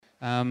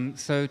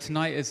So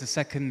tonight is the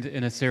second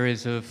in a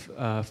series of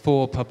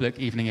 4 public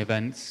evening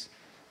events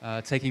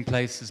taking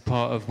place as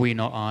part of We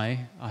Not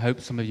I. I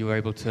hope some of you were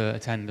able to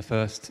attend the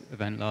first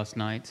event last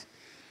night.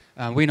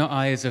 We Not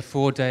I is a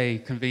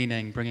 4-day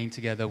convening bringing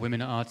together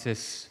women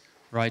artists,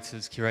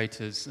 writers,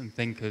 curators, and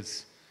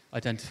thinkers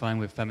identifying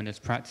with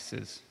feminist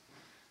practices.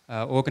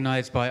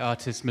 Organized by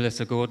artists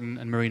Melissa Gordon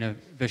and Marina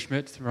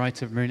Vishmut,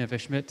 writer Marina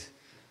Vishmut,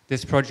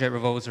 this project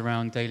revolves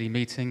around daily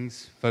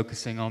meetings,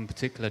 focusing on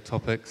particular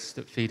topics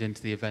that feed into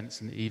the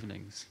events in the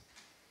evenings.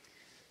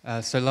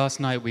 So last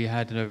night we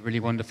had a really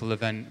wonderful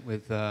event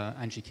with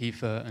Angie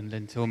Kiefer and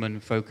Lynn Tillman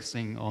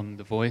focusing on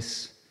the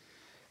voice.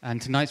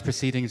 And tonight's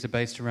proceedings are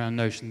based around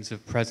notions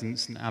of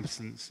presence and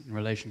absence in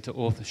relation to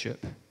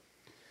authorship.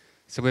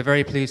 So we're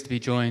very pleased to be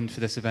joined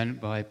for this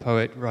event by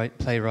poet,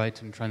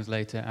 playwright and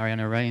translator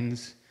Ariana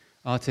Reines,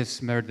 artists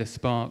Meredyth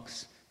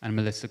Sparks and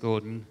Melissa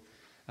Gordon.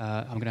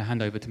 I'm going to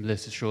hand over to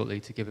Melissa shortly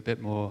to give a bit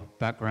more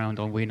background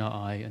on We Not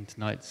I and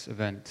tonight's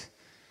event.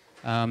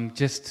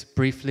 Just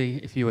briefly,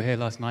 if you were here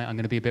last night, I'm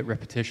going to be a bit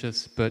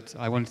repetitious, but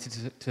I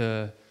wanted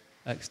to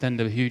extend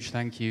a huge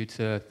thank you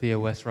to Thea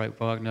Westwright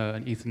Wagner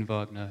and Ethan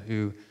Wagner,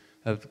 who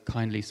have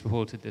kindly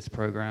supported this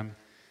program,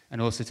 and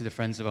also to the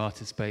Friends of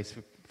Artist Space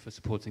for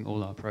supporting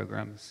all our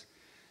programs.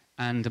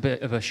 And a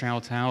bit of a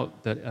shout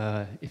out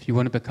that if you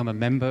want to become a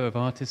member of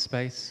Artist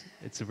Space,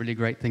 it's a really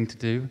great thing to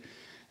do.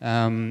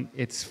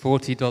 It's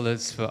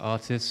 $40 for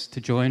artists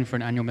to join for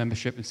an annual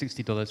membership and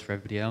 $60 for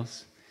everybody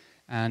else.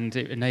 And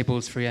it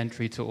enables free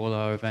entry to all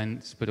our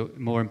events, but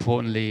more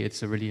importantly,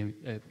 it's a really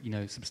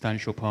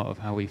substantial part of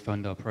how we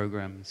fund our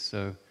programs.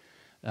 So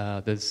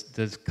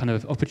there's kind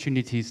of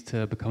opportunities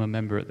to become a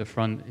member at the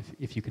front.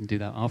 If you can do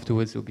that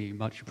afterwards, it'll be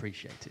much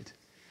appreciated.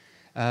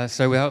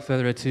 So without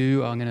further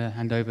ado, I'm going to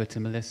hand over to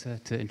Melissa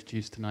to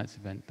introduce tonight's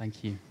event.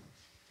 Thank you.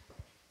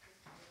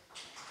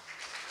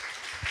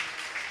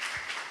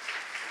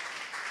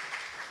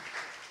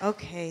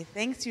 Okay,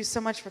 thanks you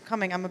so much for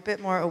coming. I'm a bit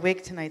more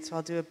awake tonight, so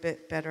I'll do a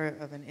bit better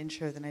of an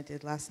intro than I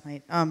did last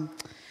night.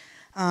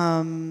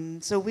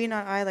 So We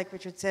Not I, like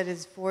Richard said,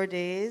 is 4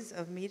 days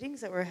of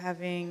meetings that we're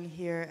having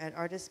here at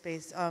Artist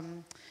Space.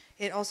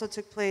 It also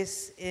took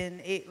place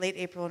in late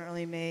April and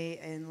early May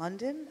in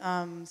London.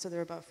 So there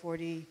were about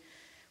 40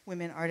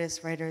 women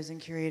artists, writers,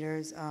 and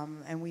curators,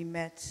 and we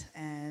met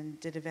and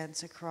did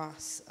events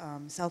across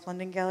South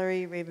London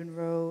Gallery, Raven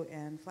Row,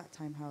 and Flat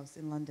Time House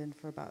in London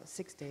for about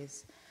 6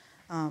 days.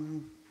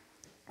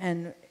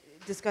 And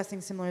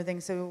discussing similar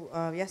things. So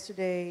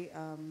yesterday,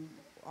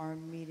 our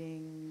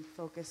meeting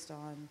focused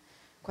on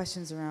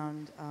questions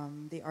around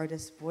the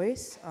artist's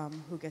voice,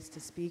 who gets to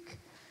speak.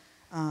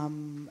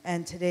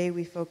 And today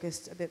we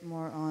focused a bit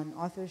more on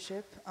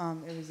authorship.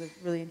 It was a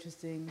really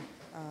interesting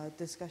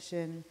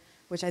discussion,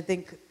 which I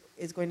think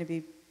is going to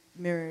be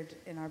mirrored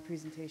in our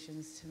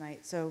presentations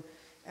tonight. So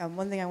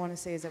one thing I want to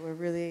say is that we're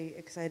really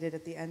excited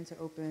at the end to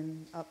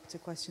open up to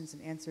questions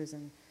and answers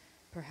and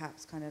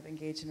perhaps kind of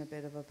engage in a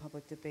bit of a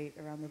public debate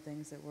around the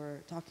things that we're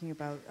talking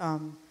about.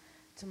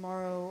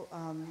 Tomorrow,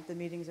 the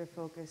meetings are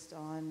focused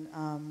on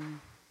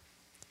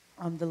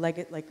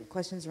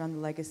questions around the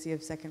legacy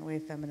of second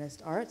wave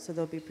feminist art. So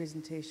there'll be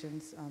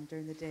presentations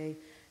during the day,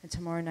 and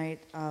tomorrow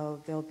night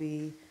there'll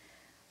be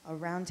a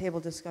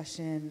roundtable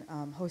discussion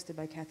hosted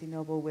by Kathy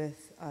Noble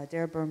with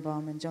Dara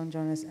Birnbaum and Joan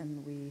Jonas,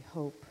 and we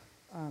hope,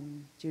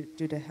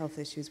 due to health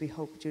issues, we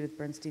hope Judith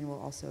Bernstein will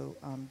also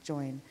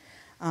join.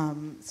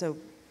 So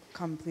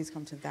please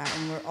come to that.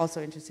 And we're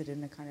also interested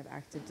in a kind of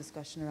active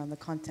discussion around the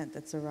content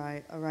that's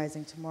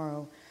arising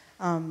tomorrow.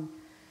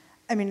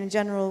 I mean, in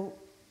general,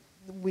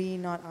 We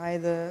Not I,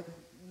 the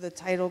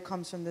title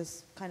comes from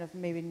this kind of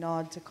maybe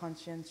nod to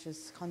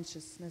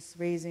consciousness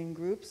raising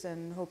groups,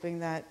 and hoping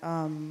that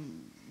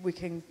we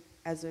can,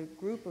 as a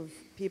group of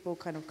people,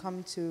 kind of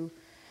come to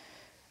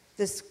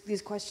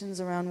these questions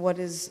around what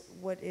is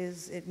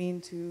it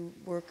mean to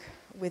work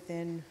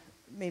within,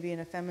 maybe in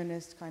a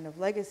feminist kind of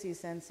legacy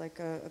sense, like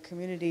a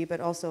community, but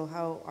also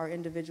how our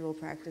individual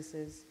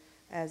practices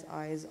as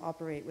I's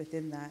operate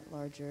within that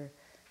larger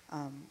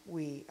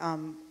we.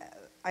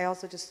 I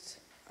also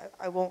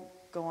I won't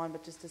go on,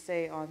 but just to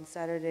say, on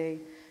Saturday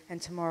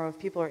and tomorrow, if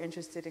people are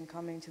interested in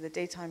coming to the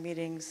daytime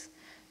meetings,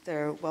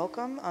 they're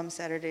welcome.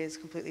 Saturday is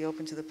completely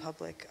open to the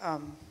public.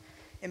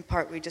 In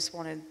part, we just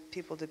wanted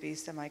people to be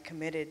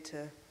semi-committed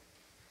to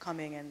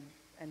coming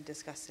and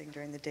discussing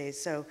during the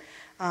days. So,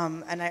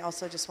 and I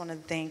also just want to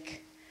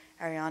thank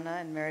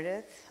Ariana and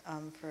Meredyth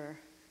for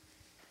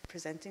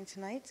presenting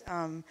tonight,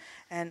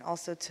 and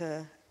also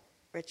to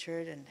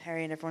Richard and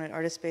Harry and everyone at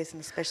Artist Space,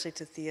 and especially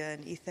to Thea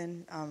and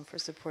Ethan for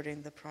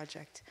supporting the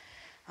project.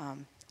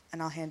 And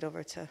I'll hand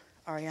over to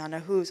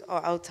Ariana,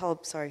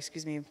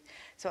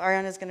 So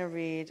Ariana's going to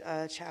read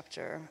a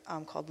chapter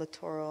called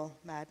Littoral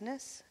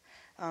Madness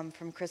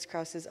from Chris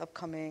Krause's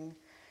upcoming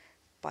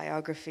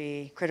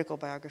critical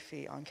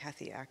biography on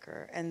Kathy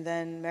Acker. And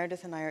then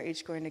Meredyth and I are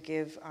each going to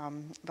give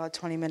about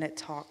 20-minute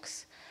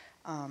talks,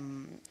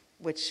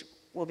 which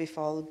will be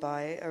followed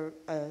by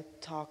a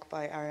talk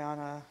by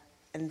Ariana,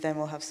 and then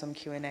we'll have some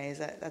Q&A.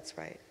 That's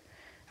right?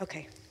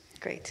 Okay,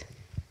 great.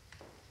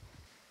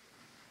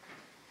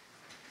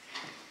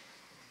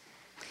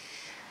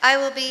 I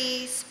will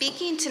be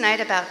speaking tonight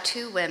about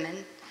two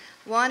women,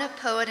 one a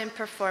poet and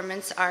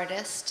performance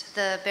artist,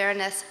 the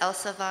Baroness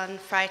Elsa von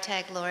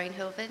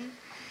Freytag-Loringhoven,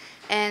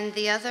 and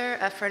the other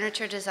a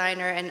furniture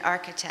designer and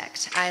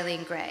architect,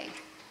 Eileen Gray.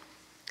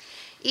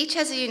 Each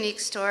has a unique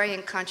story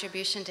and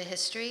contribution to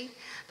history,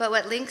 but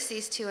what links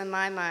these two in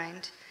my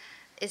mind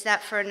is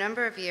that for a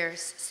number of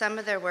years, some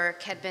of their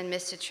work had been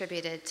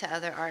misattributed to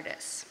other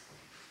artists.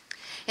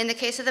 In the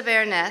case of the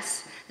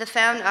Baroness, the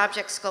found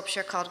object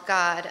sculpture called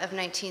God of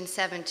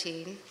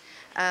 1917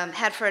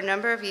 had for a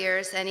number of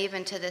years, and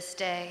even to this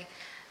day,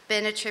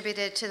 been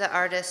attributed to the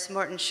artist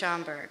Morton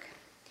Schomburg.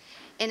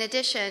 In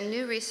addition,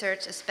 new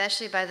research,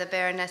 especially by the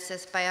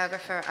Baroness's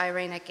biographer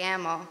Ariana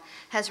Gamel,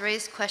 has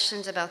raised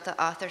questions about the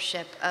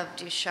authorship of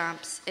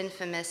Duchamp's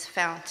infamous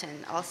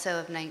Fountain, also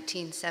of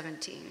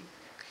 1917.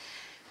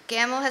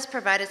 Gamel has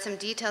provided some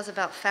details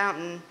about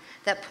Fountain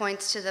that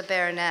points to the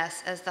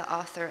Baroness as the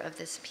author of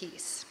this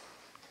piece.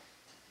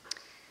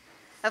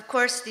 Of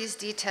course, these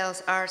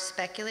details are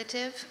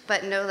speculative,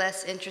 but no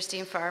less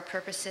interesting for our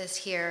purposes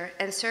here,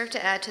 and serve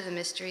to add to the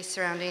mystery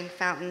surrounding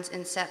Fountain's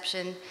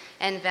inception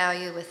and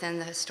value within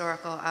the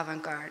historical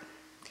avant-garde.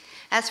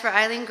 As for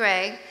Eileen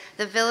Gray,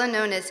 the villa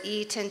known as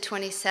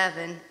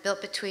E1027,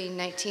 built between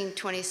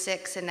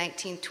 1926 and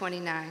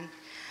 1929,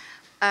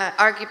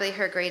 arguably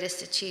her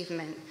greatest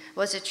achievement,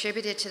 was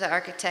attributed to the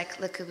architect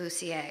Le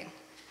Corbusier.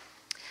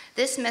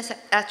 This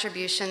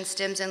misattribution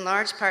stems in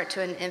large part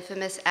to an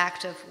infamous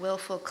act of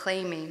willful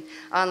claiming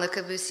on Le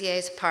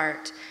Corbusier's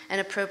part, an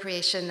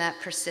appropriation that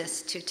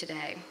persists to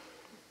today.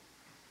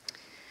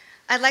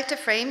 I'd like to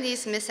frame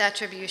these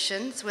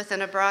misattributions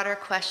within a broader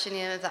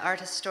questioning of the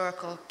art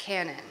historical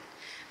canon,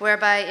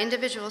 whereby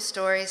individual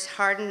stories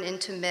harden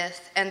into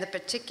myth and the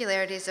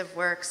particularities of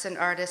works and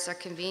artists are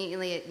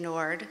conveniently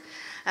ignored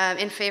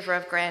in favor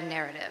of grand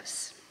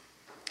narratives.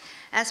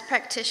 As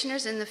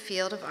practitioners in the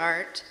field of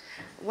art,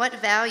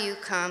 what value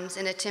comes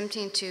in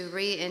attempting to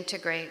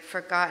reintegrate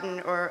forgotten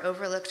or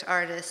overlooked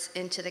artists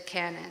into the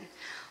canon?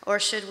 Or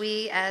should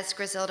we, as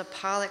Griselda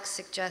Pollock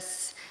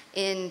suggests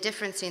in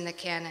differencing the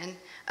canon,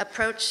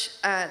 approach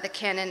the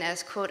canon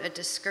as, quote, a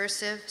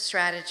discursive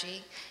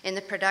strategy in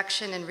the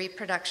production and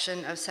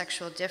reproduction of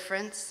sexual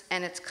difference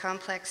and its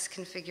complex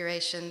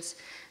configurations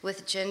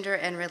with gender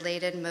and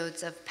related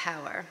modes of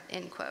power,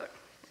 end quote.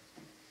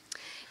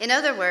 In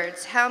other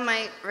words, how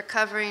might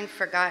recovering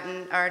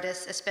forgotten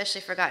artists, especially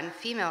forgotten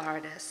female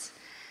artists,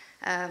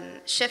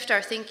 shift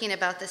our thinking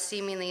about the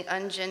seemingly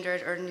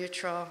ungendered or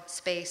neutral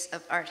space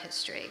of art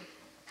history?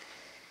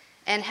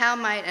 And how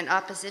might an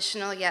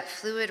oppositional yet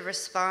fluid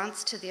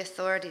response to the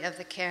authority of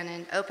the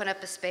canon open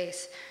up a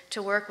space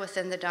to work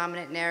within the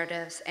dominant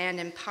narratives and,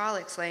 in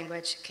Pollock's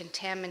language,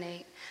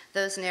 contaminate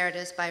those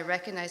narratives by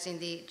recognizing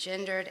the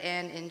gendered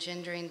and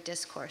engendering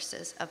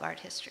discourses of art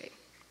history?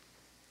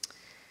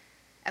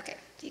 Okay,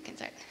 you can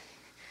start.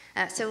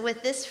 So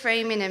with this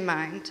framing in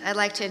mind, I'd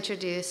like to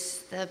introduce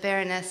the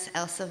Baroness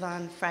Elsa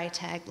von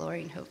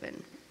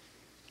Freytag-Loringhoven.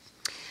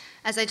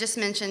 As I just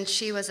mentioned,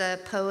 she was a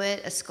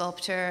poet, a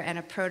sculptor, and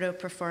a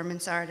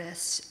proto-performance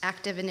artist,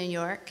 active in New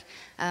York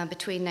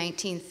between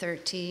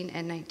 1913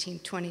 and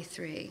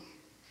 1923.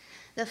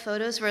 The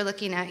photos we're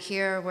looking at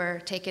here were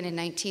taken in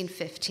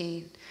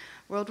 1915.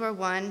 World War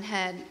I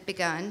had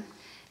begun,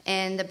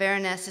 and the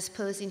Baroness is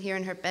posing here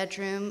in her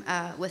bedroom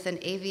with an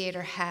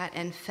aviator hat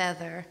and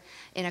feather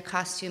in a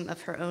costume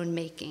of her own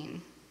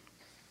making.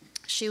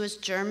 She was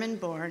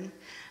German-born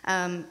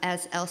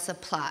as Elsa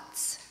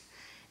Platz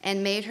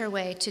and made her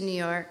way to New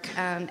York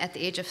at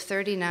the age of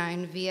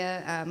 39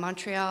 via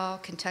Montreal,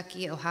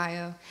 Kentucky,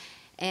 Ohio.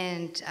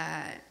 And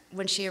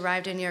when she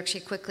arrived in New York, she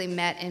quickly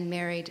met and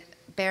married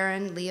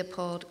Baron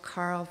Leopold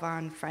Karl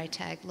von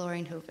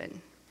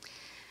Freytag-Loringhoven.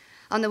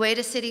 On the way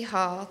to City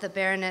Hall, the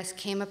Baroness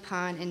came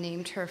upon and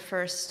named her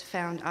first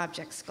found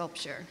object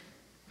sculpture.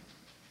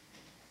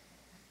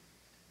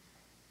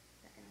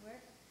 Is that going to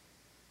work?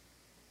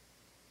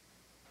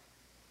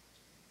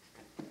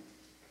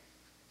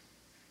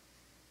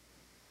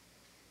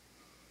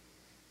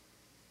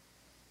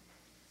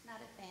 It's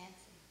not a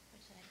fancy.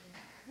 What should I do?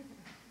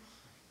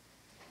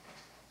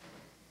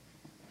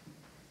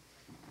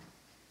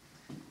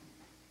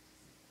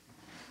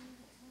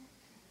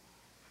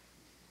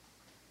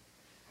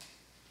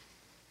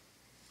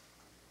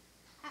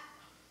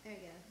 There you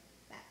go.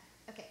 Back.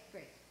 Okay,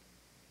 great.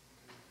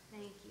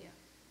 Thank you.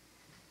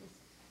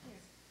 Here.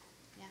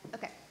 Yeah,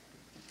 okay.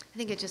 I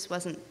think it just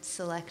wasn't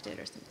selected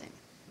or something.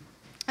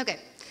 Okay,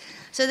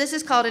 so this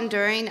is called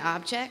Enduring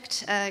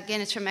Object.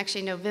 Again, it's from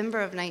actually November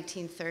of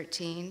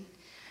 1913.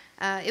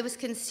 It was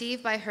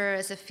conceived by her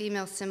as a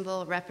female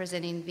symbol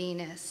representing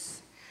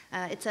Venus.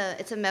 It's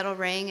a metal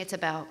ring. It's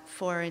about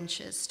 4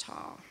 inches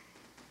tall.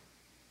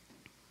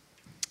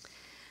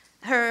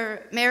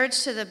 Her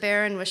marriage to the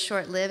Baron was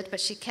short-lived, but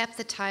she kept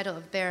the title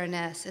of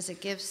Baroness as it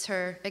gave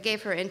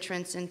her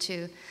entrance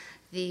into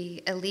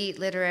the elite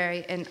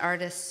literary and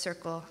artist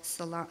circle,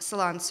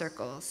 salon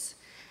circles.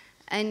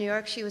 In New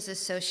York, she was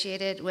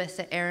associated with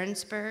the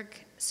Ahrensburg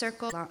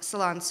Circle,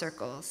 salon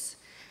circles.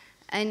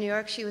 In New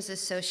York, she was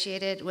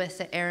associated with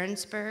the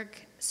Ahrensburg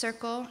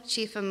circle,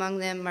 chief among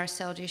them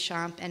Marcel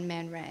Duchamp and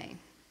Man Ray.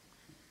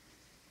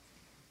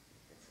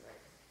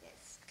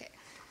 Yes, okay.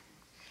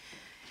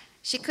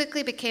 She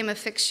quickly became a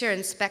fixture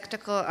and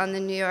spectacle on the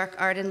New York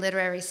art and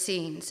literary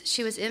scenes.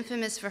 She was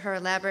infamous for her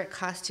elaborate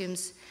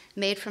costumes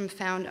made from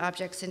found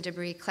objects and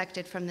debris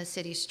collected from the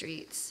city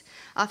streets,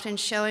 often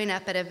showing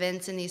up at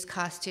events in these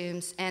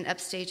costumes and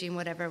upstaging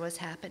whatever was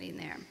happening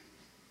there.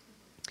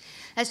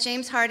 As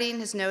James Harding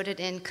has noted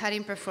in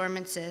Cutting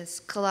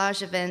Performances,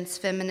 Collage Events,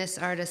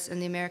 Feminist Artists,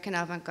 and the American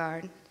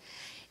Avant-Garde,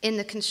 in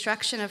the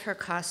construction of her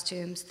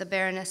costumes, the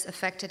Baroness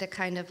affected a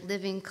kind of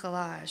living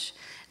collage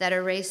that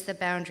erased the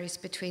boundaries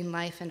between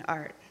life and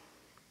art.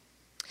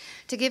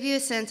 To give you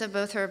a sense of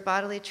both her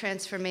bodily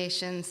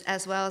transformations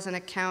as well as an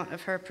account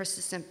of her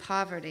persistent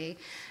poverty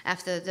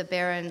after the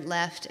Baron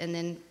left and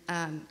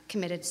then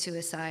committed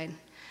suicide,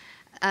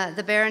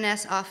 the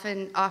Baroness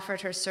often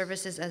offered her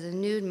services as a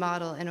nude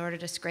model in order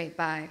to scrape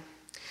by.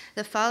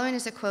 The following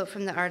is a quote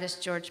from the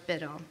artist George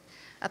Biddle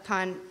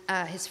upon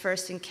his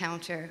first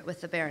encounter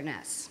with the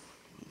Baroness.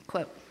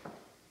 Quote,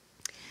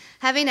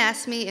 "Having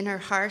asked me in her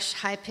harsh,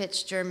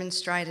 high-pitched German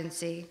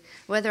stridency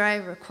whether I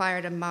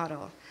required a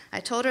model, I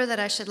told her that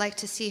I should like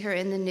to see her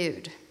in the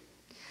nude.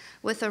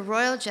 With a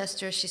royal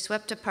gesture, she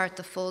swept apart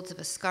the folds of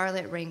a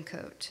scarlet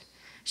raincoat.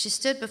 She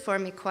stood before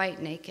me quite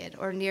naked,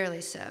 or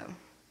nearly so.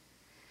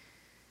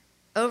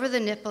 Over the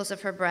nipples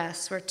of her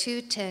breasts were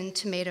 2 tin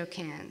tomato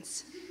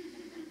cans,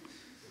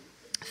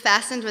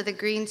 fastened with a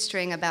green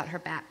string about her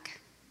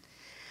back.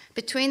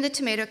 Between the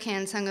tomato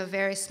cans hung a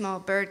very small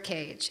bird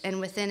cage,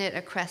 and within it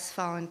a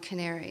crestfallen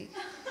canary.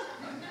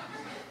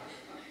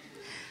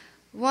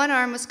 One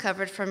arm was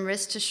covered from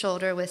wrist to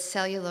shoulder with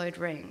celluloid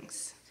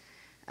rings,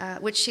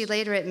 which she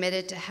later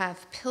admitted to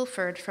have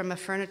pilfered from a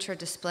furniture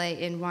display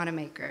in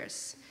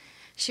Wanamaker's.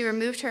 She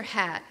removed her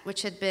hat,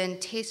 which had been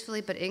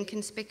tastefully but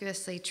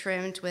inconspicuously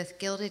trimmed with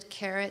gilded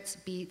carrots,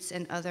 beets,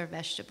 and other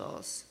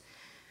vegetables.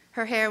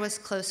 Her hair was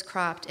close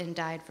cropped and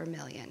dyed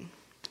vermilion,"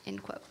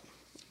 end quote.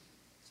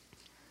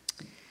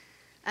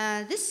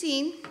 This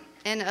scene,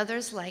 and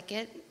others like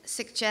it,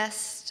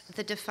 suggest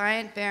the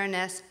defiant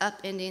Baroness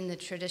upending the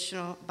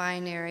traditional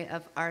binary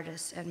of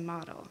artist and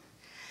model.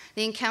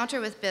 The encounter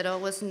with Biddle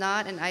was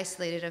not an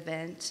isolated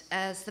event,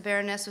 as the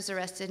Baroness was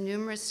arrested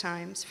numerous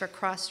times for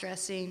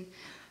cross-dressing,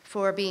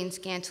 for being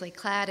scantily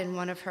clad in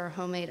one of her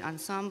homemade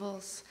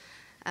ensembles,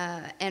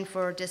 and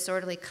for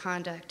disorderly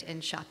conduct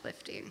and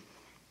shoplifting.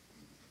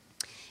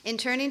 In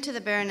turning to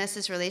the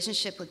Baroness's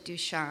relationship with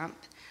Duchamp,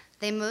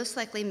 they most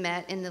likely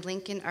met in the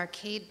Lincoln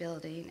Arcade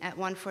building at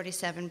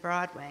 147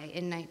 Broadway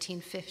in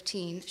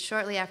 1915,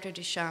 shortly after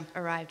Duchamp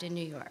arrived in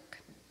New York.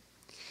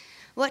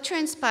 What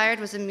transpired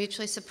was a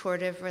mutually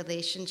supportive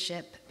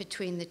relationship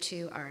between the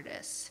two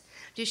artists.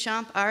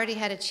 Duchamp already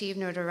had achieved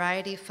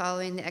notoriety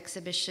following the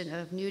exhibition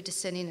of Nude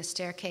Descending a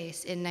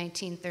Staircase in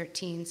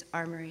 1913's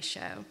Armory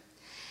Show,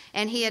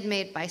 and he had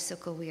made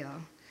Bicycle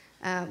Wheel,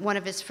 one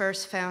of his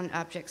first found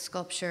object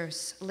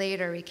sculptures,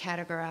 later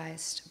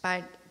recategorized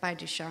by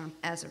Duchamp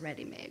as a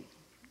ready-made.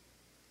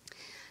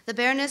 The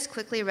Baroness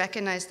quickly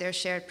recognized their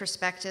shared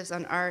perspectives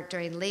on art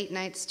during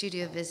late-night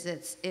studio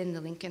visits in the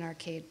Lincoln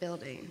Arcade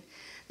building.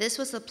 This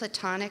was a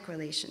platonic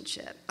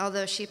relationship,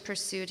 although she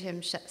pursued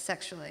him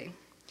sexually,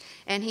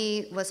 and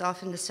he was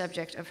often the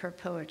subject of her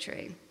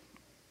poetry.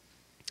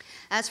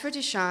 As for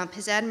Duchamp,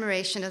 his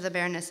admiration of the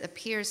Baroness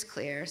appears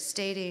clear,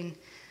 stating,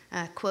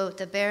 quote,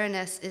 "The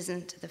Baroness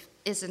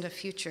isn't a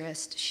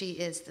futurist, she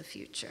is the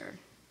future."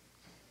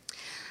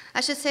 I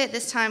should say at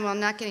this time, while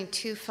not getting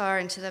too far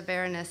into the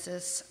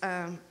Baroness's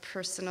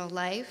personal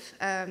life,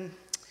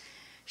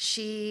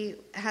 she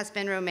has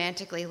been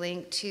romantically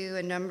linked to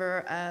a number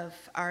of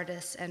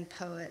artists and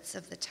poets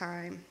of the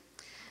time.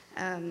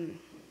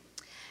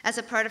 As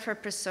a part of her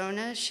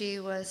persona, she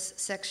was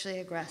sexually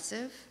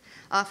aggressive,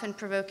 often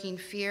provoking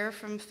fear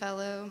from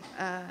fellow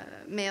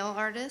male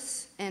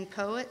artists and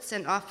poets,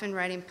 and often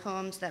writing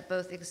poems that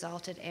both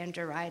exalted and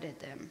derided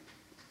them.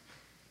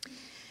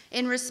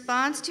 In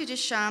response to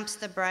Duchamp's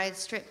The Bride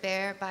Stripped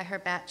Bare by her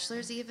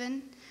bachelors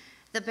even,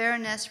 the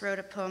Baroness wrote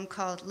a poem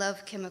called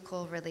Love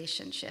Chemical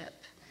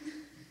Relationship,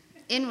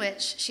 in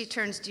which she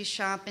turns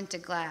Duchamp into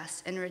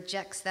glass and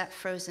rejects that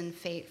frozen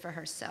fate for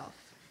herself.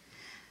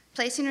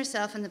 Placing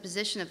herself in the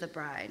position of the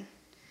bride,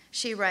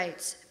 she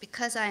writes,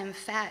 "Because I am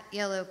fat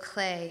yellow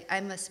clay,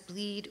 I must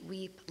bleed,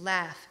 weep,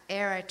 laugh,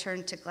 ere I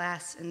turn to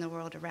glass in the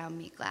world around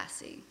me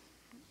glassy."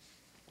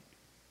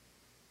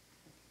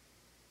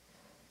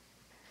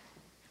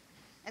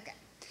 Okay.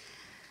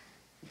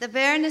 The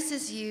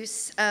Baroness's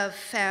use of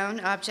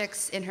found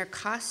objects in her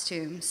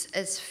costumes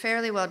is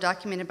fairly well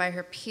documented by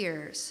her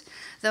peers,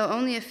 though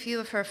only a few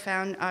of her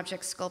found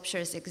object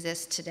sculptures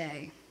exist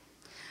today.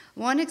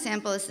 One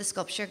example is the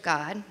sculpture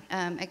God,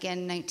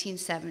 again,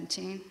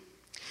 1917.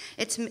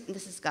 This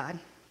is God.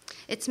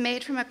 It's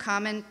made from a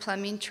common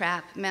plumbing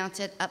trap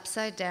mounted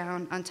upside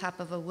down on top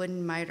of a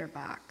wooden miter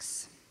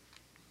box.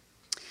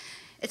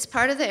 It's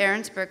part of the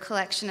Ahrensburg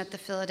collection at the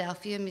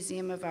Philadelphia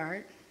Museum of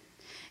Art,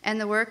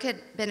 and the work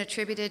had been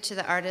attributed to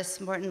the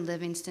artist Morton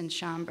Livingston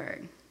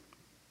Schomburg.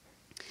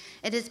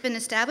 It has been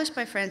established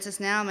by Francis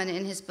Naumann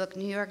in his book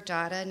New York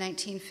Dada,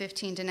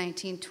 1915 to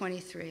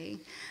 1923,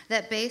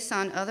 that based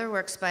on other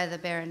works by the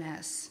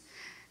Baroness,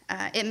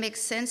 it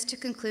makes sense to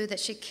conclude that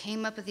she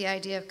came up with the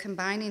idea of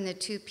combining the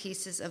two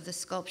pieces of the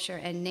sculpture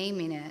and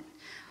naming it,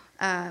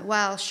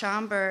 while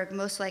Schomburg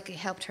most likely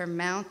helped her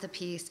mount the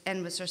piece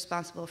and was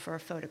responsible for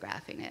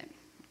photographing it.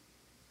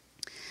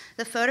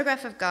 The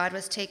photograph of God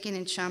was taken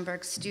in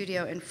Schomburg's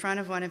studio in front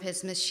of one of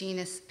his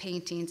machinist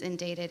paintings and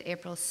dated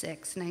April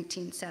 6,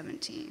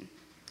 1917.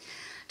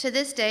 To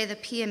this day, the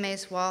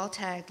PMA's wall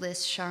tag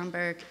lists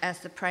Schomburg as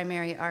the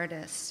primary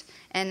artist,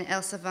 and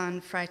Elsa von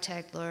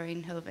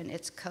Freytag-Loringhoven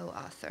its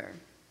co-author.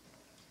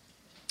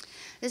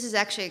 This is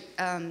actually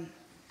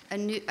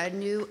a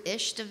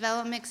new-ish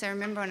development, because I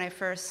remember when I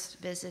first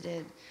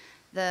visited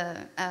the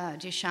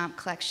Duchamp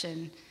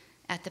collection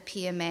at the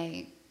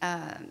PMA,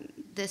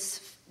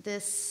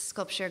 this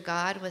sculpture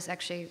God was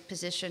actually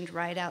positioned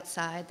right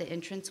outside the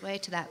entranceway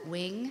to that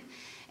wing,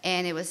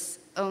 and it was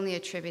only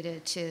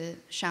attributed to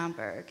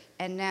Schomburg.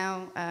 And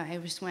now I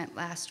just went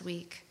last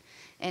week,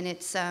 and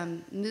it's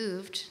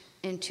moved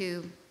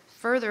into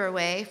further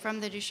away from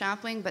the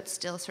Duchamp wing, but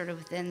still sort of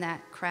within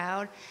that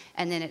crowd,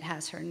 and then it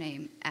has her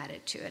name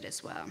added to it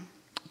as well,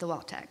 the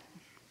wall tag.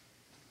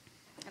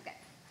 Okay.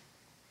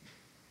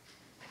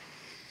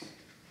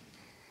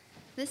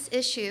 This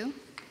issue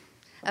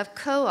of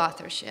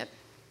co-authorship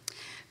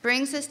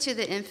brings us to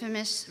the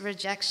infamous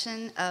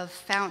rejection of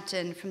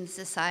Fountain from the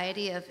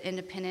Society of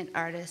Independent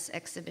Artists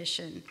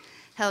exhibition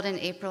held in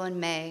April and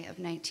May of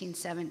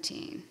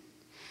 1917.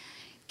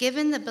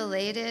 Given the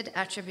belated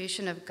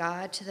attribution of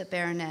God to the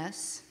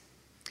Baroness,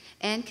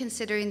 and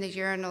considering the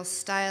urinal's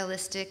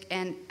stylistic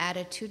and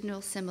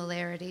attitudinal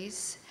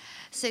similarities,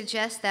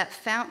 suggests that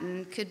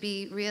Fountain could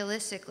be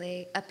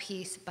realistically a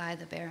piece by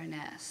the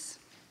Baroness.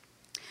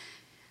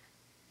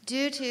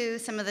 Due to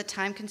some of the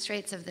time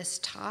constraints of this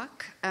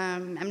talk,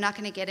 I'm not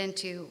going to get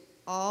into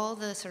all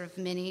the sort of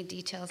many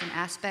details and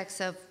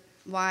aspects of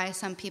why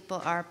some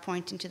people are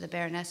pointing to the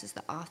Baroness as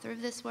the author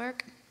of this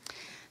work,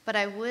 but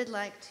I would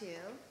like to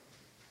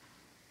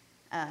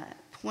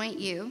point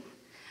you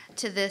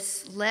to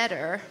this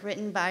letter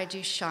written by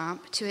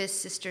Duchamp to his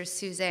sister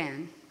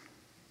Suzanne.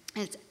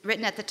 It's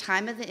written at the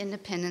time of the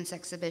Independence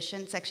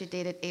exhibition. It's actually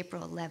dated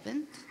April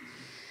 11th.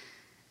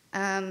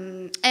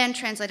 And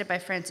translated by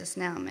Francis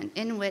Naumann,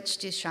 in which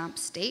Duchamp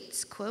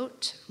states,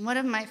 quote, "One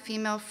of my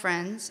female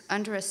friends,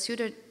 under a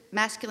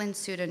masculine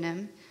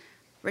pseudonym,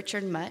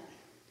 Richard Mutt,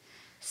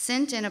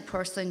 sent in a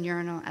porcelain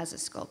urinal as a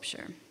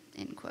sculpture,"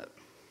 end quote.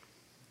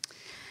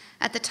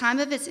 At the time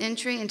of its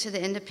entry into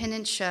the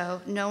Independent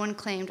show, no one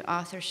claimed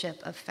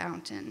authorship of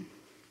Fountain.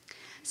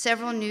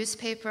 Several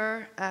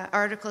newspaper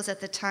articles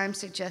at the time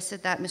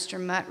suggested that Mr.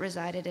 Mutt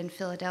resided in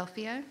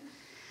Philadelphia,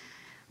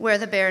 where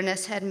the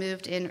Baroness had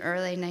moved in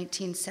early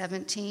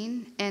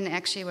 1917, and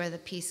actually where the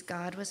piece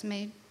God was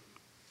made.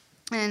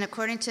 And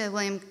according to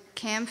William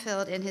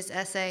Camfield in his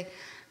essay,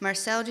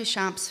 Marcel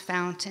Duchamp's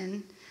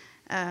Fountain,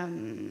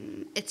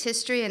 its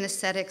history and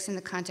aesthetics in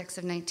the context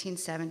of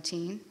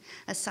 1917,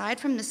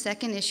 aside from the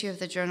second issue of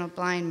the journal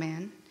Blind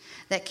Man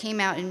that came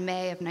out in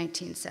May of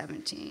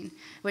 1917,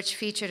 which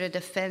featured a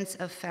defense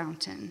of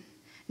Fountain,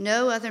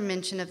 no other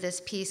mention of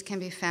this piece can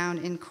be found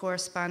in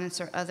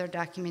correspondence or other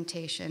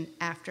documentation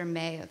after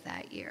May of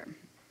that year.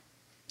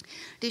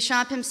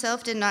 Duchamp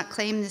himself did not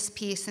claim this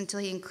piece until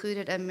he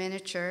included a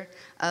miniature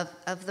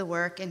of the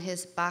work in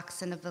his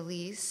Box and a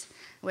Valise,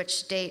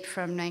 which date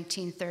from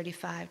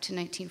 1935 to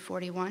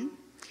 1941.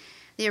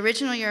 The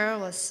original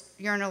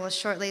urinal was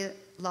shortly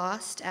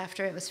lost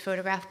after it was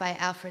photographed by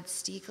Alfred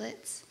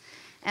Stieglitz.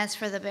 As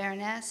for the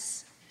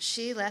Baroness,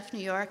 she left New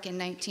York in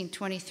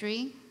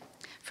 1923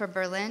 for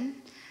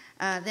Berlin,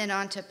 then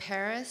on to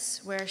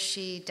Paris, where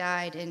she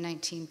died in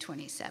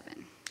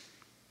 1927.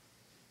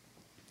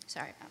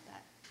 Sorry about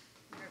that.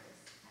 Nervous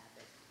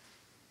habit.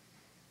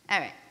 All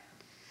right.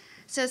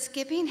 So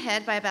skipping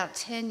ahead by about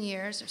 10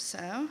 years or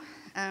so,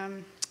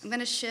 I'm going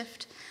to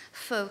shift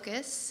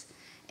focus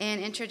and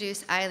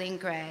introduce Eileen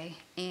Gray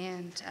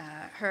and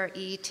her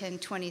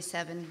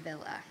E1027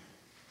 villa.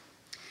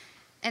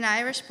 An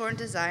Irish-born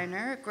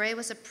designer, Gray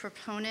was a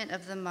proponent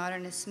of the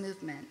modernist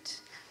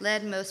movement,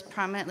 led most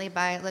prominently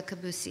by Le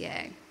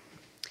Corbusier.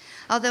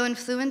 Although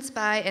influenced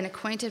by and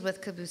acquainted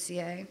with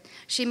Corbusier,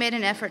 she made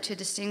an effort to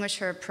distinguish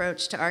her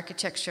approach to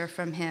architecture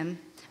from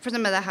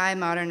some of the high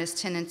modernist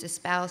tenets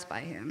espoused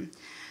by him.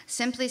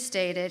 Simply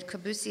stated,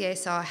 Corbusier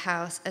saw a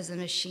house as a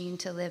machine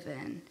to live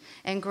in,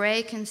 and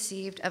Gray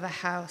conceived of a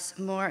house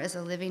more as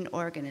a living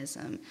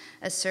organism,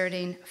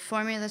 asserting,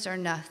 "Formulas are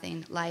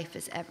nothing, life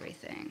is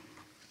everything."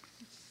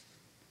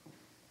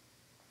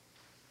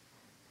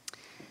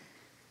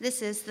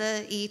 This is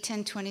the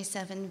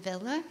E1027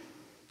 villa.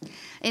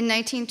 In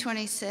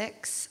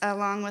 1926,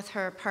 along with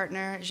her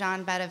partner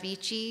Jean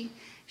Badavici,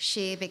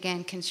 she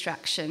began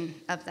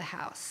construction of the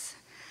house.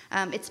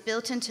 It's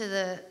built into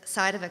the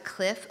side of a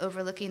cliff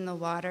overlooking the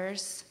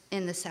waters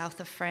in the south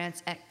of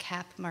France at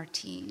Cap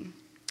Martin.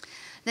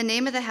 The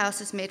name of the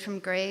house is made from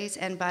Gray's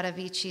and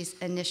Badavici's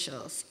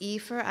initials, E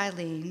for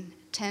Eileen,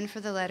 10 for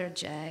the letter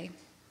J,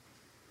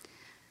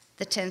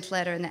 the 10th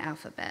letter in the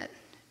alphabet,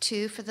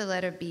 2 for the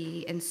letter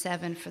B, and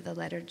 7 for the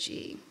letter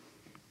G.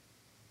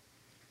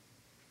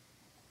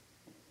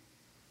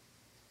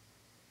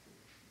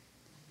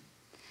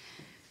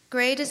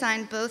 Gray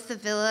designed both the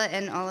villa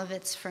and all of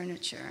its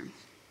furniture.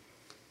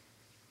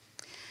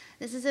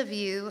 This is a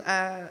view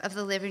of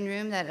the living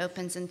room that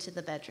opens into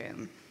the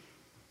bedroom.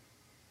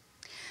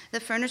 The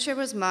furniture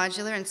was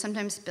modular and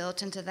sometimes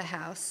built into the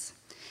house.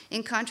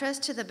 In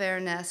contrast to the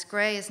Baroness,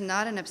 Gray is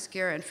not an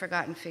obscure and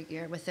forgotten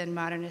figure within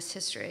modernist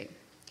history.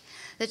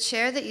 The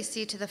chair that you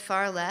see to the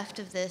far left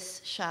of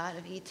this shot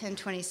of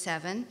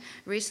E1027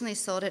 recently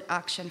sold at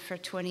auction for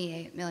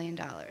 $28 million.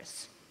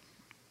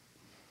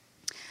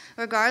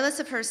 Regardless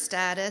of her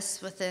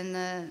status within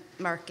the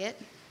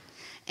market,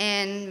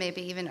 and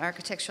maybe even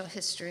architectural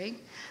history,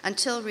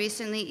 until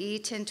recently,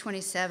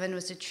 E1027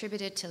 was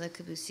attributed to Le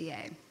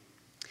Corbusier.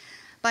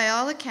 By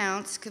all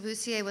accounts,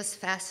 Corbusier was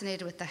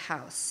fascinated with the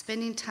house,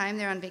 spending time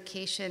there on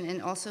vacation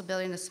and also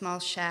building a small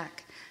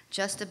shack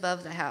just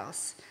above the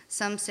house.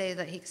 Some say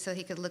that so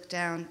he could look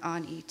down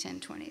on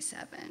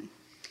E1027.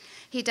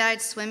 He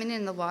died swimming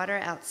in the water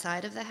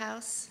outside of the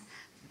house,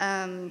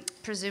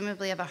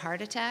 presumably of a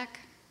heart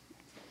attack.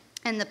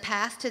 And the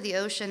path to the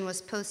ocean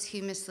was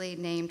posthumously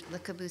named Le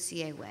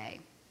Corbusier Way.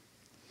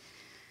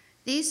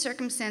 These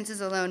circumstances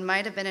alone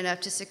might have been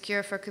enough to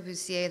secure for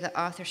Corbusier the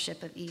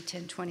authorship of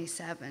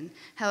E1027.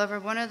 However,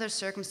 one other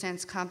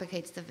circumstance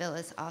complicates the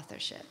villa's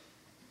authorship.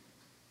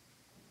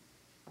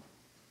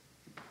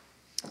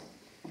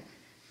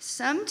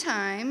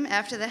 Sometime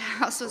after the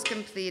house was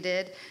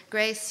completed,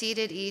 Gray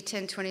ceded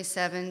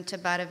E1027 to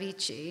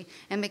Badavici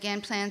and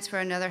began plans for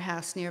another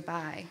house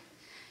nearby.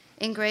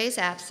 In Gray's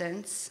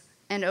absence,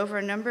 and over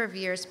a number of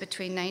years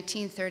between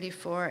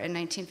 1934 and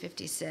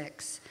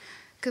 1956,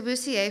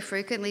 Corbusier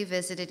frequently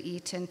visited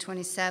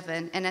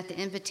E1027 and at the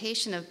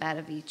invitation of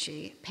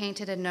Badavici,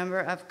 painted a number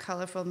of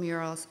colorful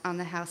murals on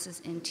the house's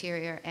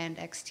interior and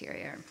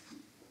exterior.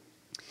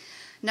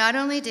 Not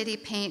only did he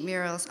paint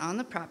murals on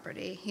the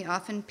property, he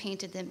often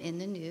painted them in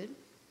the nude,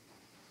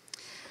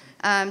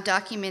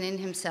 documenting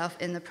himself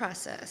in the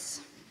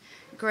process.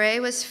 Gray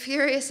was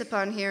furious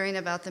upon hearing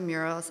about the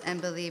murals and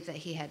believed that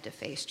he had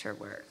defaced her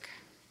work.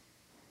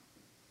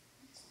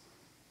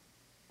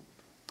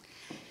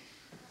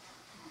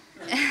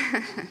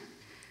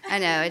 I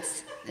know,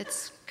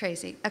 it's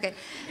crazy. Okay,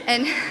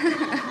 and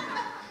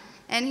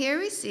and here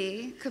we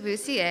see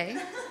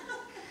Corbusier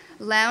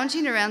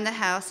lounging around the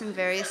house in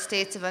various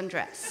states of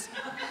undress,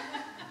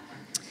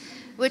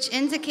 which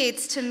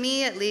indicates, to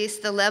me at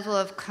least, the level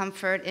of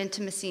comfort,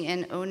 intimacy,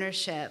 and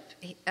ownership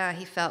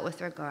he felt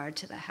with regard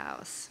to the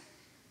house.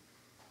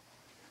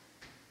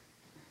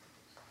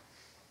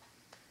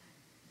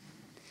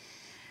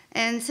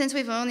 And since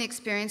we've only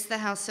experienced the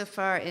house so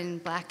far in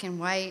black and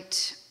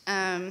white,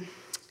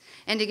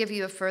 and to give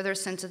you a further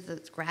sense of the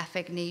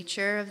graphic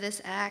nature of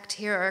this act,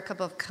 here are a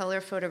couple of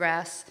color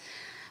photographs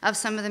of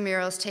some of the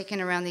murals taken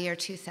around the year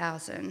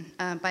 2000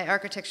 by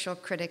architectural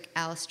critic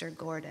Alistair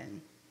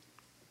Gordon.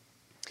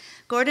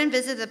 Gordon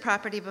visited the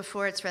property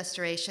before its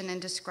restoration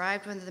and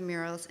described one of the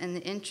murals in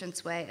the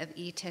entranceway of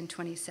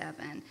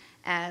E1027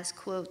 as,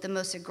 quote, the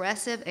most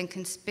aggressive and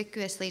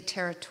conspicuously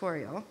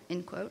territorial,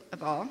 end quote,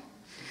 of all.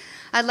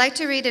 I'd like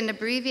to read an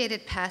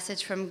abbreviated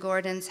passage from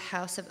Gordon's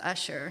House of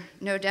Usher,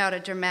 no doubt a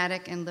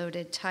dramatic and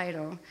loaded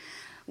title,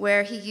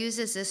 where he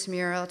uses this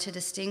mural to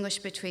distinguish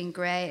between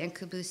Gray and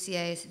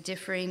Corbusier's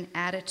differing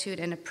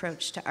attitude and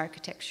approach to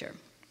architecture.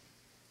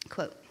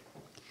 Quote,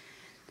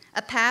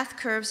 a path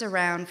curves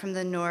around from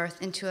the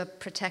north into a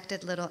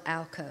protected little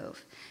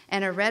alcove,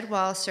 and a red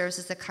wall serves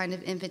as a kind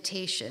of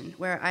invitation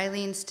where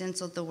Eileen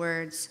stenciled the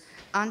words,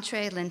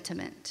 entrez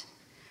lentement,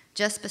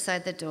 just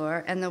beside the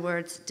door, and the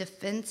words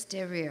défense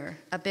derrière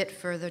a bit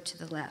further to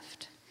the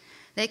left.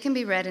 They can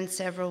be read in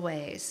several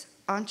ways.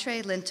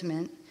 Entrez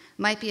lentement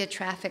might be a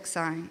traffic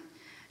sign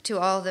to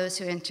all those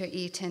who enter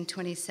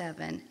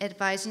E1027,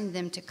 advising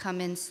them to come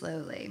in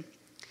slowly.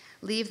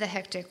 Leave the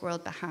hectic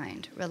world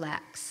behind.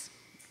 Relax.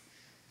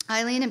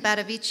 Eileen and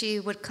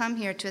Badavici would come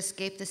here to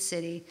escape the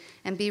city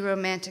and be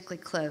romantically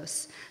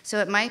close, so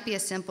it might be a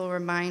simple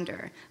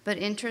reminder, but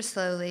enter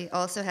slowly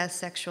also has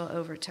sexual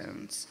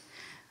overtones.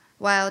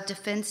 While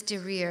Défense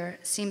derrière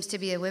seems to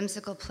be a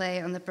whimsical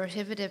play on the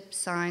prohibitive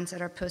signs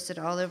that are posted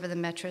all over the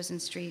metros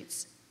and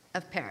streets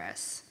of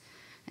Paris.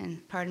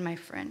 And pardon my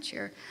French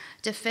here.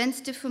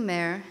 Défense de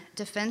fumer,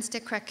 défense de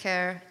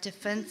craquer,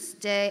 défense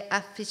de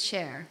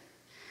afficher.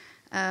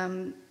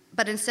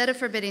 But instead of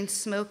forbidding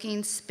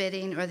smoking,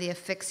 spitting, or the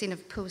affixing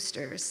of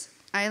posters,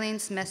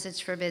 Eileen's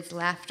message forbids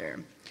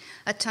laughter,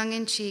 a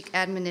tongue-in-cheek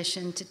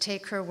admonition to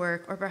take her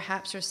work, or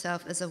perhaps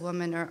herself as a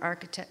woman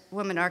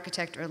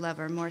architect or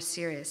lover, more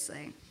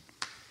seriously.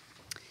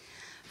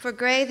 For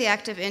Gray, the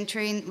act of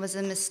entering was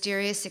a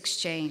mysterious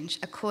exchange,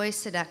 a coy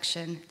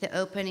seduction, the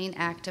opening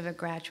act of a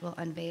gradual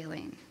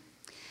unveiling.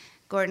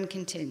 Gordon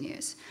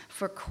continues,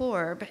 for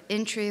Corb,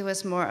 entry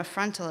was more a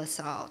frontal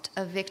assault,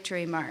 a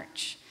victory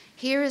march.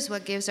 Here is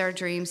what gives our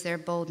dreams their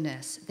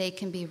boldness. They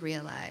can be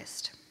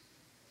realized.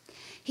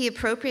 He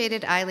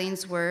appropriated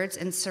Eileen's words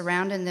and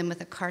surrounded them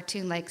with a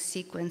cartoon-like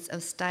sequence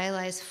of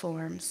stylized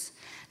forms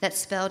that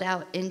spelled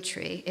out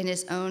entry in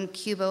his own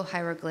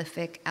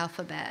cubo-hieroglyphic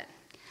alphabet.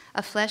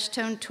 A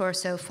flesh-toned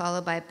torso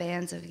followed by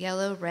bands of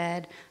yellow,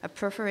 red, a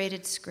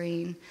perforated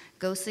screen,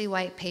 ghostly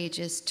white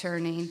pages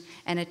turning,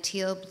 and a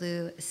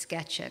teal-blue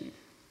escutcheon,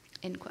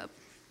 end quote.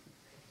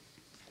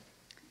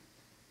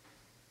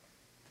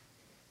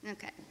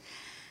 Okay.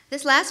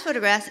 This last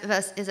photograph of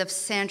us is of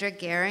Sandra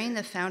Gehring,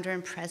 the founder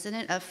and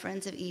president of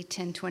Friends of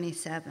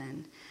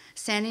E1027,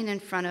 standing in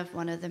front of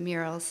one of the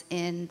murals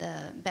in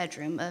the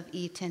bedroom of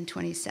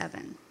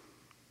E1027.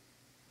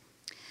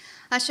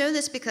 I show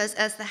this because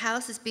as the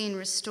house is being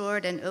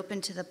restored and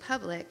open to the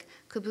public,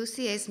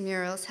 Corbusier's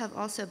murals have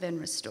also been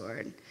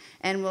restored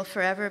and will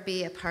forever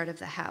be a part of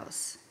the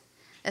house,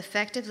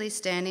 effectively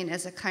standing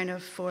as a kind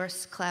of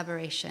forced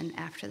collaboration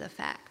after the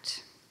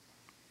fact.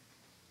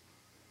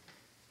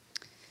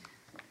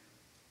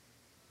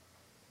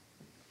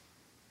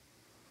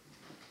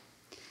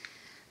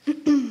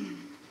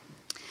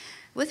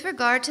 With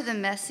regard to the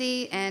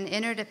messy and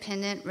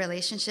interdependent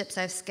relationships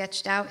I've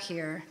sketched out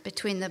here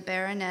between the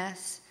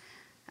Baroness,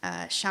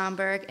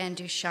 Schomburg, and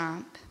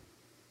Duchamp,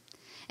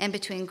 and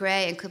between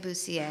Gray and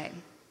Corbusier,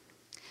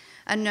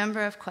 a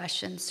number of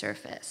questions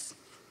surface.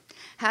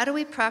 How do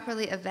we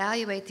properly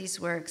evaluate these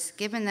works,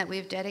 given that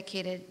we've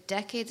dedicated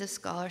decades of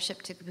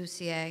scholarship to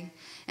Corbusier,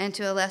 and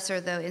to a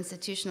lesser, though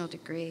institutional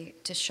degree,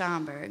 to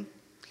Schomburg,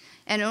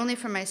 and only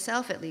for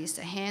myself at least,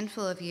 a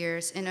handful of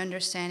years in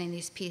understanding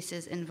these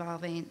pieces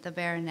involving the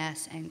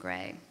Baroness and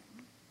Gray?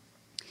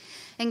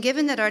 And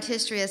given that art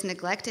history has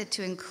neglected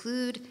to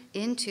include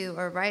into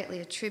or rightly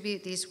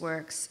attribute these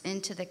works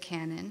into the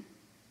canon,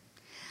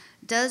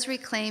 does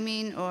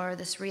reclaiming or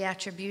this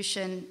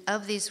reattribution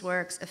of these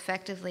works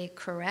effectively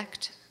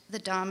correct the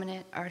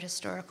dominant art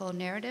historical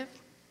narrative?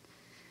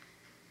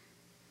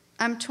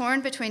 I'm torn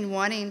between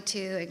wanting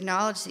to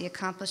acknowledge the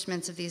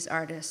accomplishments of these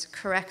artists,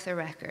 correct the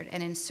record,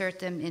 and insert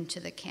them into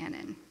the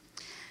canon.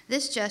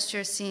 This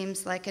gesture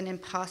seems like an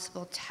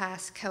impossible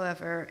task,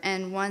 however,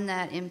 and one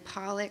that, in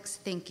Pollock's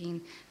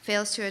thinking,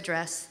 fails to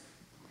address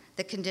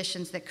the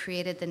conditions that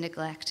created the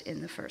neglect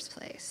in the first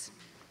place.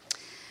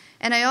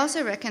 And I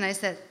also recognize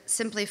that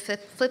simply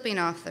flipping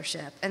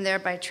authorship and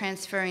thereby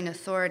transferring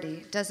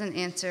authority doesn't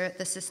answer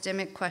the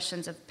systemic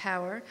questions of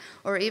power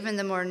or even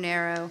the more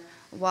narrow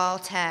wall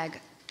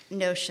tag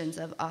notions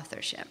of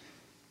authorship.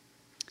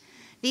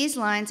 These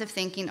lines of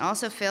thinking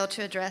also fail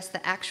to address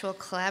the actual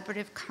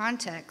collaborative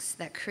contexts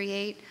that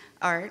create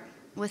art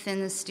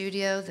within the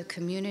studio, the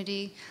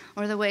community,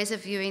 or the ways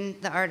of viewing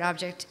the art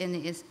object in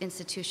the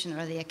institution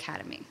or the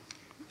academy.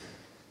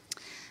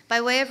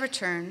 By way of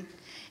return,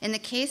 in the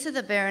case of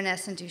the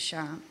Baroness and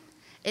Duchamp,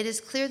 it is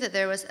clear that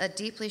there was a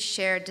deeply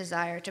shared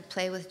desire to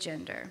play with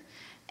gender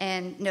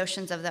and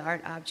notions of the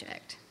art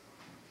object,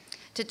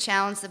 to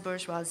challenge the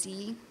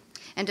bourgeoisie,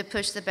 and to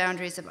push the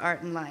boundaries of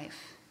art and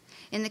life.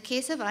 In the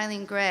case of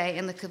Eileen Gray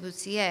and Le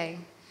Corbusier,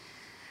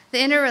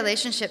 the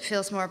interrelationship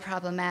feels more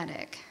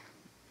problematic.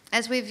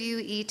 As we view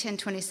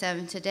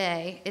E1027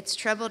 today, its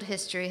troubled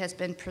history has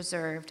been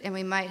preserved, and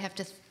we might have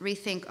to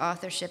rethink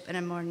authorship in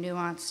a more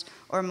nuanced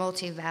or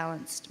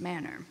multivalenced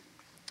manner.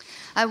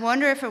 I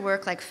wonder if a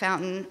work like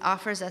Fountain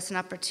offers us an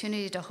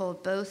opportunity to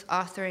hold both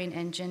authoring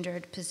and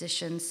gendered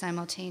positions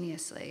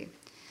simultaneously,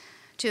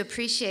 to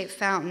appreciate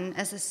Fountain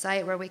as a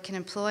site where we can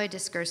employ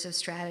discursive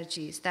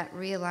strategies that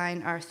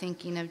realign our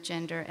thinking of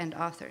gender and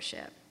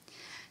authorship.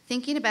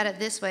 Thinking about it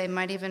this way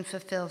might even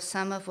fulfill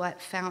some of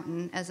what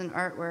Fountain, as an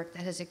artwork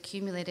that has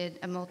accumulated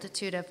a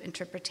multitude of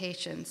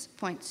interpretations,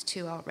 points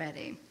to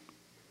already.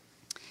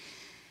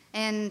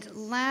 And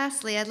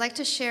lastly, I'd like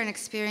to share an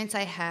experience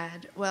I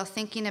had while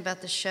thinking about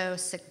the show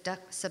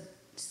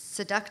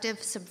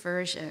Seductive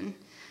Subversion,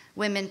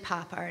 Women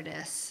Pop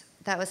Artists,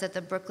 that was at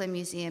the Brooklyn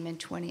Museum in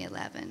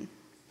 2011.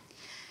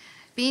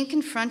 Being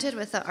confronted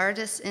with the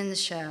artists in the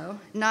show,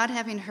 not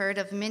having heard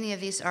of many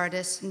of these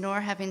artists nor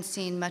having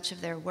seen much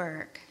of their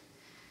work,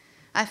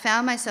 I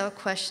found myself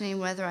questioning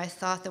whether I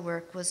thought the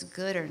work was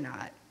good or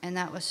not, and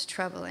that was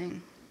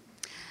troubling.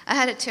 I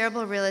had a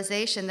terrible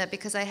realization that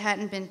because I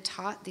hadn't been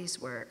taught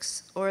these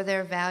works or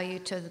their value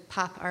to the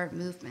pop art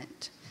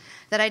movement,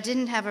 that I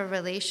didn't have a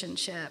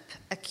relationship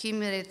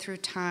accumulated through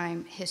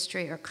time,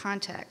 history, or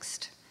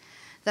context,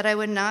 that I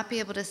would not be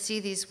able to see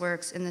these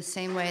works in the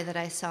same way that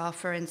I saw,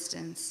 for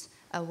instance,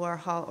 a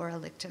Warhol or a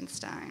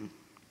Lichtenstein.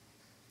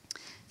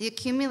 The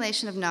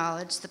accumulation of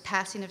knowledge, the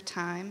passing of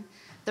time,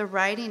 the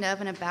writing of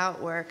and about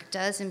work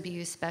does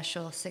imbue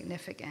special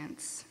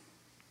significance.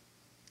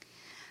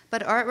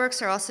 But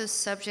artworks are also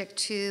subject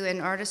to,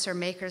 and artists are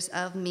makers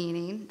of,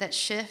 meaning that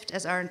shift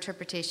as our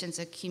interpretations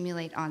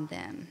accumulate on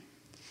them.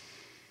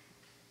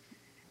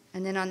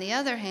 And then on the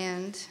other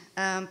hand,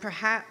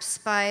 perhaps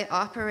by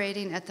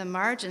operating at the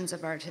margins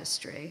of art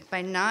history,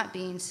 by not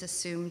being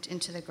subsumed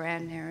into the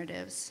grand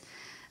narratives,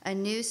 a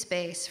new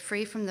space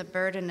free from the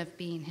burden of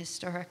being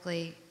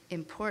historically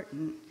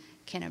important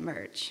can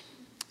emerge.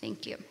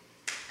 Thank you.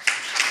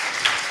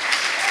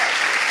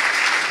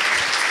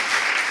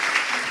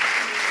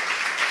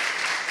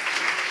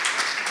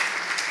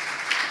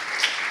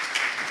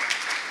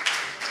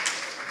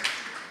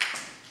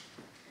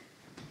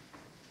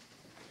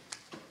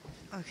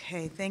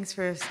 Okay, thanks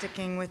for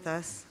sticking with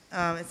us.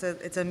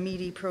 It's a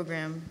meaty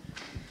program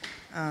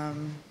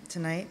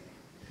tonight.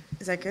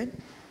 Is that good?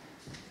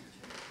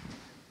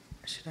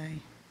 Should I?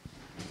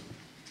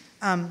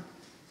 Oh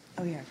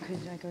yeah, could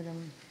I go to?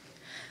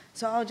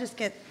 So I'll just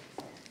get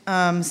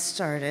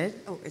started.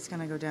 Oh, it's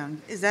gonna go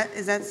down. Is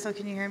that so?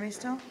 Can you hear me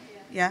still?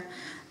 Yeah.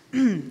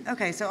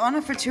 Okay, so on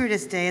a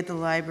fortuitous day at the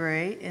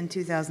library in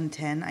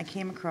 2010, I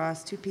came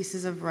across two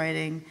pieces of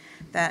writing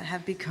that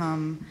have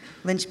become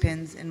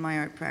linchpins in my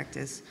art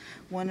practice.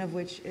 One of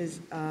which is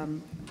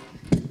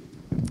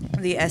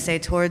the essay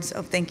towards,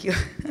 oh, thank you.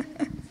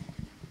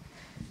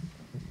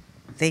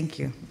 Thank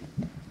you.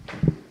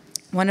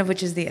 One of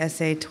which is the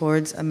essay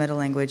towards a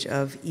meta-language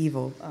of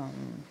evil,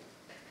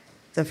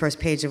 the first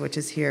page of which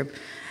is here.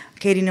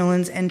 Katie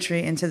Nolan's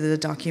entry into the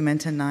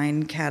Documenta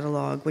 9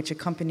 catalog, which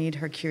accompanied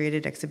her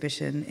curated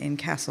exhibition in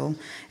Kassel,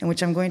 and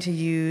which I'm going to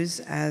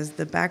use as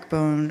the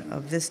backbone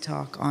of this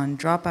talk on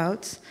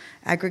dropouts,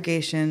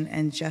 aggregation,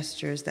 and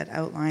gestures that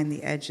outline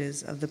the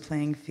edges of the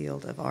playing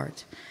field of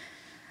art.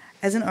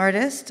 As an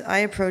artist, I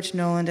approach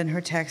Nolan and her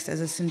text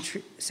as a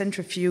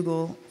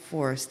centrifugal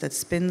force that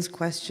spins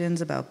questions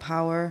about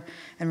power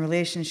and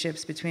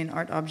relationships between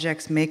art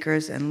objects,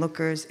 makers, and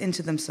lookers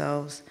into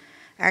themselves,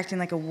 acting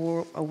like a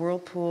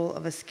whirlpool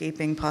of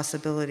escaping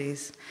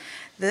possibilities.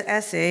 The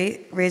essay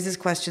raises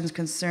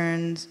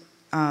concerns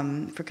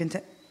for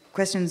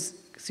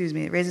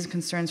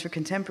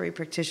contemporary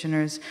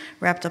practitioners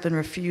wrapped up in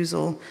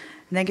refusal,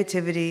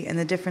 negativity, and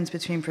the difference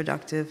between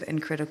productive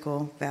and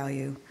critical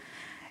value.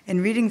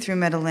 In reading through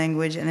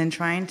meta-language and in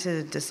trying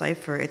to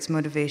decipher its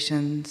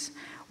motivations,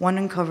 one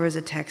uncovers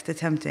a text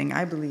attempting,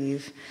 I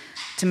believe,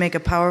 to make a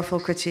powerful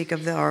critique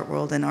of the art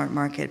world and art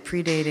market,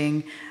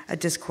 predating a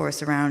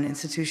discourse around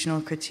institutional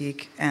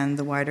critique and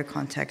the wider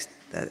context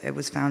that it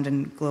was found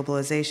in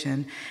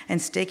globalization,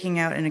 and staking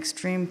out an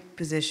extreme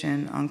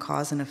position on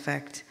cause and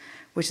effect,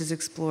 which is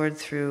explored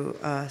through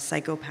a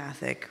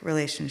psychopathic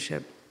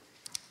relationship.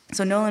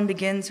 So Nolan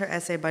begins her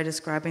essay by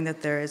describing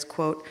that there is,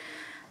 quote,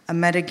 a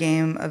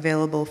metagame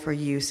available for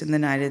use in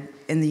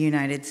the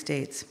United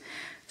States.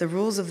 The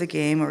rules of the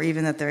game, or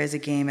even that there is a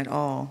game at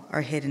all,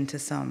 are hidden to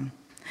some.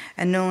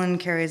 And Nolan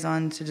carries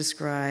on to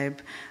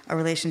describe a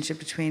relationship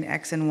between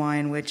X and Y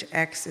in which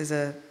X,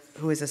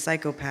 who is a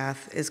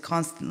psychopath, is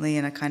constantly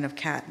in a kind of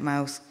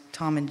cat-mouse,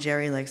 Tom and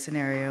Jerry-like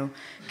scenario,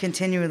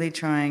 continually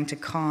trying to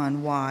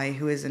con Y,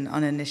 who is an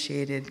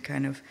uninitiated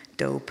kind of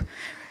dope,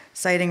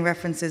 citing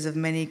references of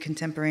many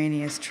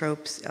contemporaneous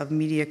tropes of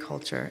media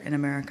culture in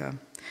America.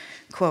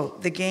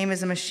 Quote, the game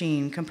is a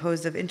machine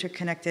composed of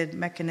interconnected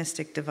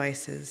mechanistic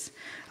devices.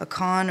 A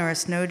con or a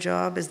snow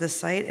job is the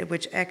site at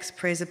which X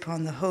preys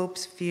upon the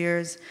hopes,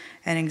 fears,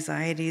 and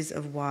anxieties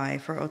of Y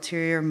for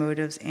ulterior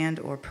motives and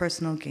or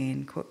personal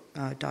gain, quote, ...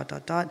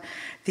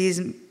 These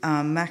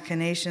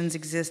machinations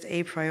exist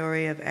a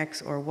priori of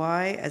X or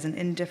Y as an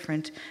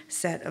indifferent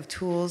set of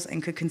tools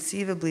and could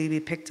conceivably be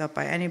picked up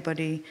by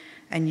anybody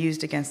and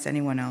used against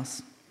anyone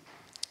else.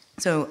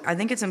 So I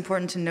think it's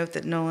important to note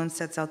that Nolan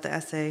sets out the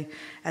essay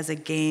as a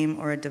game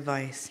or a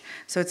device.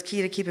 So it's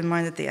key to keep in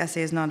mind that the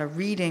essay is not a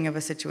reading of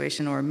a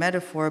situation or a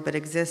metaphor, but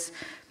exists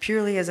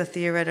purely as a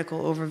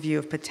theoretical overview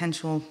of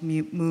potential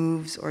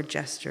moves or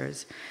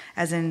gestures.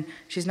 As in,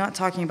 she's not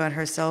talking about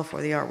herself or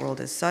the art world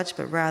as such,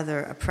 but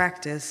rather a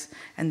practice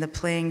and the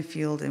playing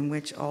field in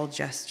which all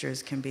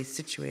gestures can be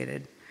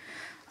situated.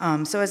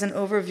 So as an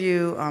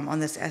overview on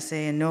this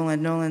essay, and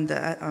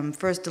Nolan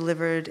first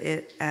delivered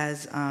it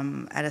as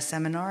at a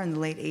seminar in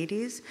the late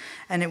 80s,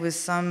 and it was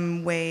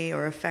some way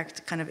or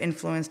effect kind of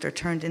influenced or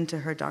turned into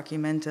her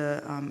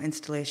Documenta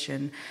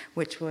installation,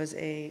 which was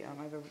that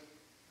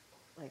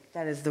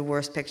is the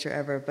worst picture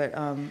ever, but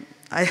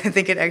I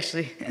think it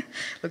actually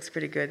looks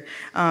pretty good,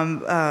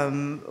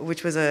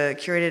 which was a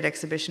curated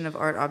exhibition of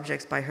art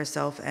objects by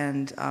herself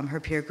and her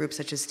peer groups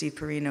such as Steve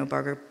Perino,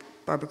 Barbara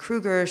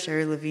Kruger,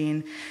 Sherry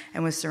Levine,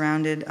 and was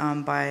surrounded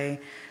a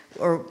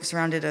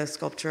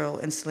sculptural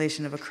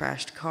installation of a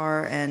crashed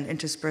car and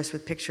interspersed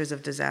with pictures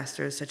of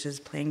disasters such as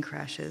plane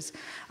crashes.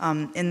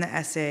 In the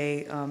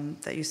essay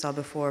that you saw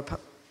before,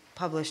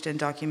 published in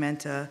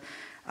Documenta,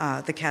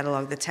 the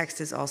catalog, the text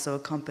is also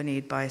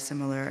accompanied by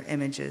similar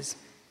images.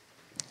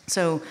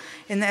 So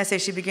in the essay,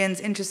 she begins,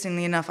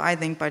 interestingly enough, I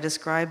think, by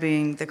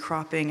describing the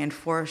cropping and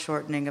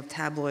foreshortening of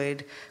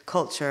tabloid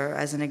culture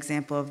as an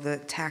example of the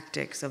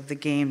tactics of the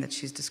game that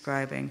she's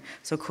describing.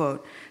 So,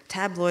 quote,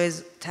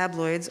 tabloids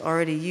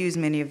already use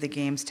many of the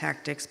game's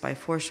tactics by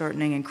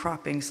foreshortening and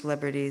cropping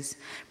celebrities,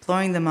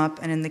 blowing them up,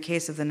 and in the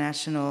case of the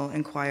National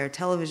Enquirer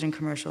television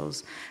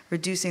commercials,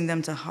 reducing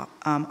them to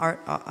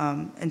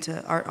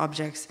into art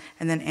objects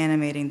and then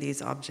animating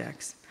these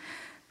objects.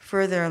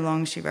 Further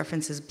along, she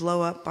references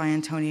Blow Up by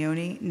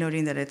Antonioni,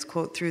 noting that it's,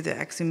 quote, through the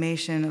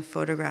exhumation of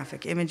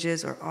photographic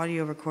images or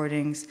audio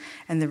recordings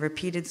and the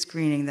repeated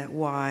screening that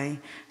Y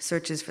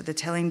searches for the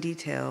telling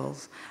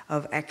details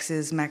of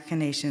X's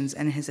machinations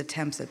and his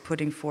attempts at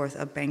putting forth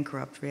a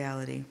bankrupt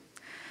reality.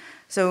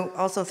 So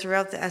also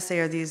throughout the essay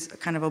are these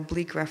kind of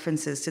oblique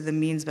references to the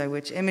means by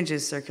which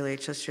images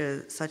circulate,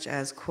 such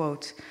as,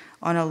 quote,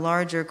 On a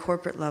larger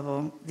corporate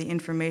level, the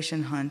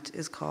information hunt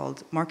is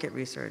called market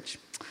research.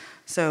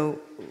 So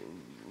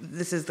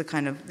this is the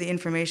kind of the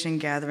information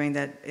gathering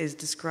that is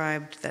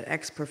described that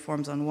X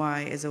performs on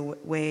Y is a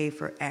way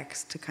for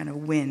X to kind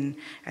of win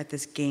at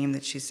this game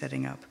that she's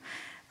setting up.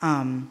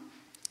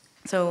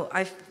 So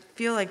I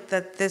feel like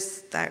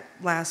that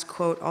last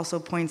quote also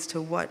points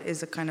to what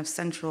is a kind of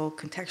central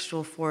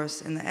contextual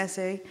force in the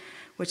essay,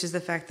 which is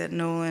the fact that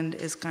Noland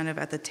is kind of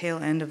at the tail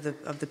end of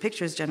the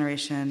pictures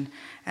generation,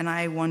 and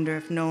I wonder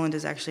if Noland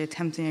is actually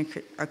attempting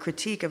a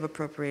critique of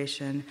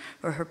appropriation,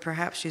 or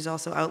perhaps she's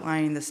also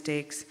outlining the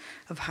stakes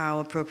of how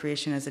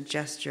appropriation as a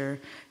gesture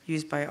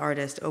used by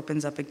artists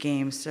opens up a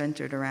game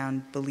centered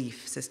around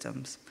belief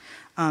systems.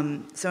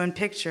 So in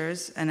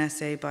Pictures, an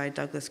essay by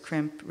Douglas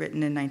Crimp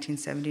written in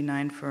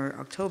 1979 for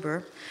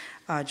October,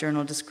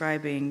 journal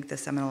describing the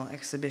seminal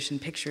exhibition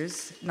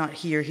Pictures, not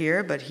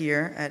here, but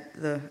here at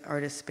the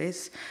artist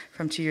space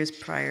from 2 years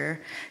prior,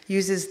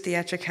 uses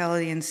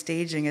theatricality and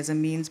staging as a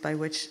means by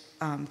which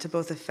to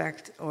both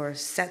affect or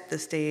set the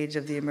stage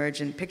of the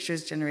emergent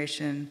pictures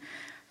generation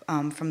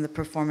from the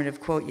performative,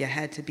 quote, "you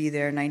had to be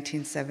there"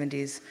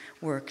 1970s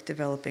work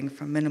developing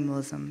from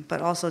minimalism, but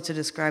also to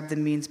describe the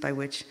means by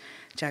which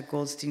Jack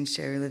Goldstein,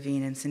 Sherry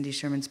Levine, and Cindy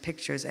Sherman's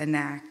pictures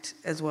enact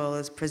as well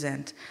as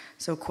present.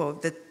 So,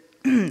 quote, the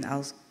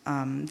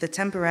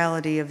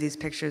temporality of these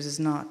pictures is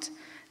not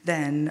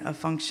then a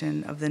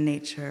function of the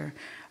nature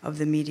of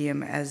the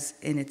medium as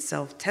in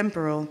itself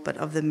temporal, but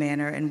of the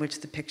manner in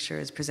which the picture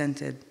is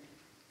presented.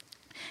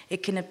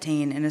 It can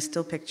obtain in a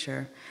still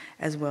picture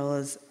as well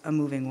as a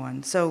moving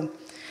one. So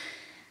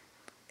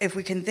if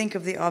we can think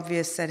of the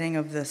obvious setting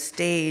of the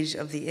stage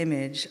of the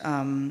image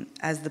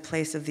as the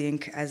place of the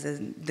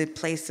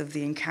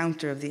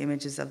encounter of the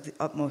image is of the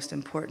utmost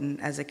importance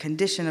as a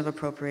condition of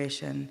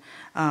appropriation,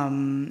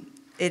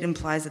 it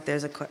implies that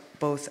there's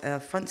both a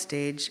front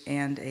stage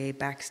and a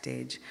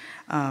backstage,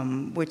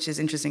 which is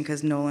interesting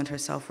because Noland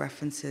herself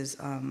references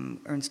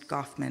Ernst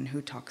Goffman,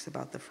 who talks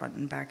about the front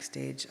and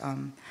backstage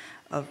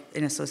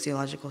in a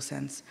sociological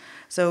sense.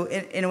 So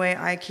in a way,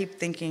 I keep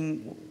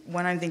thinking,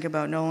 when I think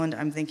about Noland,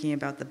 I'm thinking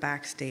about the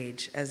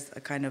backstage as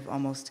a kind of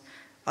almost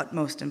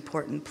utmost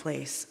important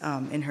place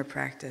in her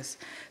practice.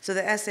 So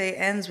the essay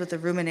ends with a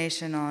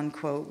rumination on,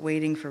 quote,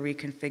 waiting for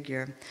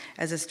reconfigure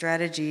as a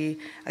strategy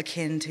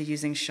akin to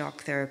using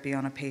shock therapy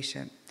on a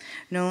patient.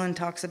 Noland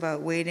talks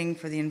about waiting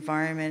for the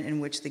environment in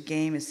which the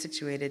game is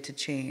situated to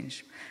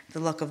change, the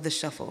luck of the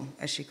shuffle,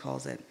 as she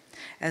calls it,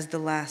 as the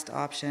last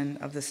option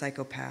of the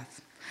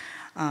psychopath.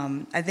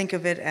 I think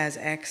of it as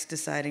X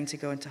deciding to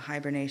go into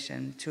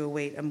hibernation to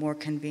await a more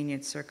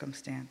convenient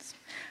circumstance,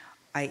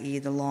 i.e.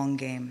 the long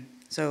game.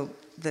 So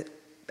the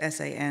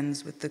essay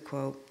ends with the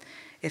quote,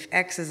 if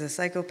X is a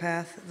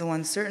psychopath, the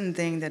one certain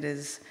thing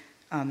is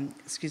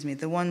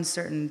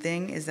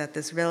that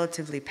this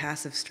relatively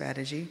passive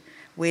strategy,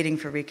 waiting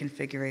for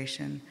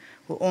reconfiguration,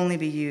 will only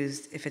be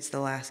used if it's the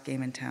last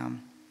game in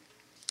town.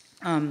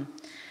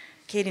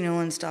 Katie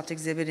Noland stopped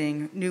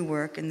exhibiting new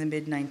work in the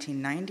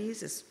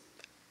mid-1990s, as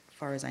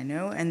far as I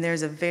know, and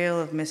there's a veil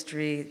of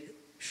mystery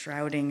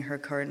shrouding her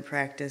current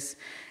practice,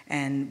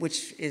 and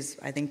which is,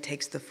 I think,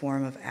 takes the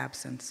form of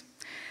absence.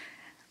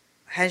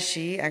 Has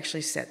she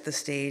actually set the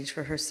stage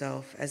for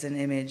herself as an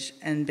image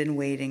and been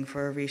waiting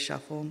for a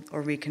reshuffle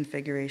or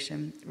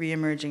reconfiguration,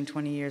 reemerging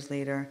 20 years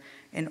later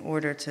in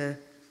order to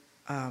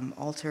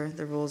alter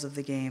the rules of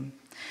the game?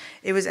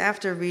 It was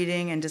after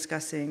reading and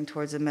discussing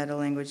Towards a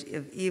Meta-Language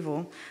of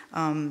Evil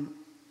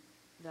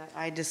that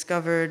I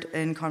discovered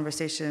in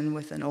conversation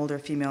with an older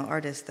female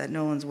artist that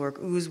Noland's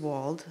work,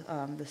 Oozwald,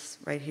 this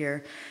right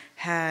here,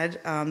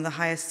 had the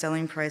highest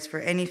selling price for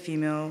any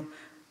female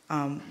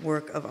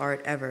work of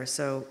art ever,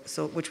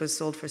 which was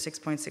sold for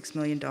 $6.6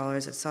 million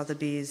at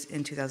Sotheby's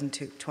in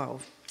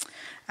 2012.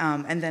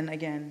 And then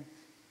again,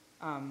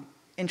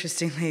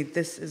 interestingly,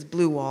 this is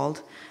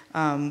Bluewald,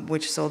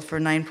 which sold for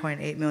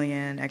 $9.8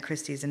 million at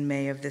Christie's in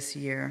May of this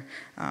year.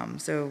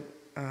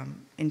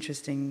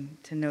 Interesting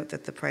to note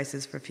that the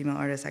prices for female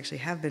artists actually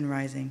have been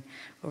rising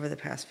over the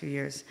past few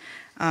years.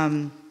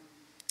 And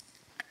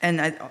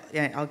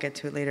I'll get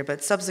to it later,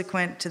 but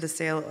subsequent to the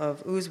sale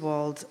of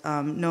Oozwald,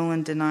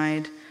 Noland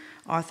denied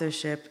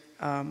authorship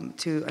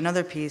to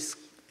another piece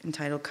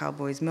entitled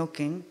Cowboys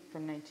Milking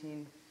from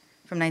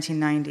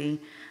 1990,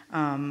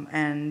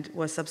 and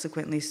was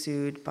subsequently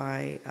sued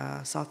by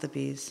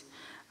Sotheby's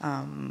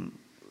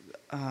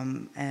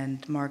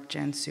and Mark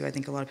Jansu. I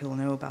think a lot of people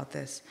know about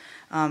this.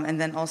 And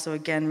then also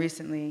again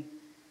recently,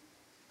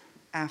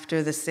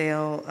 after the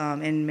sale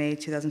in May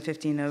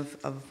 2015 of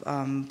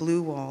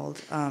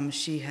Bluewald,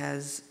 she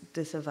has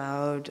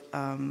disavowed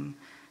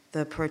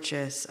the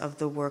purchase of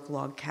the work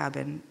log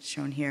cabin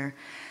shown here,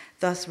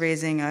 thus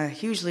raising a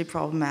hugely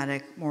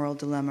problematic moral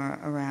dilemma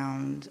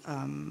around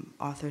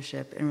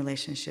authorship in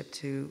relationship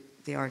to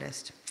the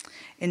artist.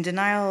 In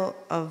denial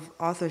of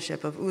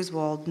authorship of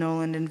Oozwald,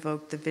 Noland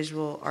invoked the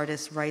Visual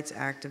Artists' Rights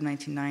Act of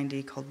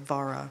 1990 called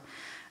VARA,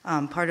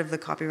 part of the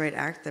Copyright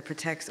Act that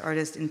protects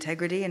artist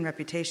integrity and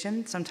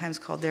reputation, sometimes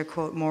called their,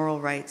 quote,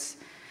 moral rights,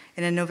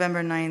 In a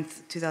November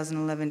 9th,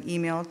 2011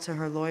 email to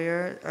her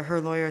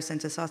lawyer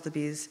sent to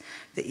Sotheby's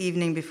the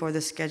evening before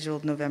the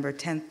scheduled November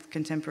 10th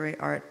Contemporary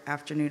Art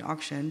Afternoon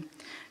auction,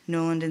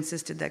 Noland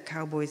insisted that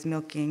Cowboys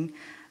Milking,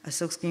 a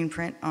silkscreen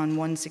print on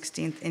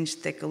 1/16-inch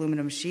thick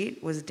aluminum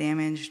sheet, was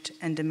damaged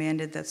and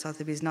demanded that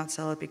Sotheby's not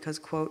sell it because,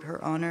 quote, her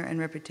honor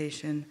and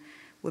reputation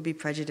would be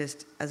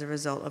prejudiced as a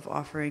result of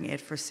offering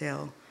it for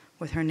sale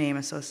with her name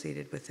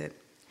associated with it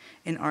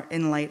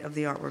in light of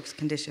the artwork's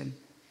condition.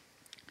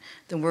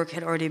 The work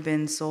had already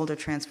been sold or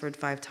transferred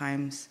 5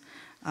 times,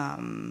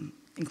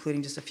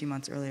 including just a few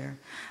months earlier.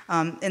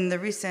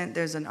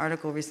 There's an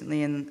article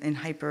recently in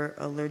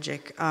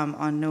Hyperallergic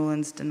on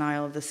Noland's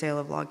denial of the sale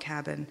of Log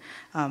Cabin,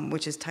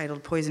 which is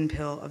titled Poison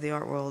Pill of the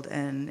Art World,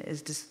 and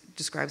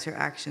describes her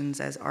actions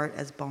as art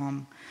as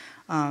bomb.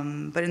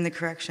 But in the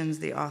corrections,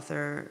 the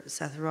author,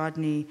 Seth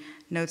Rodney,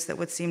 notes that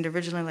what seemed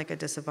originally like a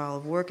disavowal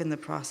of work in the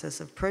process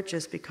of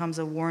purchase becomes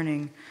a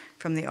warning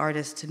from the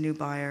artist to new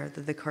buyer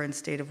that the current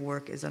state of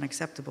work is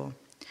unacceptable.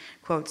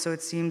 Quote, so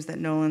it seems that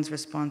Noland's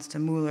response to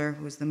Mueller,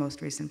 who was the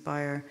most recent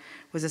buyer,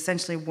 was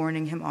essentially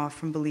warning him off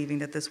from believing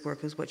that this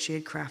work was what she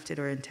had crafted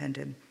or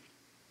intended.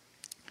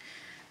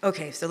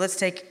 Okay, so let's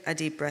take a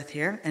deep breath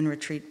here and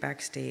retreat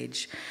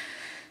backstage.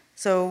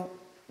 So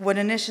what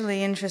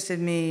initially interested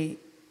me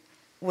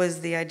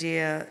was the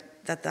idea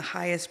that the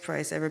highest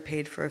price ever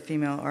paid for a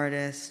female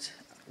artist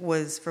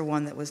was for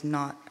one that was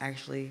not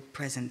actually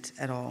present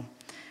at all.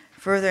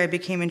 Further, I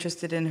became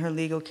interested in her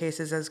legal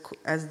cases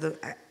as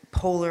the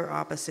polar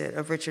opposite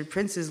of Richard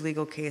Prince's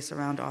legal case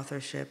around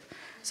authorship.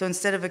 So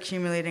instead of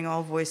accumulating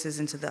all voices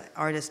into the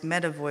artist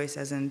meta voice,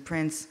 as in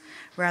Prince,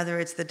 rather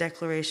it's the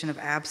declaration of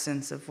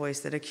absence of voice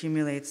that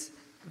accumulates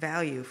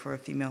value for a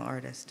female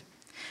artist.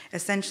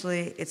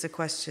 Essentially, it's a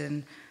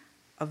question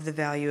of the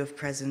value of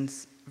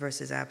presence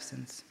versus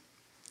absence.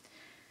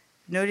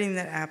 Noting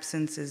that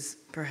absence is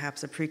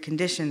perhaps a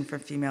precondition for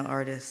female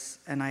artists,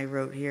 and I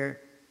wrote here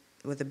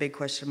with a big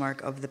question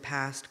mark, of the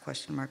past,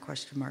 question mark,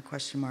 question mark,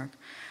 question mark.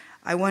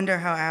 I wonder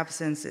how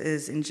absence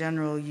is in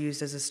general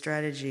used as a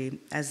strategy,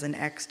 as an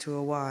X to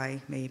a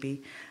Y,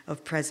 maybe,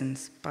 of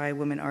presence by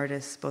women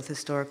artists, both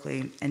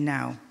historically and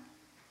now.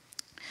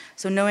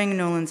 So knowing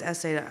Noland's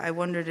essay, I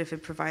wondered if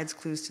it provides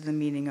clues to the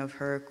meaning of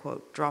her,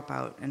 quote,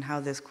 dropout, and how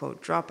this,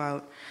 quote,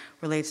 dropout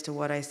relates to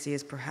what I see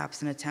as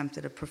perhaps an attempt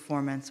at a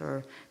performance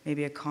or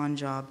maybe a con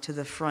job to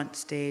the front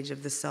stage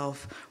of the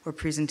self or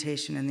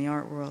presentation in the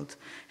art world.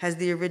 Has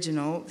the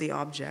original, the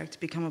object,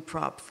 become a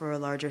prop for a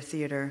larger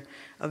theater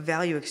of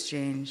value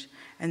exchange?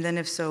 And then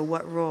if so,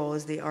 what role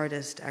is the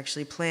artist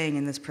actually playing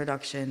in this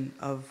production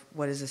of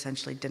what is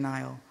essentially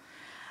denial?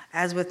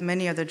 As with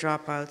many other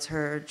dropouts,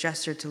 her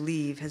gesture to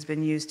leave has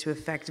been used to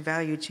effect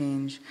value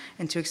change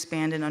and to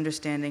expand an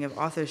understanding of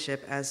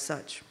authorship as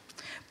such.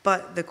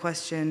 But the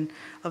question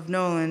of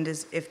Noland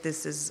is if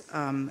this is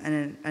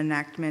an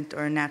enactment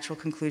or a natural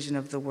conclusion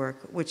of the work,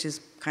 which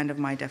is kind of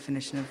my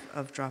definition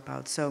of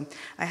dropout. So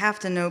I have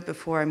to note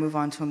before I move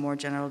on to a more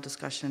general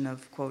discussion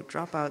of, quote,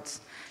 dropouts,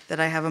 that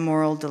I have a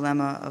moral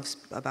dilemma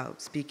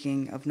about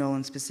speaking of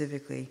Noland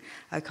specifically.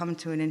 I come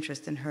to an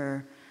interest in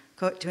her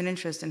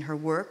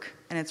work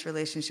and its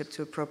relationship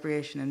to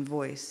appropriation and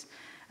voice.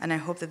 And I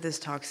hope that this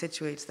talk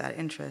situates that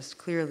interest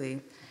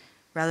clearly,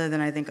 rather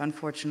than, I think,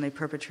 unfortunately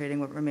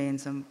perpetrating what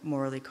remains a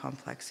morally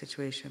complex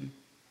situation.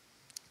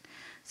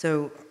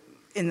 So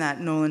in that,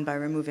 Noland, by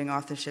removing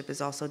authorship,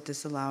 is also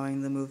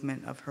disallowing the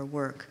movement of her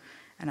work,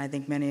 and I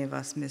think many of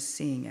us miss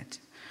seeing it.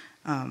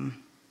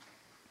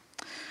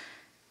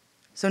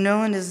 So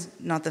Noland is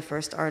not the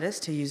first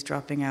artist to use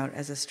dropping out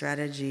as a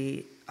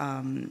strategy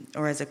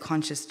or as a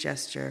conscious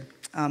gesture,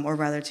 or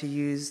rather to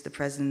use the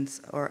presence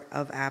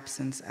of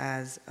absence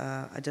as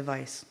a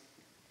device.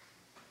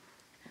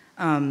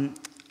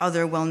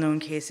 Other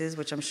well-known cases,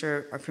 which I'm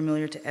sure are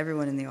familiar to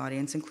everyone in the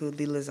audience, include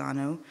Lee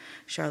Lozano,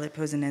 Charlotte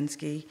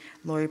Posenensky,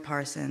 Lori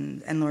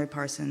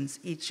Parsons,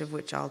 each of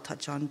which I'll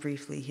touch on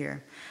briefly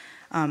here.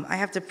 I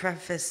have to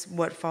preface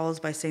what follows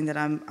by saying that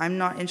I'm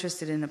not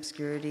interested in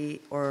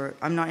obscurity, or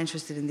I'm not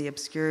interested in the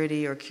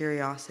obscurity or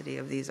curiosity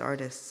of these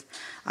artists.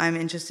 I'm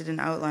interested in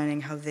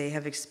outlining how they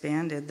have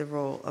expanded the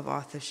role of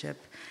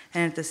authorship,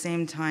 and at the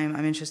same time,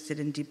 I'm interested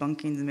in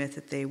debunking the myth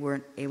that they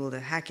weren't able to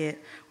hack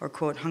it or,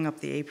 quote, hung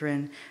up the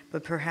apron,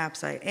 but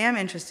perhaps I am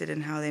interested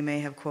in how they may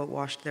have, quote,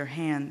 washed their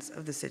hands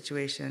of the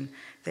situation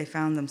they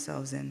found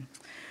themselves in.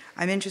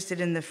 I'm interested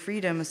in the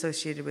freedom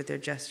associated with their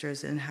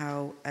gestures and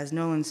how, as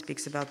Noland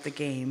speaks about the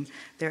game,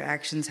 their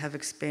actions have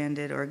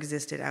expanded or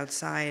existed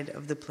outside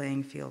of the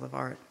playing field of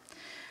art.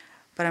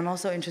 But I'm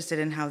also interested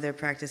in how their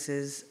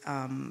practices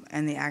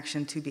and the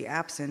action to be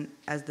absent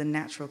as the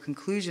natural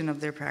conclusion of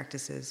their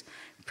practices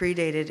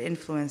predated,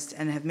 influenced,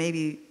 and have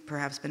maybe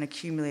perhaps been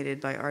accumulated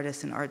by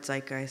artists and art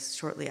zeitgeist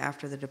shortly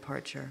after the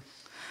departure.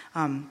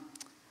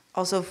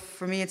 Also,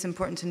 for me, it's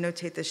important to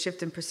notate the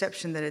shift in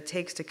perception that it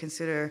takes to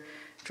consider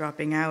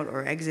dropping out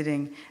or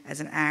exiting as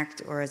an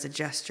act or as a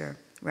gesture,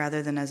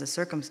 rather than as a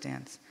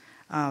circumstance.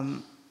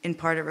 In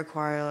part, it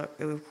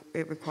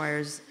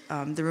requires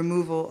the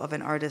removal of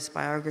an artist's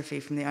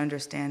biography from the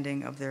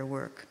understanding of their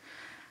work,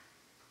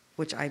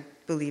 which I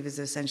believe is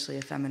essentially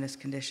a feminist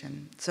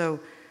condition. So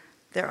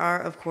there are,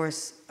 of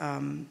course,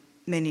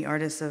 many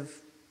artists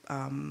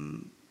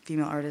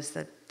female artists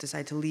that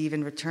decide to leave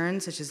and return,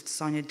 such as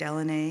Sonia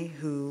Delaunay,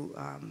 who,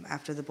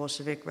 after the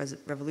Bolshevik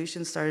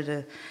Revolution, started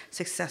a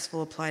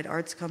successful applied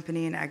arts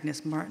company, and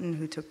Agnes Martin,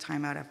 who took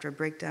time out after a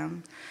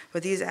breakdown.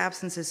 But these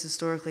absences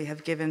historically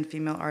have given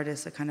female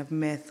artists a kind of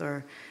myth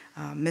or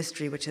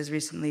mystery, which has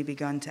recently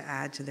begun to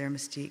add to their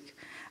mystique.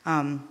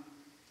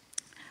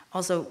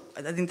 Also,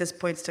 I think this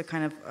points to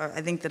kind of,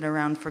 I think that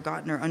around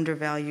forgotten or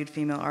undervalued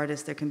female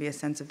artists, there can be a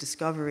sense of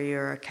discovery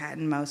or a cat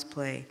and mouse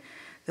play,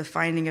 the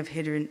finding of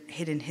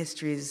hidden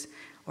histories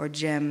or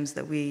gems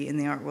that we in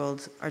the art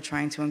world are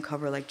trying to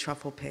uncover like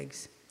truffle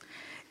pigs.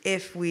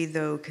 If we,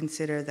 though,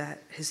 consider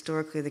that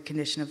historically the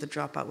condition of the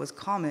dropout was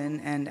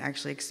common and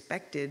actually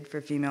expected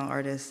for female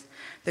artists,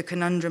 the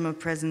conundrum of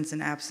presence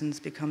and absence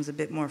becomes a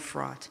bit more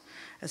fraught,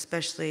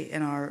 especially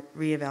in our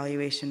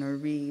reevaluation or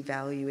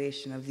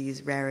revaluation of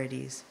these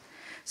rarities.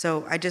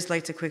 So I'd just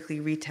like to quickly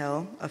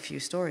retell a few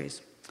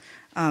stories.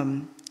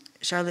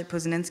 Charlotte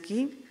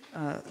Poznanski,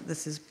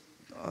 this is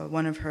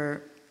one of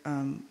her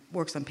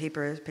works on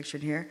paper,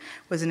 pictured here,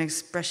 was an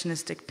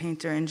expressionistic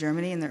painter in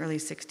Germany in the early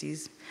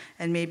 60s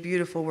and made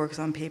beautiful works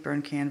on paper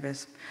and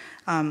canvas.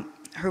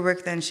 Her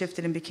work then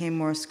shifted and became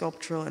more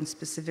sculptural and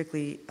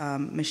specifically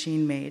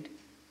machine-made.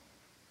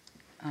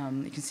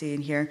 You can see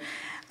in here.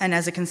 And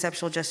as a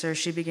conceptual gesture,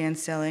 she began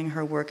selling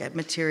her work at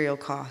material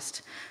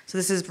cost. So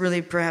this is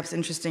really perhaps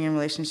interesting in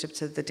relationship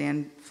to the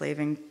Dan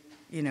Flavin,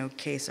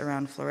 case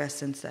around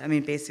fluorescence. I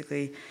mean,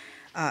 basically,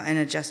 and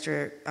her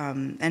gesture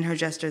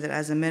that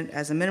as a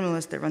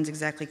minimalist that runs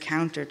exactly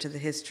counter to the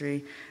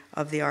history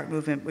of the art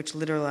movement, which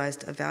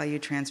literalized a value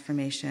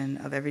transformation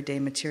of everyday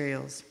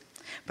materials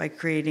by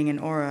creating an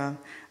aura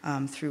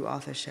through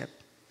authorship,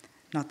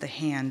 not the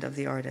hand of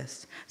the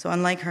artist. So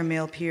unlike her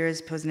male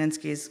peers,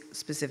 Poznanski's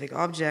specific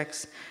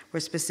objects were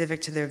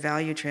specific to their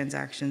value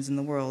transactions in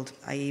the world,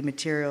 i.e.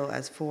 material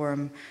as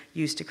form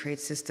used to create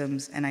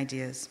systems and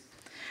ideas.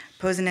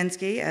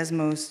 Poznanski, as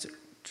most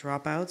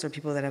dropouts or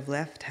people that have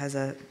left, has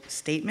a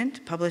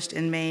statement published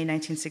in May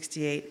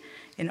 1968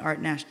 in Art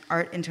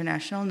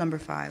International number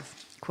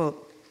 5.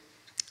 Quote,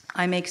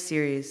 "I make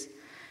series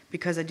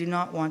because I do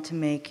not want to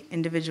make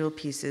individual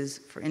pieces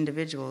for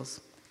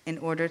individuals in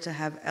order to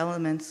have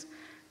elements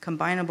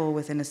combinable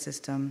within a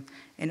system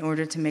in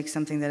order to make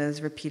something that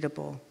is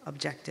repeatable,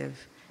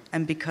 objective,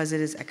 and because it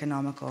is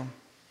economical.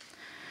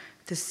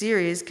 The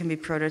series can be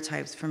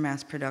prototypes for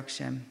mass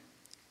production.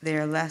 They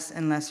are less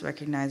and less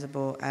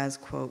recognizable as,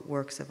 quote,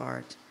 works of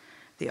art.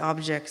 The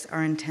objects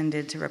are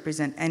intended to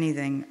represent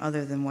anything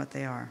other than what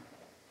they are."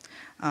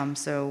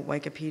 So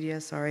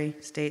Wikipedia,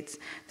 states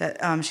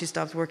that she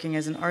stopped working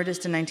as an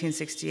artist in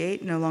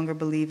 1968, no longer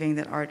believing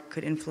that art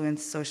could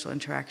influence social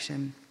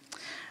interaction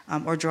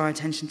or draw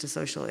attention to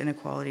social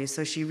inequalities.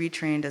 So she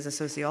retrained as a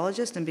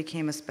sociologist and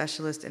became a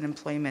specialist in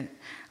employment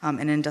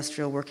and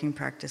industrial working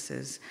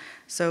practices.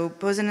 So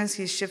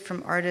Poznanski's shift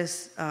from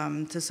artist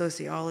to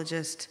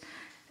sociologist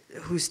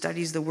who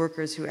studies the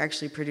workers who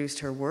actually produced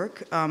her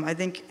work, I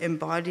think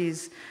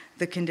embodies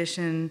the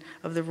condition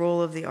of the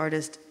role of the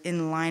artist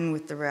in line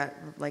with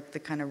the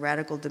kind of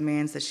radical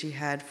demands that she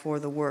had for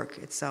the work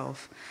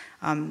itself,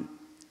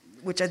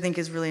 which I think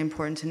is really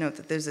important to note,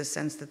 that there's a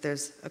sense that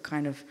there's a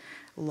kind of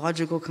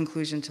logical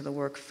conclusion to the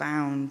work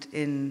found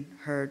in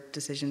her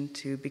decision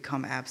to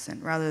become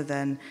absent, rather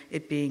than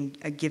it being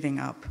a giving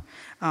up.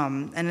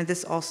 And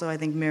this also, I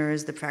think,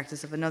 mirrors the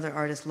practice of another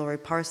artist, Laurie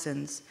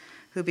Parsons,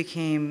 who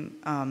became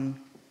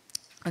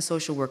a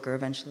social worker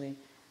eventually.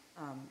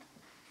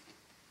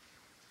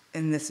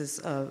 And this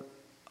is,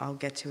 I'll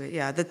get to it.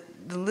 Yeah, the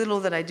little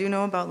that I do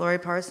know about Laurie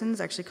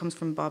Parsons actually comes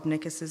from Bob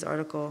Nickus's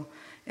article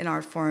in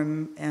Art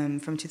Forum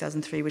from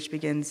 2003, which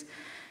begins,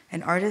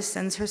 "An artist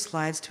sends her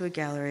slides to a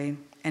gallery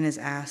and is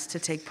asked to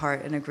take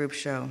part in a group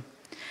show.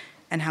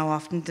 And how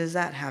often does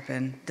that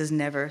happen? Does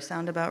never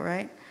sound about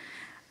right?"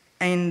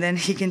 And then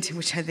he continues,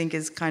 which I think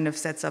is kind of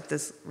sets up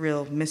this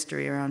real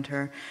mystery around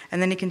her.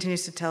 And then he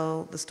continues to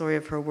tell the story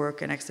of her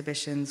work and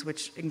exhibitions,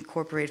 which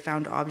incorporate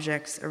found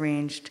objects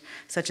arranged,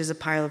 such as a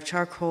pile of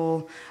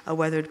charcoal, a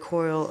weathered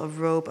coil of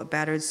rope, a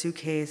battered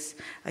suitcase,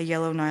 a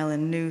yellow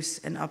nylon noose,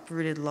 an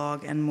uprooted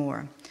log, and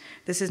more.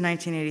 This is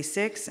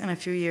 1986, and a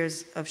few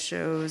years of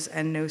shows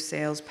and no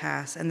sales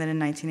pass, and then in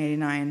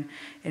 1989,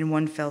 in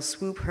one fell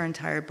swoop, her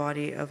entire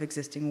body of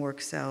existing work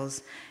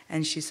sells,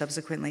 and she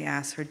subsequently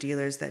asks her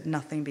dealers that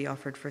nothing be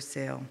offered for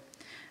sale.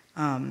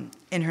 In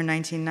her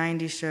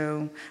 1990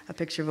 show, a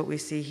picture of what we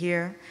see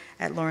here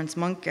at Lawrence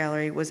Monk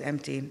Gallery was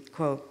empty.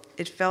 Quote,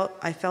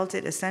 "I felt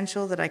it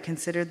essential that I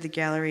considered the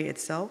gallery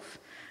itself,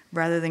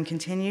 rather than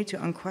continue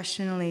to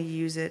unquestionably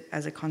use it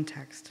as a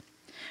context.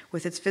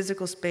 With its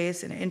physical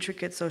space and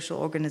intricate social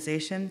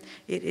organization,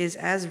 it is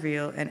as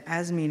real and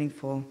as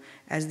meaningful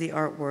as the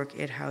artwork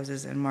it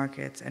houses and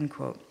markets," end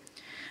quote.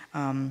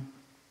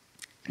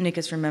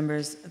 Nickus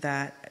remembers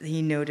that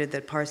he noted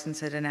that Parsons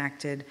had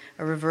enacted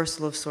a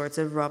reversal of sorts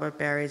of Robert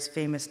Barry's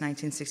famous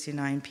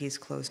 1969 piece,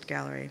 Closed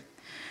Gallery.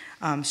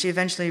 She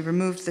eventually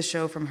removed the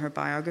show from her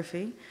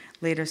biography,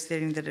 later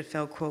stating that it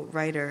felt, quote,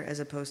 righter as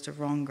opposed to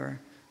wronger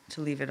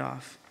to leave it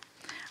off.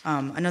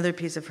 Another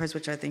piece of hers,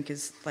 which I think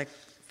is like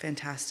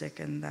fantastic,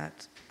 and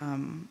that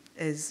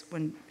is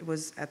when it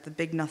was at the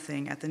Big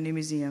Nothing at the New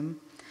Museum,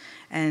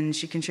 and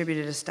she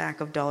contributed a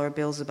stack of dollar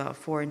bills about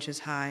 4 inches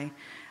high.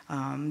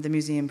 The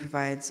museum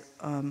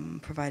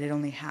provided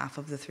only half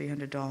of the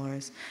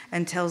 $300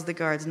 and tells the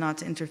guards not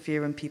to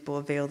interfere when people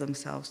avail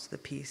themselves to the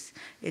piece.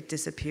 It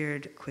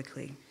disappeared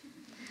quickly.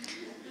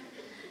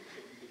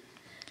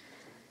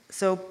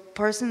 So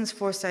Parsons'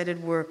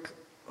 foresighted work,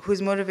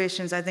 whose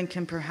motivations I think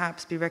can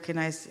perhaps be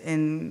recognized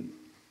in,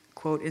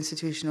 quote,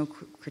 institutional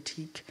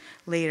critique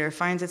later,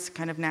 finds its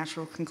kind of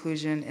natural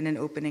conclusion in an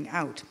opening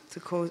out. To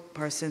quote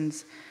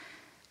Parsons,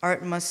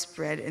 art must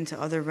spread into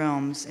other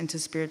realms, into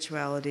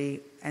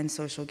spirituality and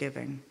social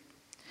giving.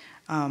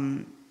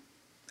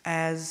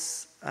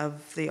 As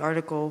of the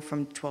article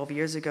from 12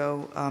 years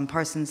ago,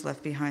 Parsons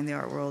left behind the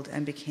art world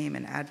and became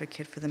an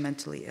advocate for the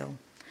mentally ill.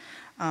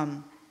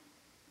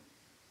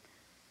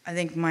 I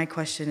think my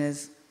question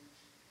is,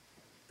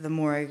 the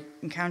more I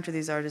encounter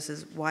these artists,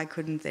 is why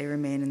couldn't they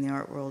remain in the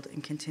art world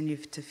and continue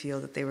to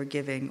feel that they were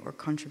giving or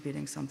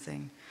contributing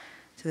something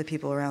to the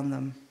people around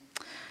them?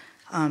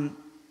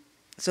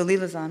 So Lee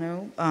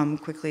Lozano,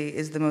 quickly,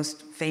 is the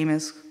most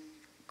famous,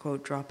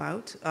 quote,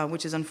 dropout,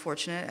 which is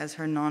unfortunate, as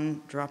her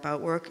non-dropout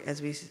work, as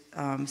we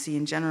see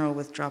in general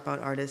with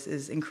dropout artists,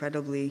 is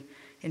incredibly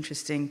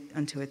interesting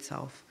unto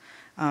itself.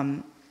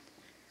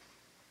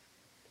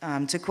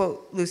 To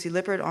quote Lucy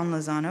Lippard on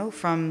Lozano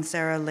from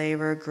Sarah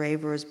Laver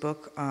Graver's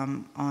book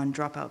on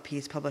Dropout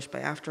Piece published by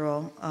After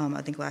All,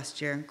 I think last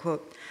year,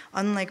 quote,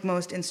 unlike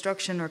most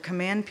instruction or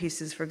command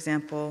pieces, for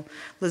example,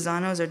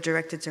 Lozano's are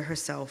directed to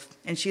herself,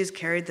 and she has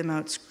carried them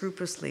out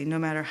scrupulously, no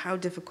matter how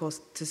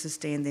difficult to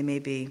sustain they may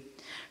be.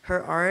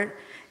 Her art,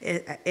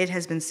 it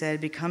has been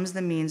said, becomes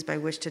the means by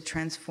which to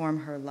transform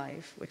her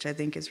life, which I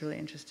think is really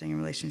interesting in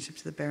relationship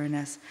to the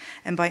Baroness,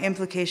 and by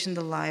implication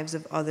the lives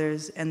of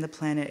others and the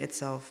planet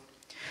itself.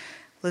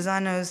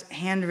 Lozano's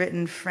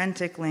handwritten,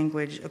 frantic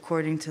language,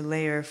 according to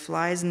Layer,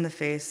 flies in the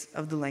face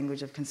of the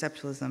language of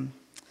conceptualism.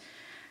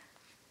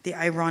 The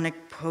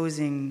ironic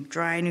posing,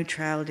 dry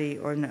neutrality,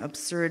 or an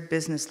absurd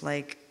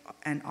businesslike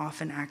and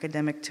often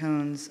academic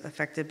tones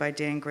affected by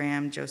Dan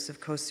Graham, Joseph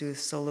Kosuth,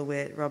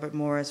 Solowit, Robert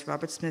Morris,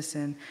 Robert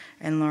Smithson,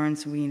 and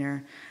Lawrence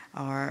Weiner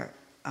are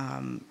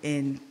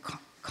in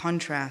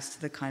contrast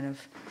to the kind of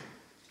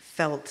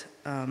felt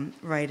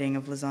writing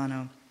of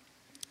Lozano.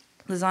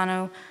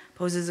 Lozano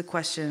poses a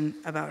question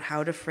about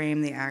how to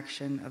frame the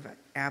action of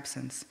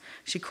absence.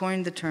 She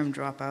coined the term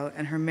dropout,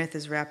 and her myth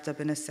is wrapped up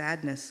in a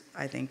sadness,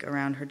 I think,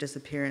 around her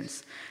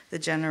disappearance. The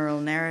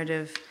general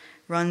narrative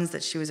runs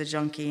that she was a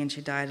junkie and she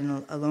died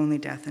in a lonely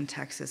death in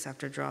Texas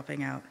after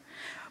dropping out.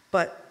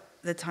 But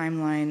the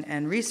timeline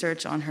and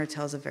research on her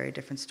tells a very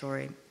different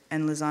story.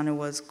 And Lozano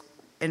was,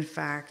 in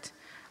fact,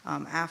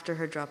 after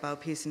her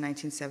dropout piece in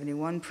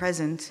 1971,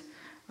 present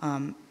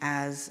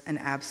as an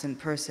absent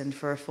person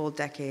for a full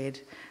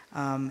decade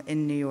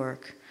in New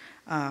York.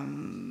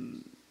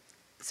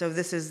 So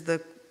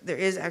there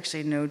is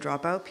actually no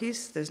dropout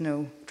piece. There's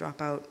no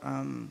dropout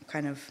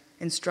kind of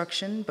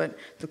instruction, but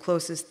the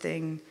closest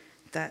thing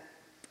that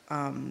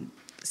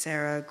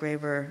Sarah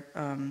Graver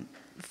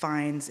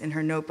finds in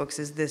her notebooks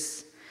is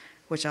this,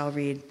 which I'll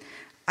read.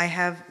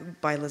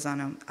 By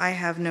Lozano, I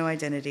have no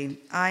identity.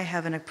 I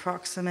have an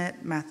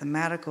approximate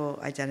mathematical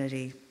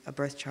identity, a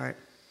birth chart.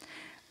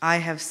 I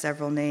have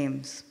several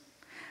names.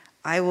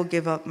 I will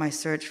give up my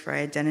search for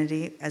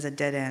identity as a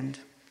dead end,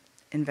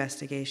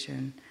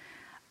 investigation.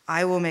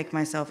 I will make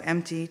myself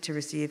empty to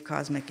receive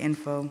cosmic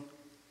info.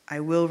 I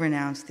will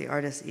renounce the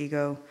artist's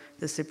ego,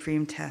 the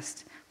supreme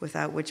test,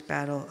 without which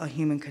battle a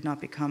human could not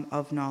become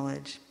of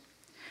knowledge.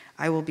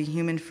 I will be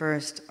human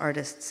first,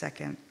 artist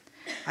second.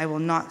 I will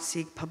not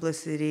seek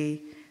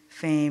publicity,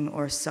 fame,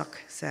 or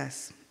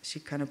success. She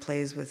kind of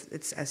plays with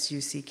its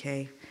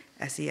S-U-C-K,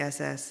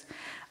 S-E-S-S.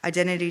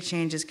 Identity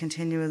changes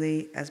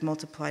continually as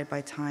multiplied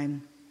by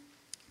time.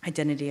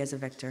 Identity as a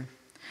vector.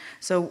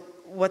 So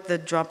what the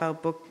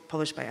Dropout book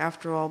published by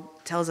After All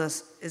tells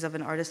us is of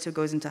an artist who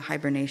goes into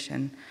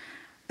hibernation,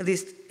 at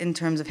least in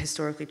terms of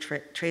historically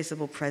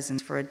traceable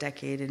presence, for a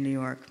decade in New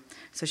York.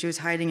 So she was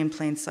hiding in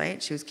plain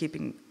sight. She was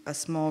keeping a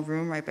small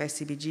room right by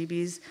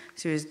CBGB's.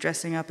 She was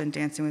dressing up and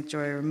dancing with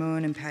Joy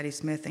Ramone and Patti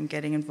Smith and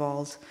getting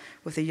involved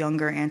with a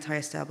younger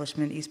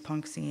anti-establishment East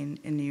Punk scene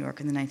in New York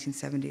in the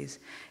 1970s.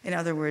 In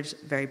other words,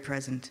 very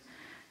present.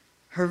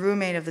 Her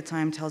roommate of the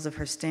time tells of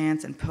her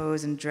stance and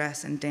pose and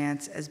dress and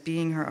dance as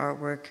being her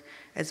artwork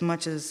as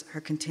much as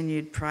her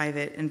continued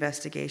private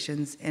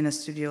investigations in a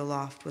studio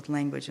loft with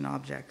language and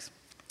objects.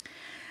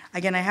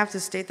 Again, I have to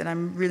state that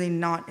I'm really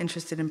not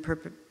interested in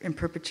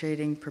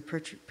perpetuating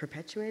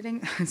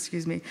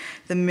excuse me,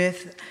 the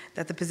myth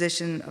that the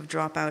position of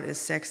dropout is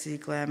sexy,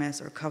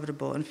 glamorous, or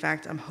covetable. In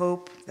fact, I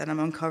hope that I'm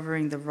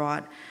uncovering the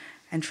wrought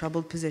and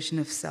troubled position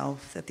of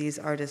self that these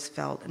artists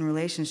felt in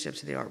relationship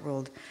to the art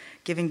world,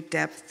 giving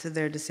depth to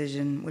their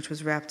decision, which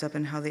was wrapped up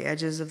in how the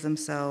edges of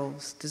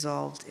themselves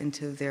dissolved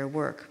into their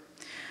work.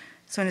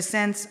 So in a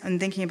sense, in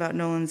thinking about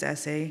Nolan's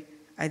essay,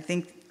 I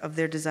think of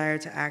their desire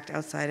to act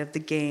outside of the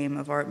game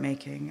of art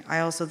making. I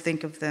also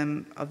think of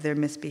them, of their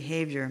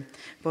misbehavior,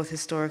 both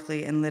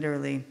historically and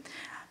literally.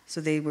 So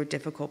they were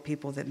difficult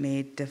people that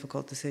made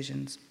difficult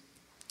decisions.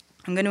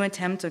 I'm going to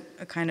attempt a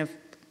kind of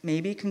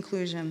maybe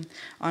conclusion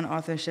on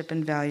authorship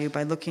and value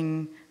by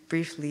looking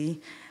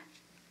briefly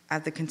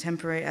at the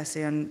contemporary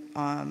essay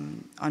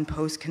on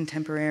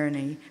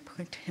post-contemporaneity,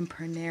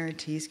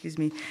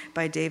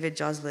 by David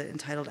Joslet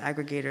entitled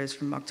Aggregators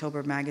from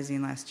October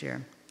magazine last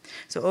year.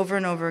 So over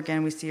and over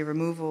again, we see a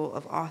removal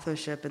of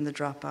authorship in The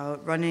Dropout,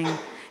 running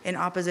in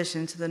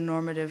opposition to the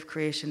normative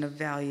creation of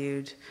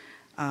valued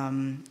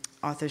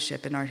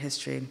authorship in art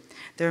history.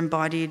 They're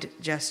embodied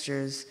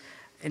gestures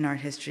in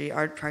art history,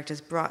 art practice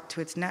brought to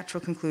its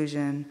natural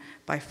conclusion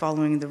by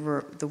following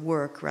the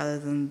work rather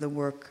than the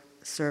work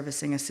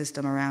servicing a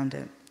system around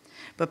it.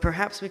 But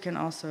perhaps we can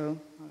also,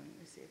 let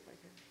me see if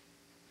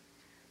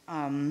I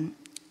can,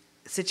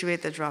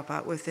 situate The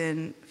Dropout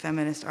within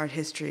feminist art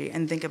history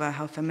and think about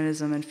how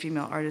feminism and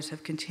female artists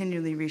have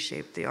continually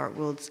reshaped the art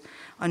world's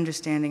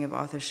understanding of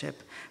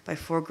authorship by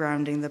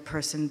foregrounding the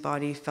person,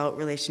 body, felt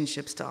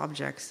relationships to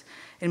objects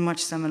in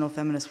much seminal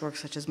feminist work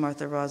such as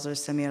Martha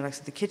Rosler's Semi-Erotics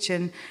of the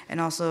Kitchen, and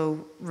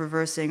also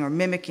reversing or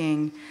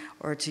mimicking,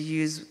 or to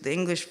use the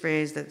English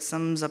phrase that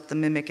sums up the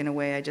mimic in a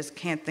way I just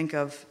can't think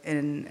of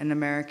in an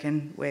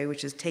American way,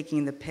 which is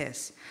taking the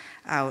piss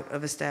out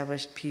of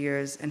established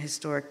peers and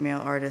historic male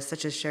artists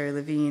such as Sherry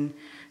Levine,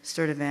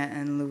 Sturdivant,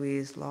 and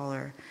Louise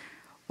Lawler.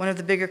 One of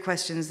the bigger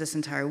questions this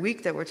entire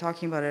week that we're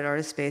talking about at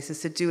Artist Space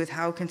is to do with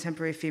how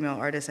contemporary female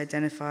artists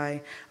identify,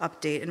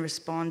 update, and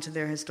respond to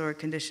their historic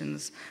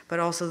conditions,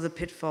 but also the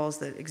pitfalls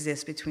that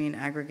exist between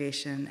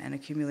aggregation and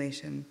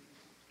accumulation.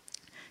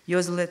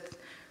 Joslet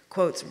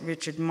quotes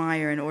Richard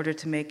Meyer in order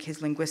to make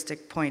his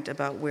linguistic point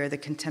about where the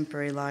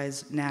contemporary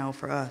lies now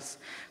for us.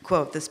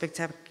 Quote, "The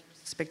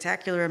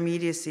spectacular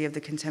immediacy of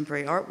the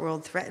contemporary art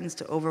world threatens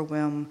to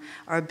overwhelm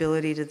our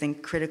ability to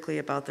think critically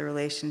about the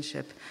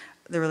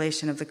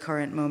relation of the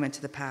current moment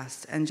to the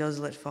past." And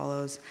Joslet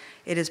follows,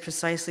 "It is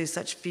precisely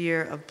such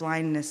fear of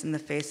blindness in the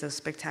face of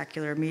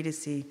spectacular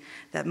immediacy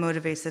that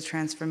motivates the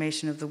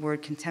transformation of the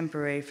word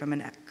contemporary from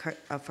an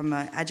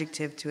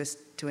adjective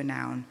to a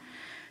noun,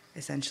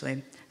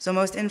 essentially." So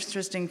most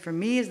interesting for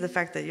me is the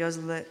fact that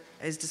Joslet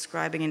is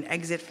describing an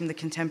exit from the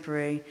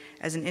contemporary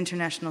as an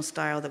international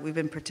style that we've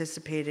been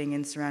participating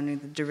in surrounding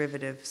the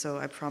derivative. So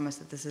I promise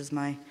that this is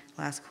my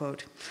last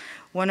quote.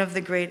 "One of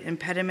the great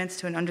impediments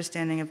to an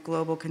understanding of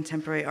global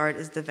contemporary art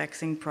is the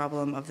vexing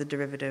problem of the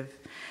derivative.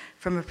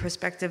 From a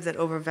perspective that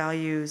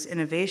overvalues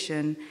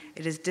innovation,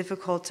 it is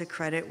difficult to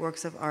credit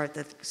works of art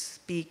that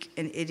speak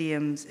in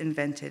idioms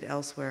invented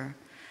elsewhere.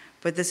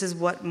 But this is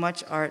what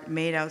much art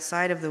made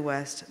outside of the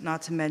West,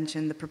 not to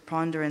mention the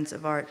preponderance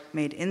of art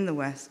made in the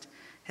West,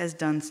 has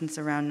done since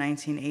around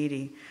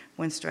 1980,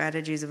 when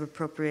strategies of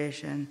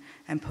appropriation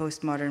and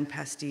postmodern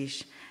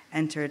pastiche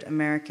entered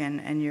American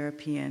and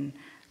European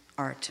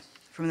art.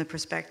 From the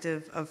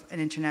perspective of an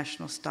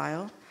international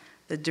style,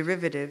 the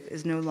derivative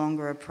is no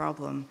longer a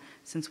problem,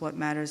 since what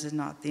matters is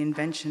not the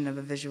invention of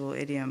a visual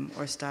idiom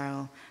or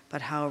style,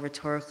 but how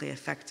rhetorically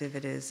effective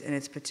it is in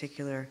its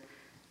particular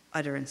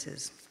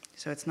utterances."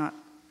 So it's not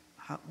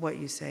what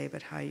you say,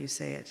 but how you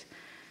say it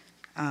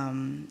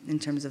in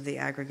terms of the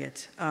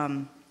aggregate.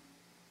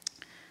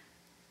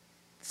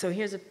 So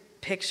here's a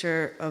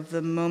picture of the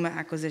MoMA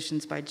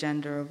acquisitions by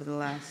gender over the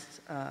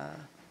last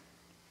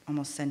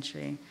almost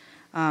century.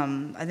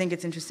 I think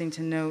it's interesting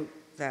to note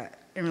that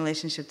in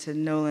relationship to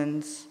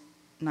Nolan's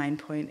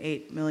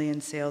 9.8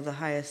 million sale, the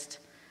highest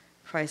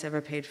price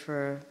ever paid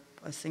for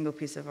a single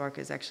piece of art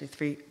is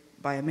actually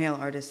by a male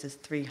artist is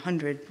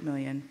 $300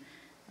 million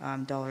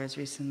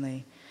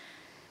recently.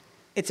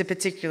 It's a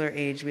particular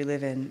age we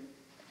live in.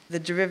 The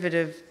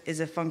derivative is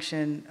a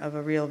function of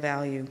a real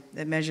value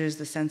that measures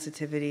the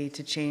sensitivity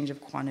to change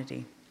of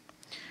quantity.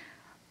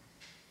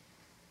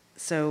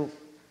 So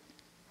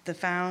the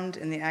found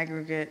in the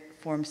aggregate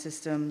form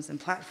systems and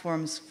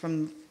platforms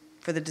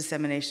for the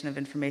dissemination of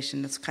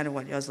information, that's kind of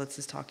what Joslet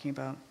is talking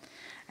about.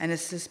 And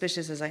as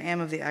suspicious as I am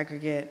of the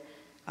aggregate,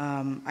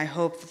 I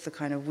hope that the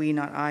kind of We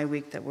Not I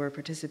week that we're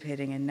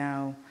participating in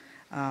now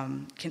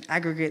can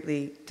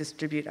aggregately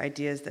distribute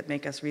ideas that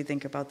make us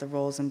rethink about the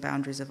roles and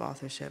boundaries of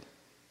authorship.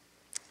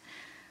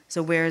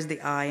 So where is the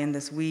I in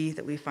this we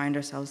that we find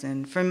ourselves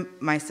in? For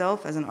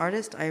myself, as an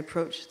artist, I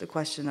approach the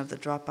question of the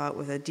dropout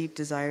with a deep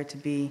desire to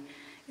be,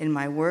 in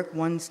my work,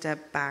 one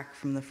step back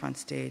from the front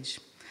stage.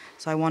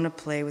 So I want to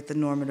play with the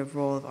normative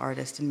role of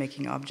artist in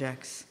making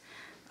objects,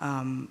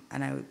 and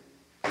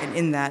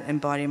in that,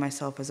 embody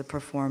myself as a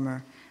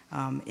performer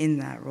in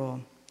that role.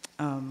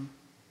 And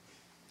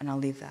I'll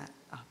leave that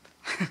up.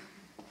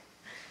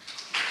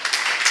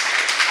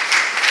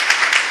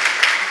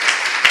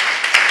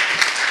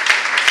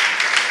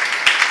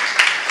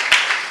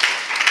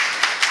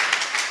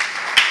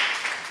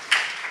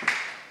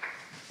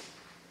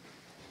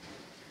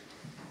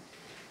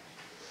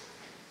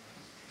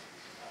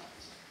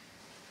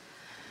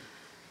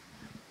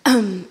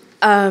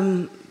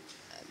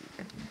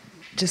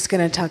 Just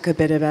going to talk a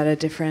bit about a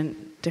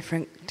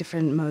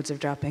different modes of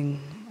dropping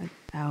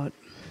out.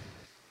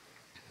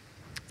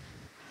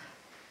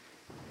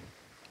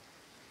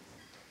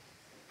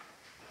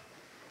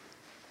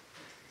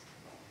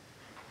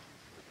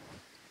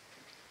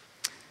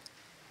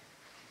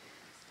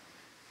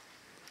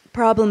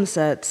 Problem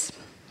sets.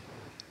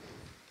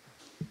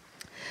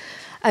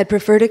 I'd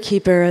prefer to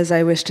keep her as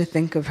I wish to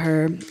think of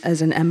her,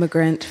 as an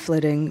emigrant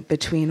flitting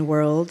between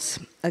worlds,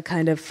 a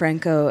kind of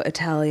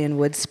Franco-Italian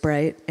wood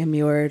sprite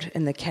immured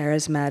in the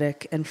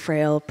charismatic and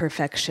frail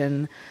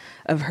perfection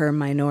of her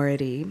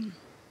minority.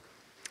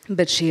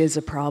 But she is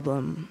a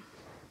problem.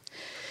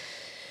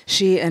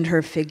 She and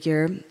her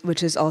figure,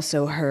 which is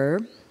also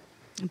her,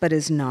 but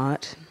is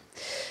not,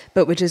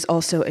 but which is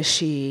also a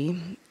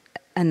she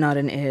and not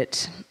an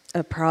it.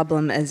 A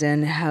problem as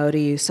in, how do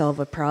you solve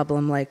a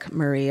problem like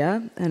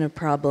Maria, and a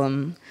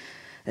problem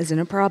as in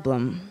a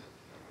problem.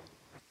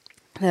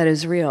 That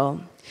is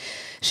real.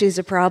 She's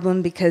a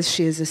problem because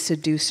she is a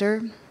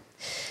seducer,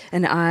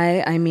 and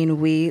I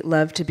mean we,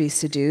 love to be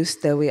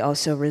seduced, though we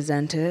also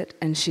resent it,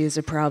 and she is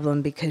a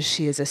problem because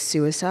she is a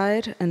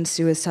suicide, and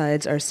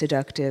suicides are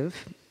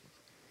seductive.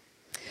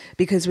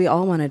 Because we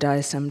all want to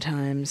die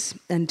sometimes,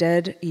 and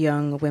dead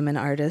young women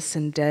artists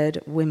and dead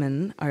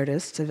women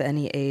artists of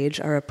any age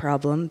are a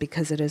problem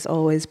because it has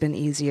always been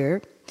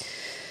easier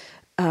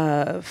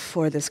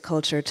for this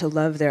culture to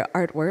love their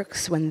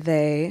artworks when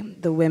they,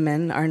 the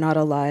women, are not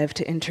alive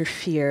to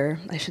interfere,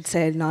 I should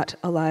say not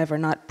alive or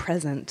not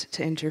present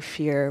to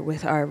interfere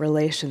with our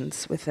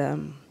relations with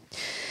them.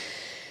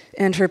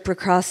 And her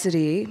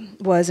precocity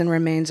was and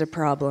remains a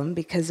problem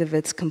because of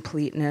its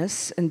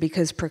completeness, and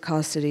because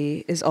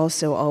precocity is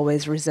also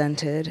always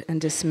resented and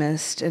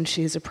dismissed, and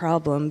she's a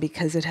problem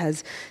because it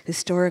has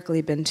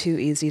historically been too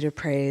easy to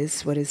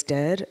praise what is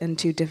dead and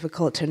too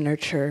difficult to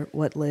nurture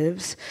what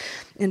lives.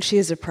 And she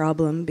is a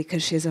problem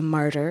because she is a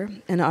martyr,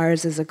 and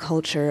ours is a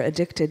culture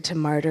addicted to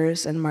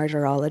martyrs and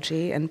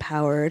martyrology and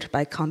powered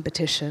by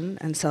competition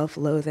and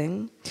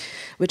self-loathing,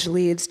 which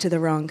leads to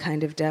the wrong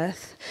kind of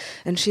death.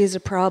 And she is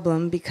a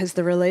problem because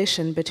the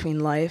relation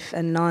between life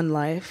and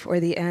non-life, or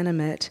the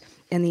animate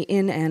and the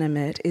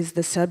inanimate, is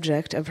the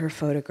subject of her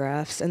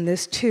photographs. And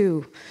this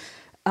too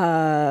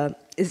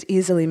is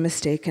easily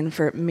mistaken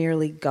for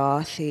merely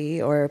gothy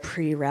or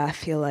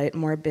pre-Raphaelite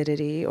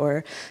morbidity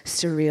or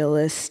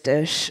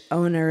surrealist-ish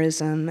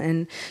ownerism.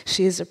 And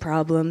she is a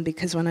problem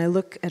because when I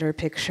look at her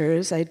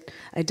pictures, I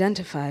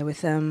identify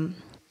with them,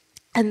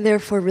 and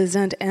therefore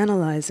resent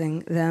analyzing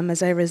them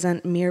as I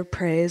resent mere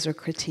praise or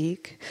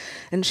critique.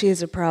 And she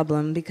is a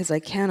problem because I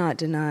cannot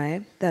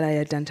deny that I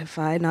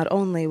identify not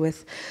only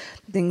with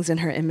things in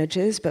her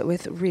images, but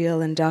with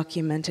real and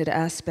documented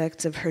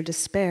aspects of her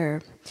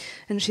despair.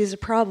 And she's a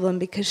problem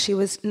because she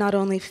was not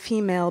only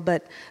female,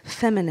 but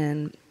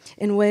feminine,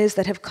 in ways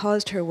that have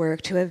caused her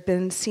work to have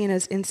been seen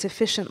as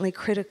insufficiently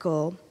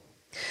critical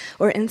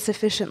or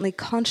insufficiently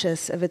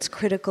conscious of its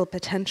critical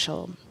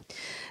potential.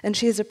 And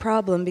she is a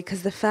problem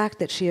because the fact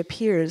that she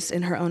appears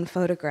in her own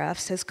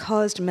photographs has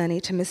caused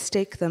many to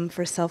mistake them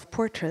for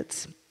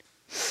self-portraits.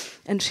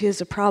 And she is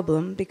a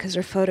problem because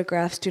her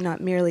photographs do not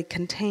merely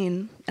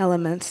contain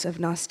elements of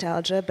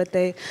nostalgia, but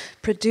they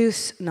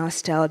produce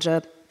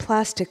nostalgia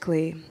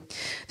plastically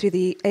through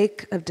the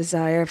ache of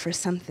desire for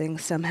something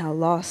somehow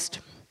lost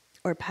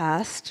or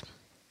past,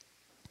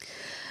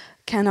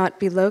 cannot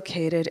be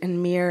located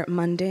in mere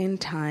mundane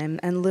time,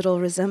 and little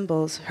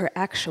resembles her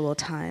actual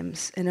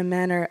times in a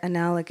manner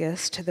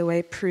analogous to the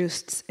way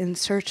Proust's In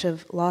Search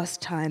of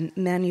Lost Time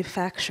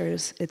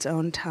manufactures its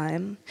own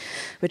time,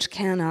 which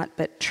cannot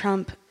but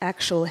trump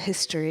actual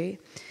history,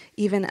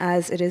 even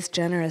as it is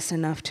generous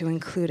enough to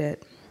include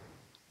it.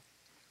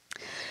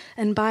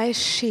 And by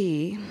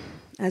she,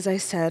 as I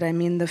said, I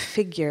mean the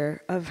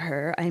figure of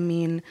her. I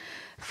mean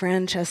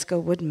Francesca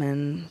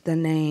Woodman, the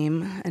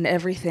name, and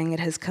everything it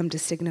has come to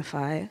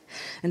signify,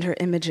 and her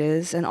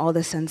images and all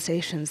the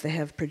sensations they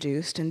have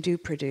produced and do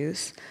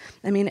produce.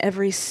 I mean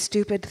every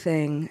stupid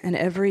thing and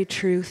every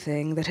true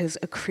thing that has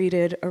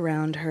accreted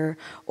around her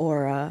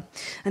aura.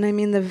 And I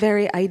mean the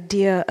very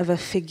idea of a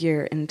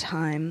figure in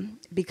time,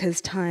 because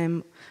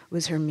time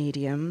was her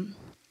medium.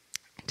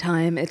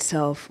 Time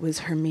itself was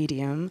her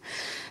medium,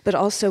 but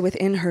also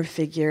within her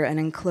figure and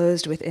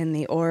enclosed within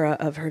the aura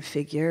of her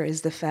figure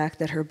is the fact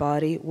that her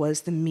body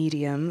was the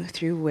medium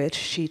through which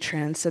she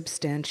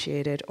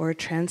transubstantiated or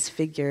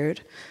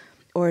transfigured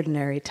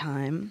ordinary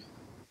time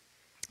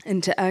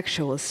into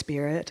actual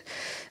spirit.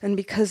 And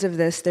because of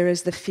this, there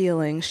is the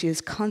feeling she is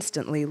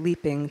constantly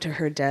leaping to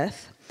her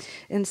death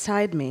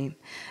inside me,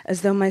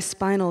 as though my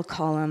spinal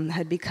column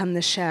had become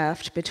the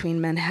shaft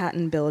between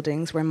Manhattan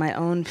buildings where my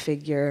own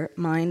figure,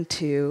 mine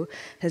too,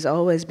 has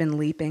always been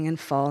leaping and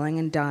falling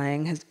and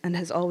dying, and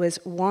has always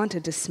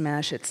wanted to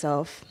smash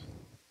itself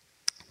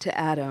to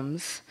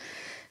atoms,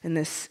 in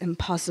this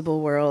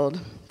impossible world.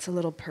 It's a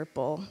little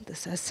purple,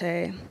 this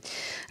essay.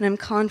 And I'm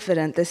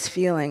confident this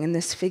feeling and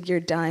this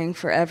figure dying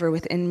forever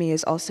within me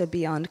is also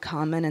beyond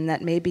common, and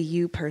that maybe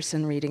you,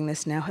 person reading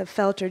this now, have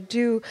felt or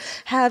do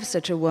have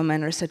such a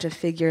woman or such a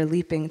figure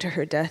leaping to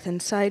her death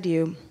inside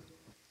you.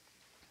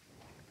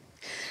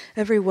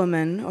 Every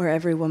woman or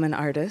every woman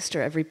artist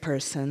or every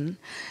person,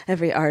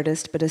 every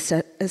artist, but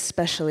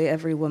especially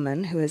every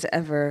woman who has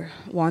ever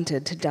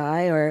wanted to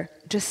die or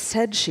just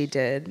said she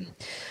did,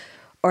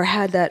 or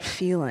had that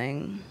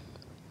feeling,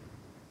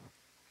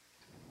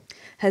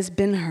 has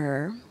been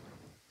her,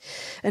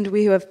 and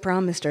we who have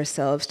promised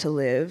ourselves to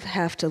live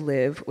have to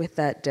live with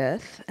that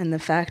death and the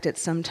fact it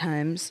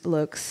sometimes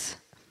looks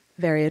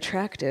very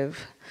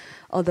attractive,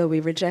 although we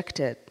reject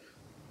it.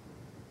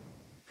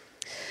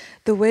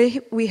 The way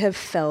we have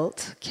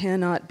felt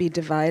cannot be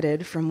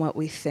divided from what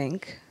we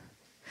think,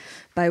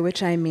 by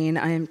which I mean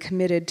I am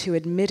committed to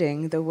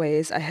admitting the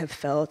ways I have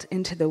felt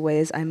into the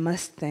ways I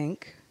must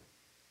think.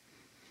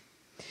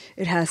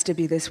 It has to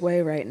be this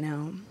way right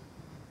now.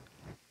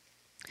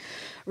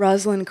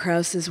 Rosalind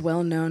Krauss's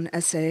well-known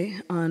essay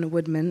on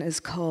Woodman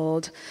is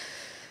called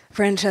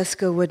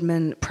Francesca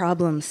Woodman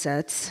Problem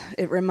Sets.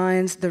 It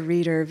reminds the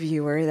reader,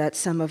 viewer, that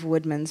some of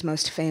Woodman's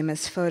most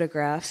famous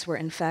photographs were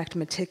in fact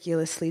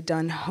meticulously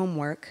done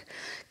homework,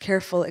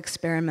 careful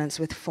experiments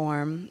with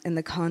form in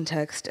the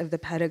context of the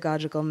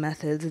pedagogical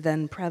methods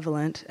then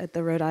prevalent at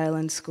the Rhode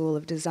Island School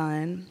of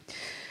Design.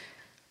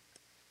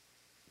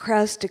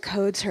 Krauss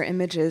decodes her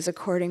images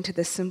according to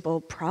the simple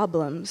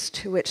problems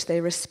to which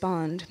they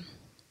respond.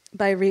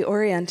 By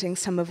reorienting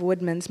some of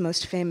Woodman's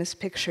most famous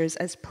pictures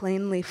as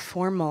plainly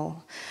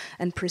formal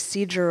and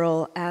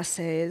procedural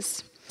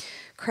assays,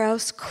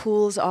 Krauss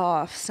cools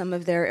off some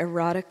of their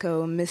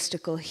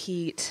erotico-mystical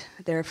heat,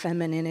 their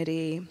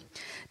femininity,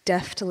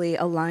 deftly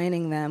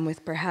aligning them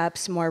with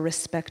perhaps more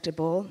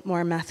respectable,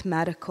 more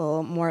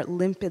mathematical, more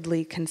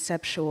limpidly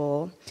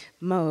conceptual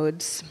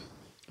modes,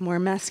 more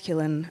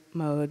masculine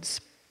modes.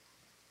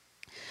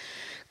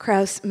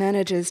 Krauss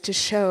manages to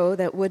show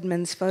that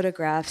Woodman's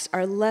photographs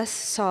are less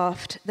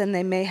soft than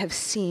they may have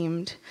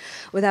seemed,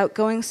 without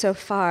going so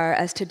far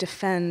as to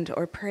defend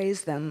or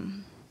praise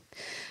them.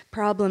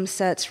 Problem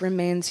Sets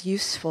remains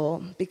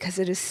useful because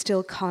it is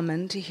still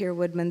common to hear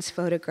Woodman's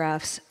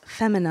photographs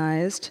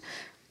feminized,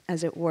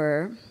 as it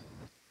were,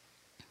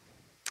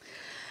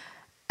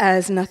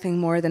 as nothing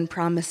more than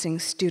promising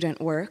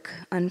student work,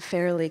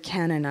 unfairly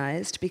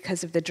canonized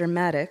because of the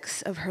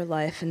dramatics of her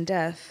life and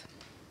death.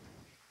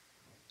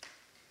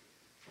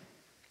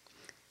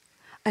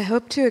 I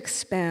hope to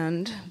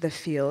expand the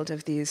field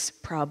of these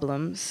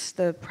problems,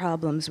 the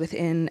problems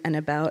within and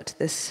about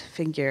this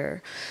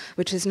figure,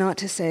 which is not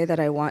to say that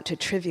I want to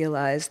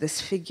trivialize this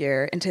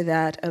figure into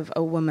that of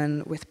a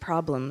woman with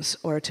problems,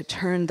 or to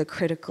turn the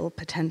critical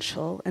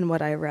potential in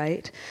what I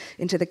write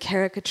into the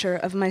caricature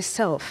of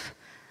myself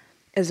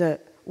as a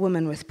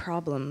woman with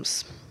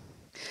problems.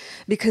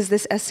 Because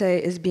this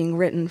essay is being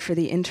written for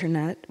the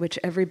internet, which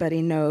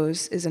everybody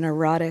knows is an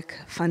erotic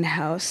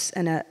funhouse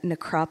and a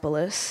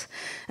necropolis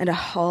and a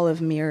hall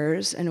of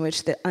mirrors in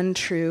which the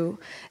untrue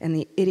and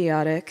the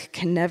idiotic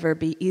can never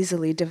be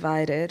easily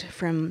divided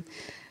from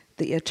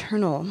the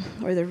eternal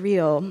or the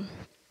real.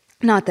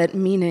 Not that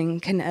meaning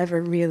can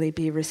ever really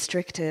be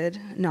restricted,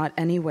 not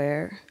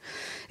anywhere.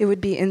 It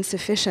would be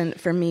insufficient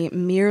for me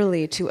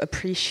merely to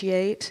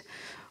appreciate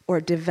or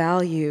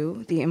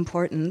devalue the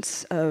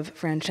importance of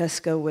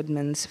Francesca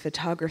Woodman's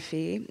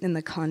photography in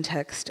the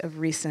context of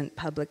recent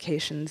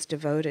publications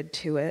devoted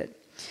to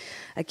it.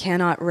 I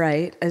cannot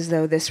write as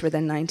though this were the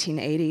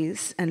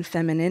 1980s and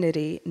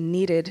femininity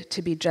needed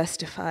to be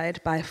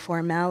justified by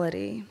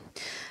formality.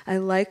 I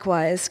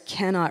likewise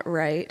cannot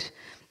write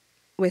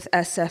with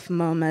S.F.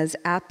 MoMA's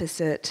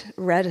apposite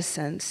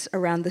reticence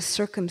around the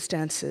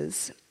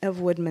circumstances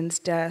of Woodman's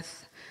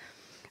death.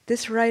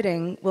 This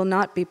writing will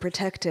not be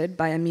protected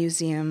by a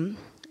museum,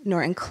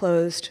 nor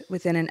enclosed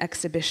within an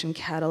exhibition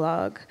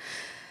catalog.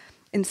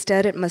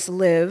 Instead, it must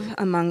live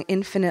among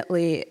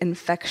infinitely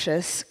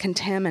infectious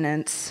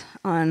contaminants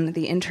on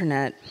the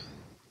internet,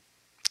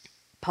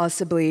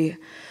 possibly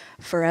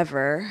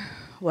forever,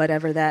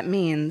 whatever that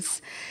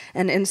means.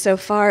 And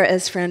insofar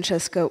as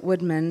Francesca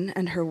Woodman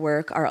and her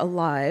work are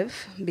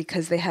alive,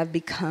 because they have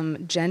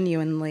become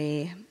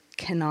genuinely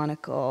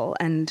canonical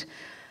and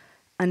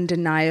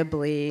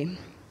undeniably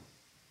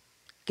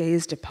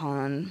gazed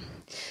upon,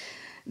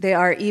 they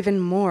are even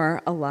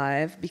more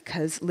alive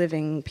because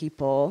living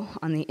people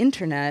on the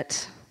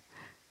internet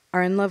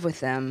are in love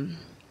with them.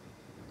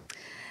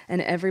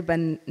 And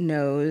everyone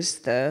knows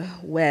the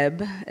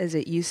web, as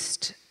it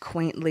used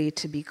quaintly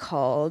to be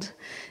called,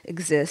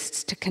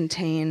 exists to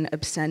contain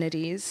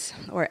obscenities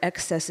or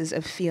excesses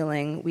of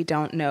feeling we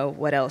don't know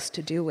what else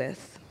to do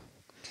with.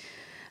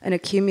 An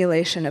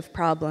accumulation of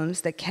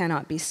problems that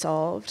cannot be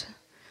solved,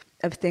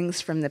 of things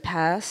from the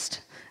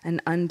past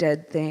and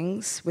undead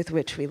things with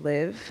which we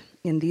live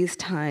in these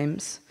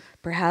times,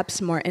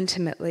 perhaps more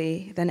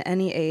intimately than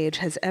any age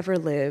has ever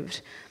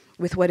lived,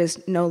 with what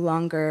is no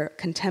longer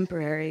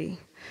contemporary,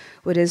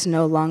 what is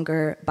no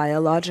longer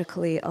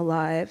biologically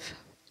alive,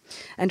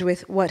 and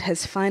with what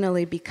has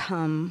finally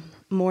become,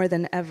 more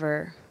than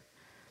ever,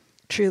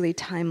 truly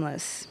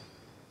timeless.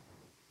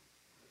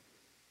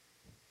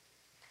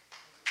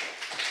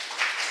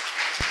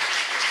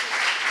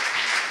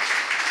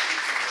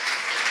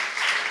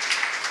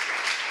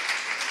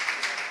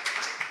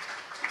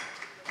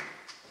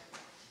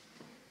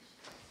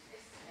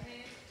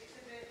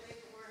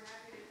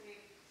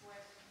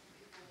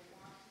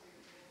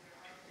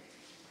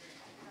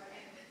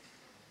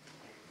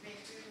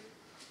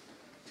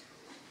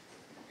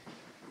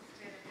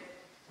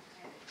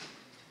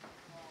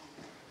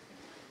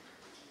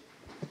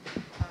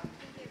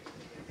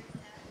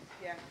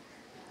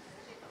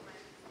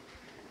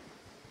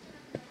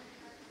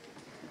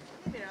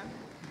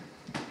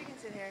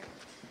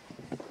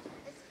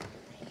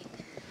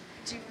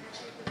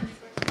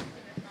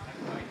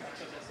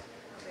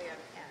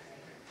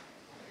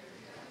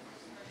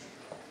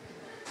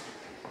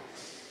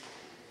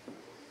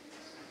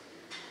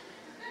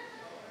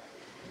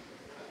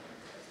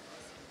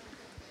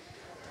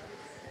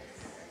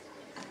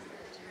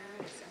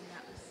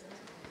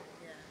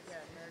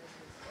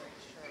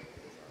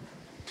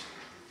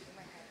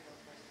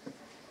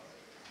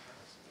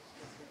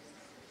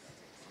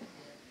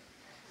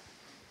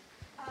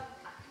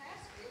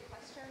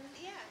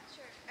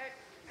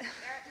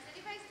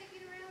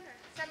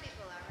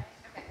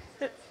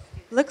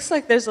 Looks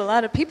like there's a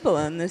lot of people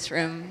in this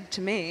room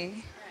to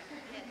me.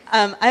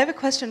 I have a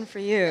question for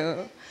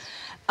you.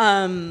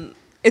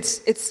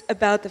 It's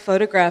about the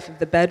photograph of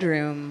the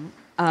bedroom.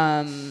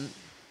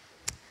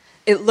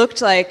 It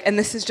looked like, and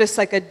this is just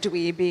like a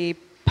dweeby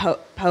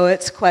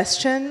poet's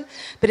question,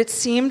 but it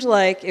seemed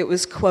like it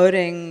was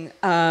quoting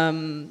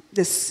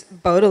this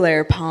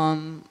Baudelaire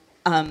poem,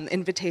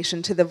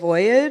 Invitation to the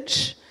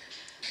Voyage.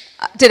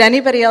 Did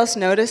anybody else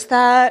notice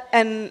that?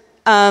 And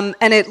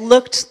it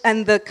looked,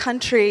 and the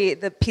country,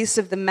 the piece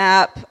of the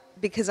map,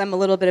 because I'm a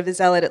little bit of a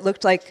zealot, it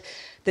looked like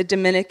the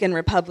Dominican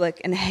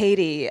Republic and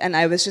Haiti, and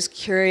I was just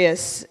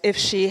curious if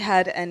she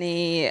had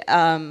any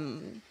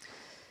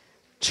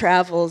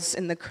travels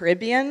in the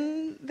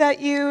Caribbean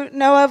that you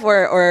know of,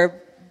 or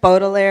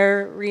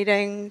Baudelaire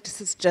reading.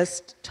 This is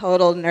just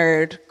total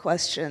nerd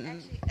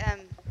question.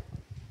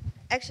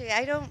 Actually,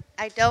 I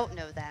don't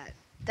know that.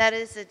 That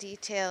is a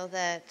detail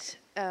that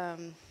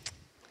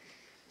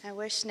I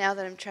wish now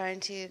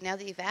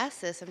that you've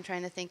asked this, I'm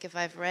trying to think if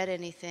I've read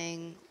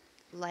anything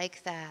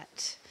like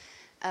that,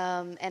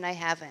 and I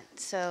haven't.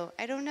 So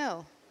I don't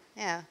know.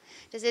 Yeah.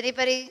 Does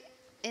anybody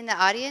in the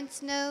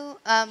audience know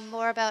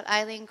more about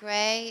Eileen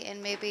Gray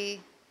and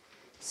maybe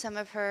some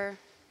of her,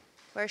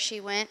 where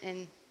she went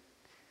and?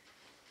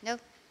 No?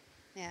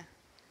 Yeah.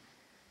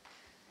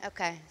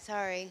 Okay.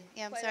 Sorry.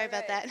 Yeah, I'm sorry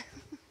about that.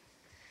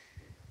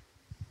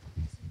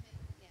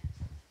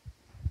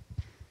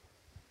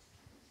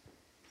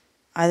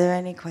 Are there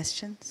any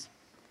questions?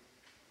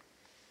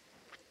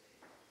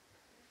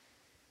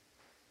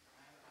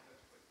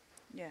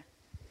 Yeah.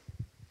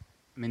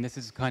 I mean, this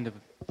is kind of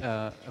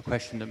a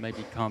question that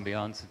maybe can't be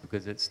answered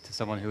because it's to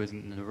someone who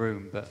isn't in the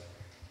room, but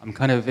I'm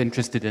kind of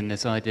interested in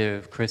this idea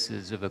of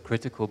Chris's, of a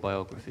critical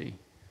biography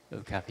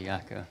of Kathy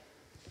Acker.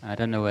 I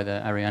don't know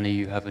whether, Ariana,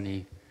 you have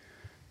any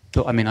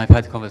thought. I mean, I've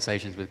had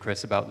conversations with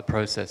Chris about the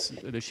process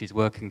that she's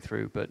working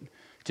through, but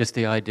just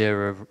the idea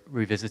of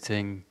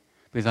revisiting,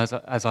 because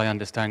as I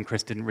understand,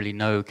 Chris didn't really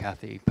know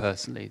Kathy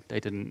personally. They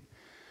didn't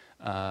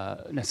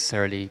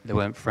necessarily, they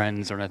weren't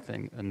friends or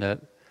anything,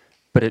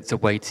 but it's a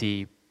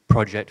weighty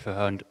project for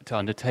her to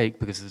undertake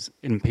because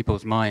in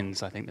people's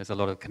minds, I think there's a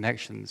lot of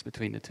connections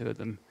between the two of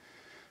them.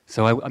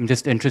 So I'm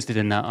just interested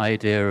in that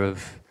idea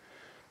of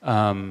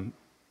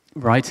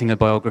writing a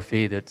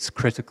biography that's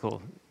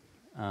critical.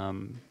 So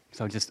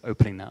I'm just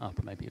opening that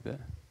up maybe a bit.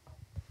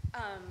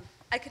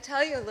 I could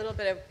tell you a little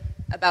bit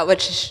about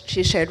what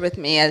she shared with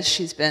me as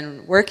she's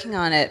been working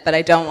on it, but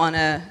I don't want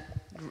to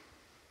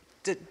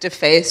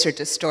deface or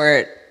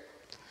distort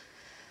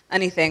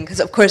anything, because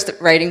of course the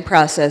writing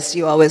process,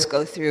 you always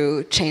go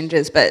through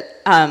changes,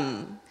 but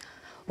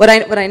what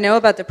I know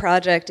about the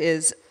project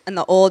is in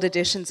the old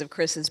editions of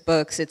Chris's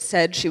books, it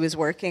said she was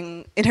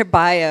working, in her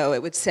bio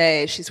it would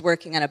say she's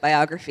working on a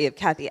biography of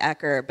Kathy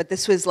Acker, but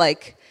this was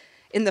like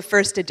in the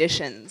first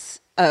editions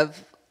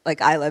of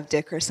like I Love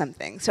Dick or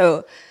something.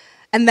 So,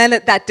 and then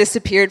that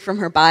disappeared from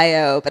her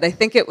bio, but I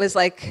think it was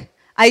like,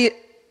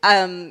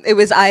 it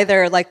was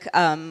either like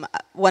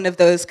one of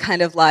those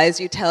kind of lies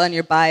you tell in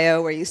your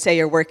bio where you say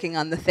you're working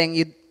on the thing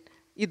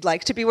you'd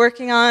like to be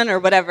working on or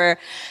whatever.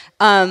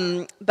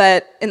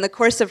 But in the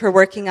course of her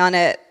working on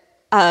it,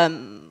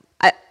 I've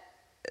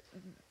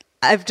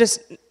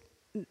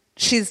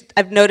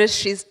noticed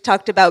she's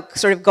talked about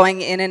sort of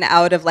going in and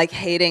out of like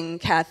hating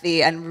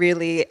Kathy and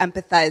really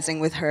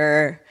empathizing with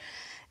her,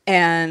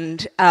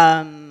 and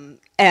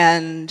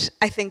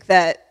I think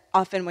that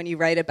often when you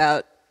write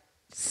about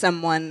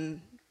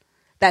someone,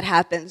 that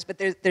happens, but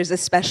there's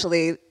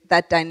especially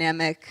that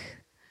dynamic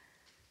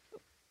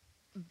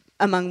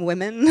among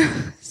women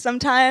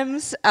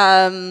sometimes.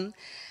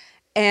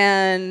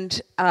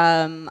 And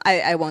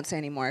I won't say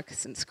any more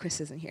since Chris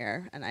isn't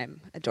here, and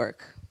I'm a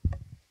dork.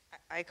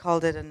 I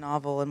called it a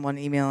novel in one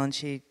email, and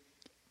she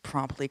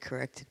promptly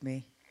corrected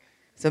me.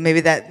 So maybe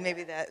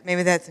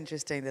that's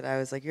interesting that I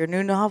was like, "Your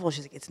new novel."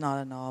 She's like, "It's not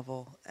a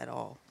novel at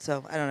all."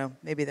 So I don't know.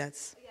 Maybe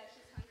that's. Yeah,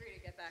 she's hungry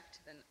to get back to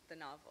the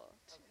novel.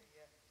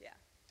 Yeah.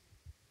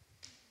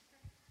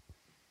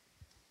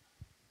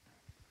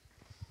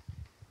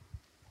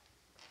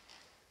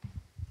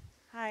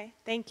 Hi,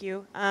 thank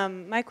you.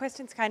 My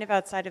question's kind of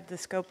outside of the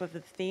scope of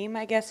the theme,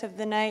 I guess, of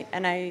the night,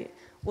 and I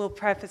will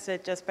preface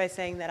it just by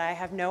saying that I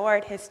have no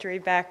art history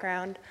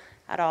background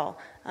at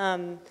all.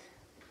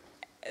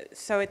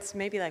 So it's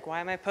maybe like, why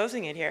am I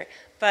posing it here?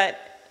 But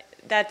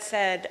that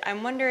said,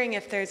 I'm wondering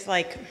if there's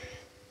like,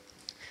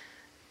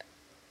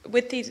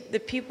 with the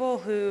people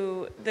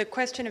who, the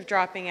question of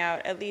dropping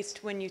out, at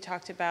least when you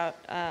talked about,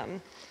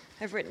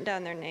 I've written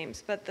down their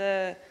names, but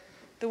the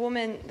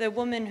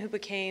woman who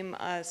became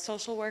a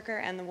social worker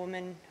and the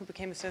woman who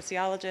became a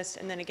sociologist,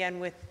 and then again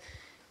with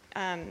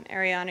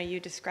Ariana, you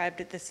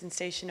described the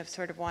sensation of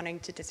sort of wanting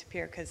to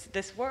disappear because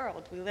this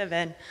world we live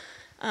in.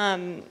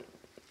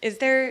 Is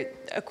there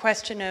a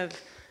question of,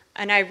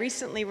 and I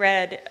recently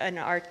read an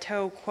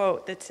Artaud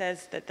quote that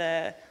says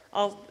that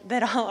all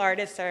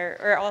artists are,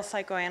 or all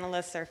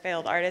psychoanalysts are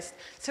failed artists.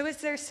 So is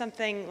there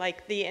something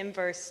like the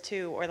inverse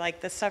too, or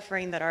like the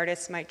suffering that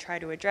artists might try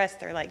to address?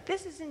 They're like,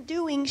 this isn't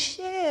doing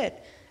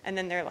shit. And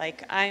then they're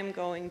like, I'm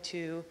going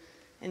to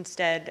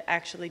instead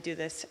actually do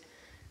this.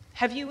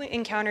 Have you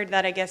encountered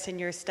that, I guess, in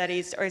your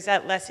studies, or is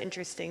that less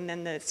interesting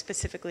than the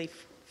specifically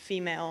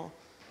female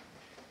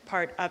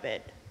part of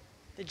it,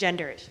 the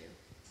gender issue?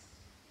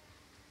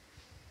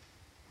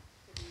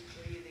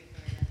 What do you think,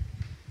 Ariana?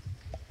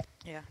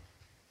 Yeah.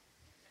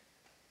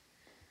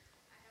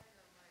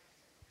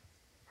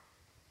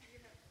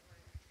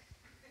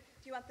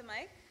 Do you want the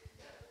mic?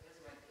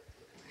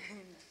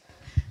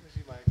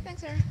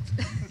 Thanks, Sarah.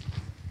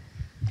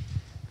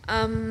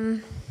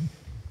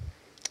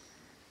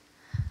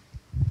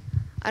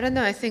 I don't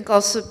know, I think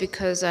also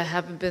because I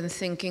haven't been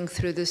thinking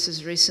through this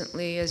as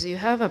recently as you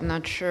have, I'm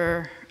not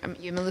sure,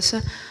 you,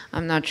 Melissa,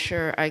 I'm not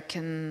sure I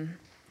can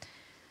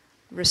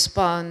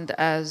respond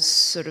as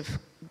sort of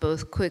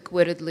both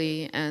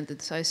quick-wittedly and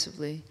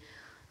incisively.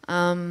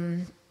 I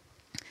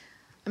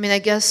mean, I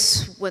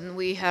guess when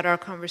we had our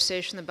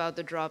conversation about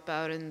the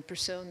dropout in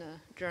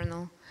Persona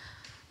Journal,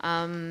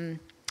 I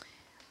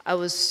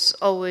was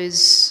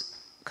always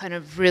kind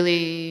of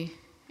really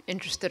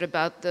interested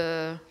about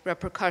the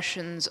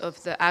repercussions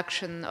of the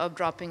action of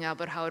dropping out,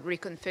 but how it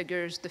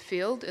reconfigures the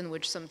field in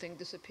which something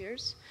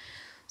disappears.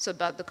 So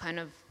about the kind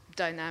of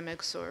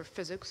dynamics or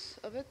physics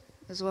of it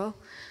as well.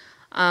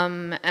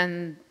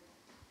 And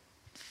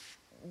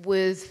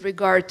with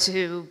regard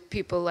to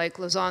people like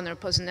Lausanne or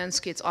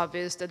Poznanski, it's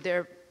obvious that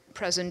they're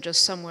present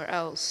just somewhere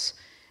else.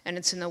 And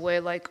it's in a way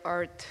like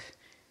art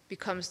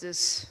becomes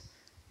this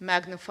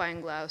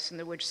magnifying glass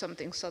in which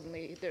something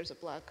suddenly, there's a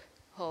black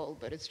hole,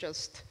 but it's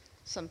just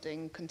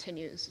something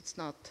continues. It's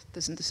not,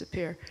 doesn't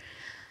disappear.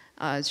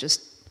 It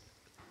just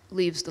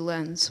leaves the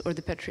lens or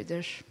the Petri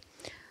dish.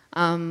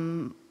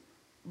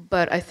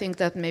 But I think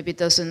that maybe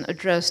doesn't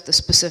address the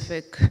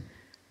specific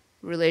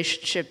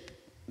relationship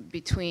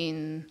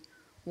between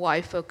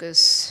why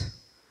focus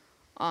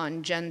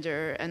on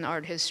gender and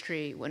art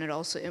history when it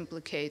also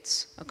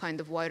implicates a kind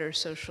of wider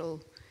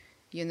social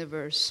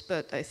universe.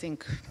 But I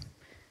think,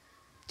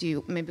 do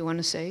you maybe want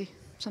to say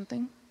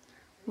something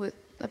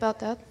about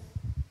that?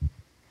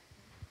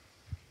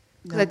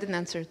 Because I didn't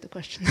answer the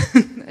question.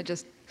 I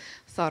just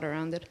thought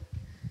around it.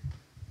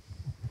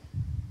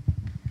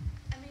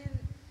 I mean,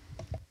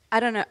 I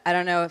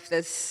don't know if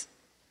this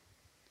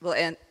will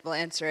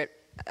answer it,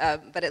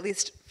 but at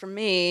least for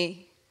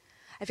me,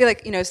 I feel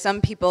like, you know,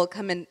 some people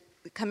coming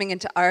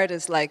into art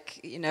is like,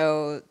 you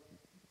know,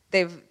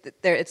 they've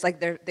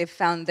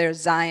found their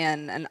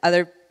Zion, and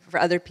for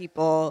other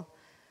people,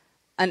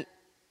 and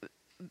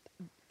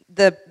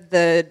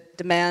the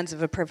demands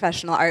of a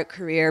professional art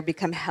career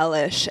become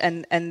hellish,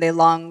 and they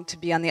long to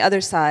be on the other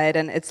side.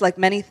 And it's like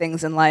many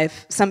things in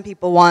life. Some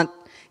people want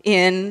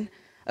in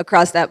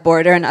across that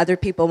border, and other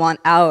people want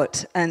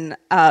out. And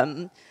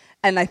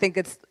I think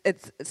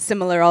it's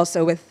similar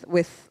also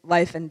with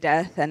life and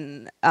death,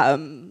 and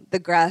the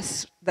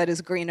grass that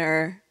is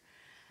greener.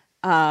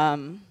 I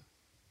mean,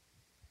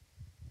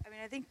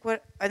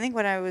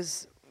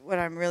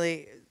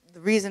 the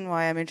reason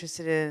why I'm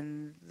interested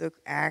in the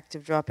act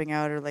of dropping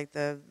out, or like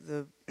the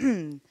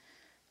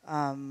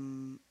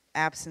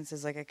absence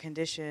as like a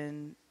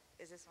condition,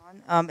 is this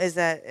on? Is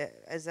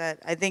that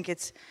I think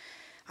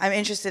I'm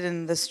interested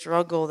in the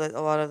struggle that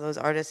a lot of those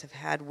artists have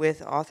had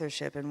with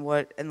authorship, and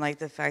like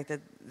the fact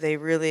that they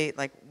really,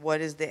 like, what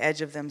is the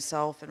edge of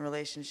themselves in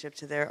relationship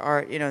to their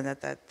art, you know,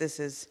 that this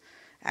is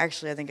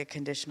actually, I think, a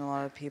condition a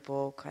lot of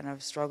people kind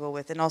of struggle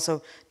with. And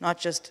also it's not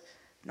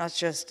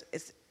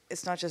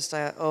just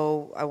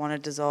oh, I want to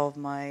dissolve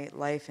my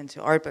life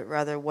into art, but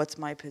rather what's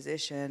my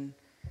position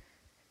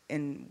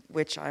in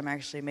which I'm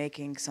actually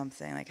making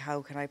something, like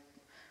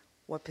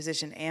what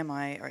position am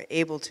I, or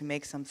able to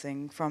make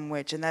something from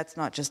which, and that's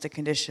not just a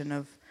condition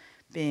of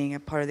being a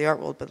part of the art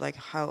world, but like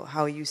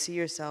how you see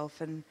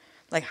yourself and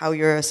like how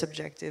you're a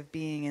subjective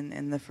being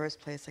in the first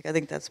place. Like I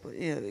think that's what,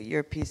 you know,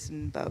 your piece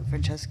about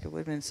Francesca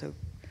Woodman is so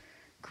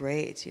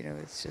great. You know,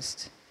 it's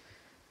just,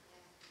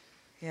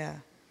 yeah.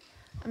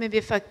 Maybe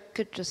if I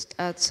could just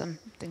add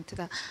something to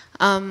that.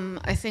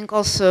 I think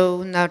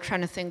also now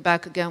trying to think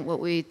back again what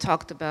we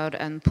talked about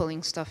and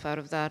pulling stuff out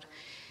of that.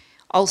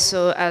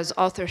 Also, as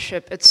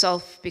authorship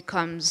itself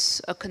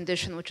becomes a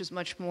condition which is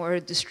much more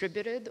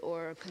distributed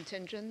or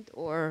contingent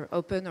or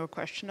open or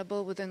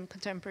questionable within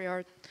contemporary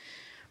art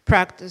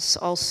practice,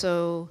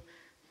 also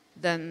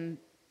then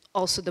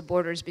also the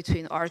borders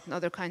between art and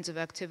other kinds of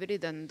activity,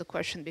 then the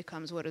question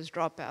becomes, what is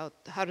dropout?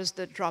 How does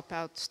the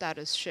dropout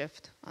status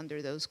shift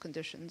under those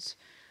conditions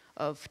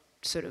of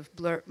sort of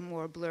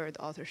more blurred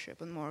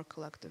authorship and more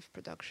collective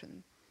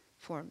production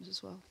forms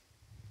as well?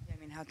 I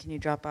mean, how can you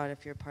drop out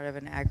if you're part of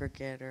an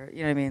aggregate, or,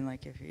 you know what I mean?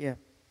 Like if, yeah.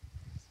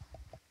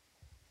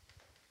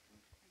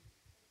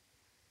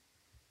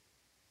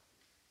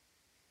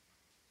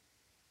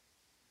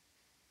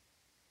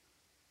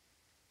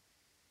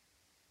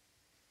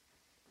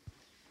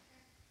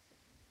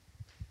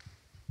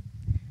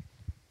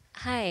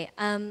 Hi.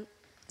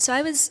 So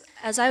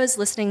as I was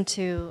listening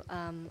to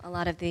a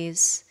lot of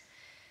these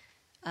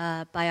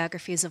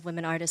biographies of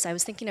women artists, I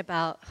was thinking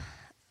about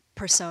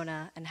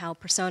persona and how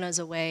persona is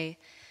a way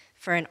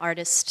for an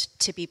artist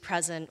to be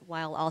present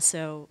while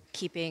also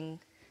keeping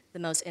the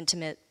most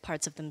intimate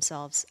parts of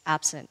themselves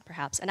absent,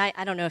 perhaps. And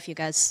I don't know if you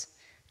guys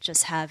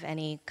just have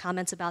any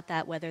comments about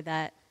that, whether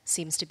that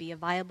seems to be a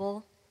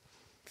viable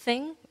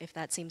thing, if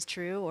that seems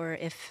true, or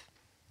if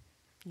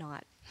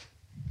not.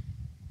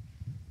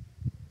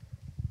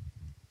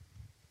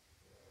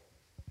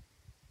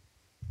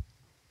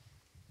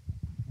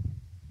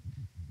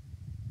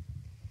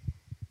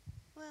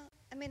 Well,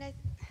 I mean,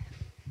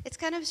 it's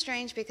kind of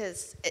strange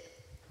because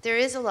there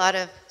is a lot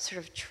of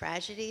sort of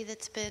tragedy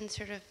that's been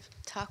sort of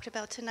talked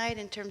about tonight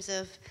in terms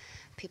of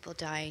people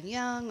dying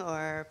young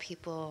or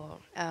people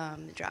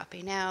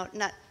dropping out,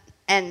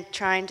 and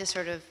trying to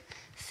sort of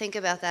think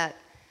about that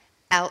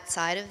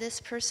outside of this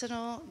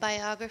personal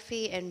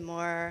biography and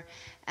more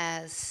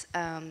as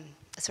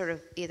sort of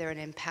either an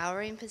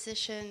empowering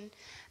position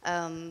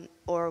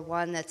or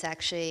one that's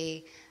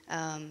actually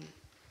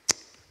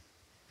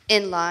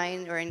in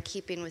line or in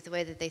keeping with the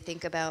way that they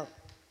think about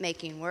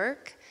making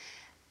work,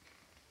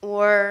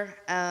 or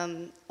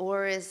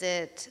is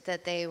it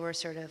that they were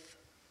sort of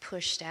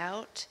pushed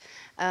out?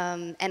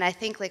 And I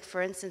think, like,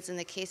 for instance, in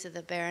the case of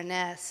the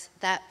Baroness,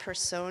 that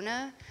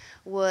persona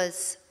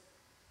was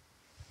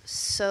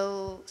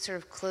so sort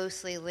of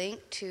closely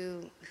linked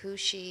to who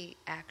she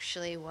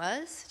actually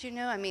was. Do you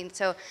know? I mean,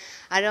 so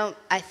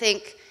I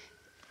think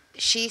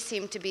she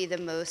seemed to be the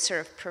most sort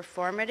of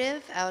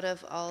performative out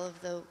of all of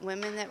the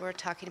women that we're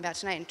talking about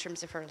tonight in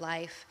terms of her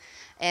life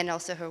and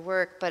also her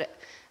work. But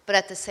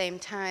at the same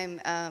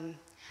time,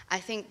 I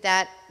think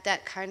that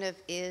kind of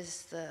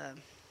is the.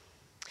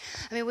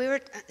 I mean,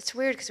 it's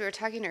weird because we were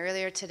talking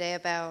earlier today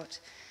about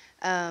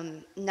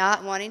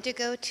not wanting to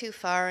go too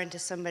far into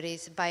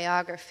somebody's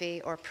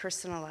biography or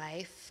personal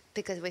life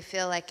because we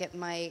feel like it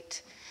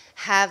might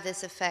have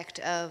this effect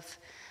of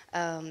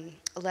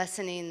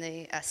lessening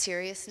the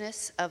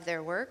seriousness of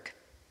their work.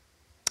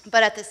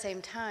 But at the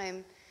same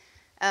time,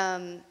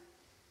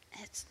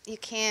 you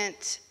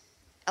can't.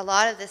 A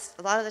lot of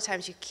the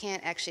times you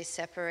can't actually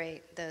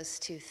separate those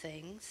two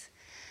things.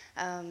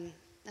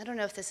 I don't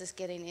know if this is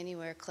getting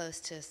anywhere close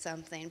to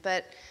something,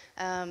 but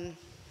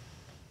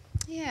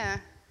yeah.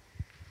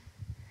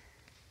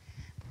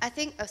 I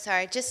think. Oh,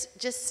 sorry.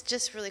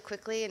 Just really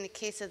quickly. In the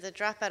case of the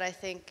dropout, I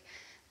think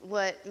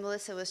what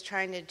Melissa was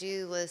trying to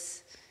do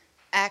was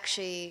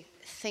actually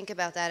think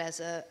about that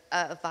as a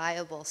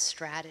viable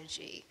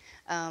strategy,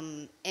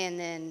 and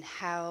then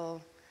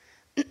how.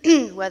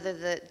 Whether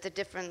the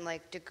different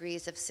like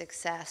degrees of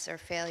success or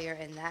failure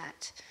in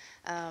that,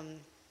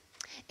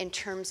 in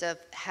terms of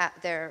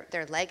their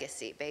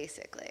legacy,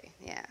 basically,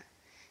 yeah.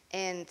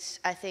 And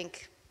I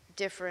think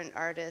different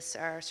artists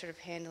are sort of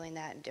handling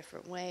that in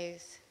different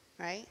ways,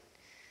 right?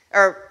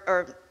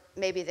 Or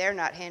maybe they're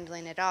not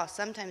handling it at all.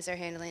 Sometimes they're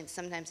handling it.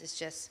 Sometimes it's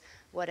just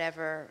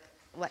whatever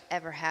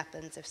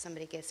happens if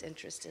somebody gets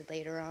interested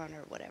later on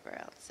or whatever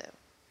else. So,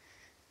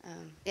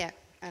 yeah,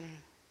 I don't know.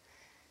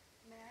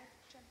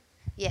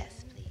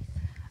 Yes, please.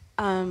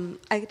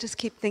 I just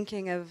keep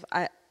thinking of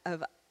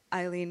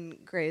Eileen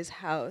Gray's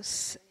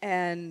house,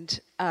 and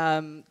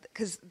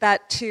because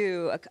that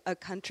too, a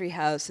country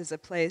house is a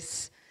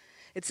place.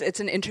 It's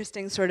an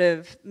interesting sort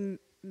of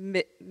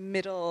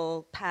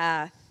middle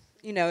path,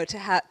 you know, to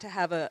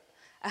have a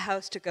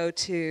house to go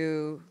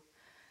to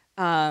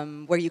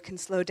where you can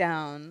slow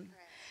down,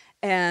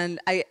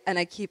 right. And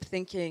I keep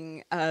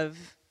thinking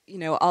of, you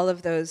know, all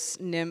of those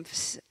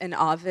nymphs in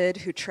Ovid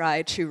who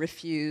try to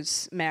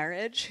refuse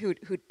marriage,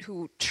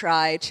 who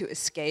try to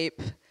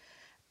escape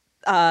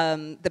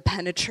the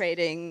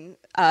penetrating,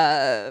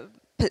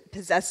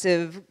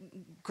 possessive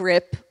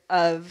grip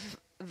of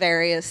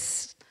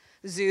various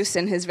Zeus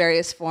in his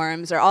various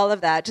forms, or all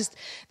of that. Just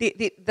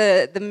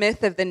the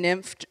myth of the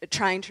nymph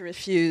trying to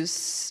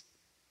refuse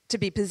to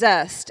be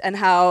possessed, and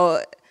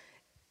how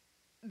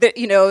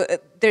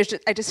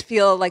I just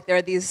feel like there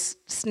are these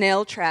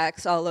snail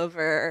tracks all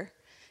over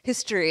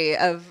history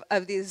of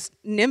these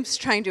nymphs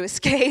trying to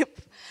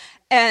escape,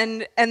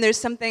 and there's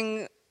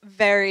something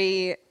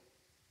very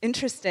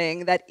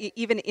interesting that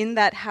even in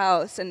that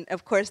house, and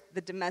of course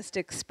the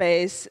domestic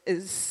space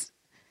is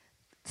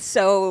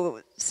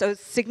so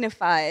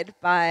signified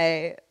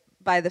by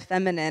the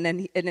feminine,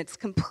 and it's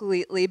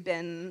completely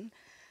been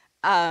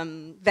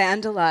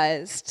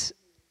vandalized,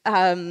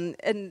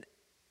 and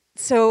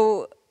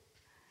so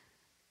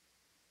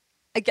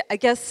I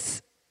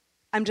guess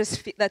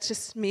that's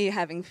just me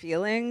having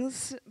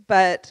feelings,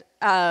 but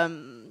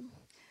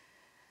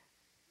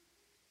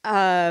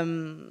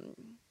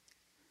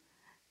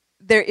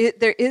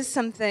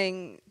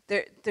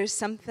there's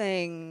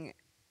something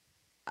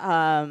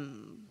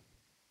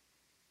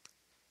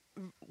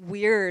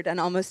weird and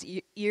almost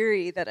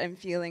eerie that I'm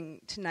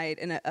feeling tonight,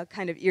 in a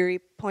kind of eerie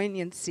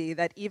poignancy,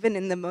 that even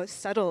in the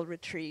most subtle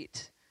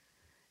retreat,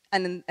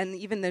 and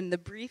even in the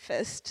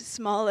briefest,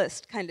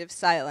 smallest kind of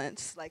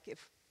silence, like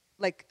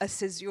a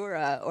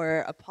caesura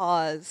or a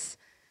pause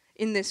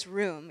in this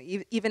room,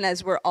 even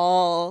as we're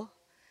all,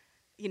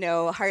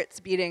 hearts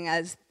beating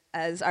as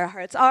our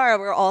hearts are,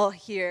 we're all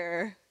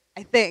here,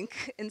 I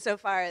think,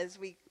 insofar as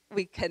we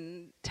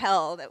can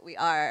tell that we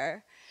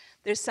are.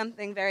 There's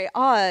something very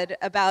odd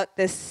about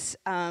this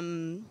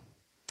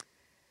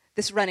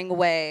this running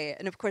away,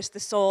 and of course the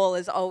soul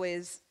is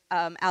always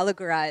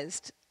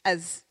allegorized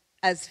as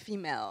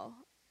female,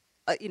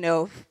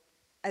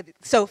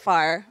 so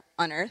far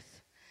on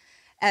Earth,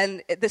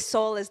 and the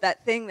soul is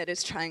that thing that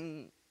is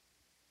trying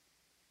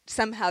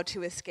somehow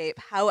to escape,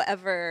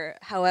 however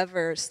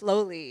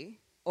slowly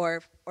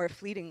or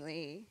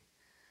fleetingly.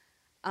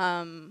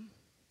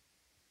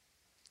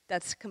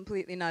 That's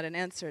completely not an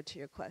answer to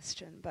your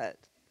question, but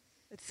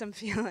it's some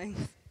feelings.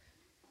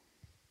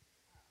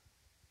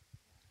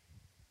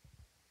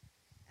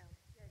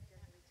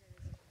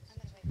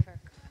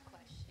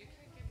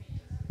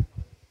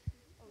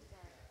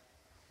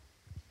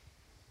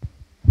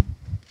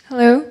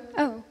 Hello?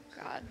 Oh,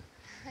 God.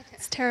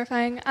 It's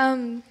terrifying.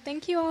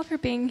 Thank you all for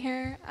being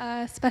here,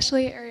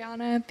 especially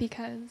Ariana,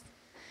 because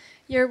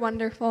you're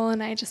wonderful,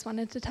 and I just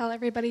wanted to tell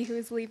everybody who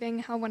is leaving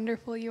how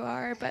wonderful you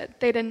are, but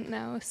they didn't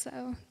know,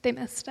 so they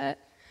missed it.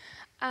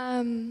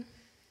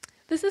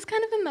 This is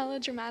kind of a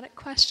melodramatic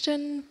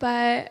question,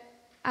 but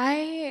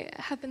I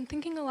have been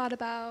thinking a lot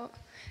about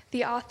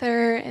the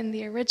author and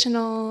the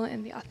original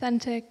and the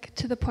authentic,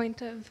 to the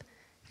point of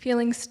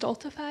feeling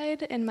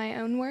stultified in my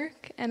own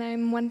work, and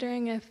I'm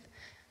wondering if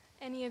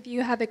any of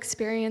you have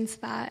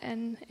experienced that,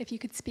 and if you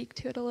could speak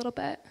to it a little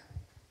bit.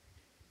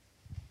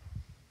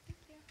 Thank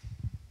you.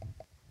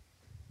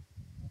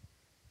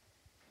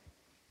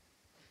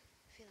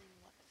 Feeling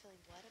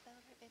what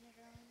about her in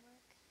her own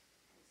work?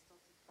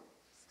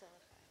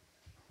 Stultified.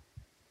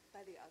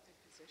 By the author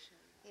position.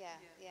 Yeah.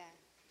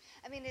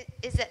 I mean,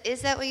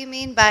 is that what you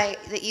mean by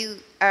that you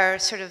are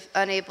sort of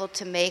unable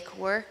to make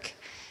work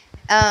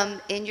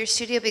in your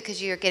studio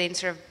because you're getting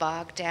sort of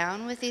bogged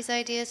down with these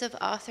ideas of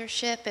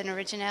authorship and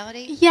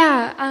originality?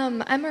 Yeah,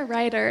 I'm a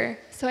writer,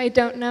 so I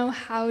don't know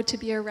how to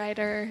be a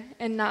writer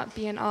and not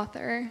be an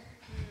author.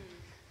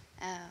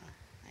 Oh,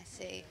 I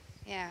see.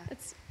 Yeah.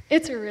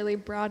 It's a really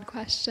broad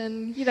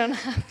question. You don't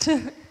have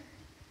to.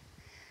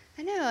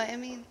 I know.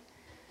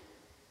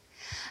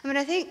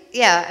 I think,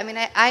 yeah. I mean,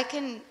 I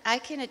can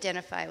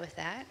identify with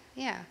that.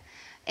 Yeah,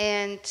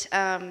 and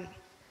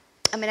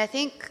I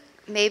think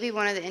maybe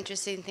one of the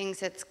interesting things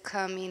that's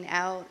coming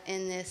out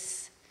in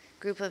this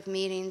group of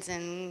meetings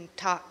and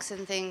talks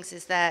and things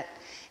is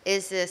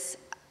this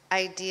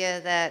idea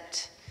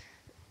that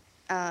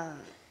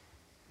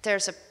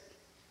there's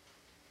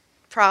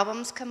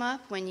problems come up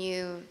when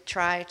you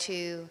try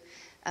to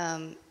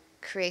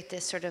create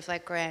this sort of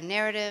like grand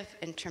narrative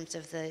in terms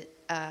of the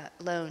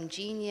lone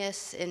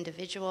genius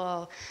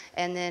individual,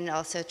 and then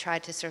also try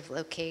to sort of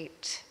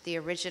locate the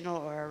original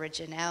or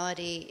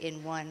originality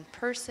in one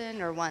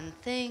person or one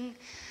thing,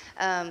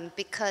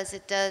 because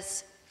it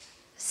does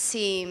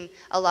seem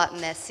a lot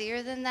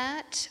messier than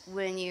that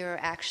when you're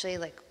actually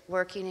like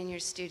working in your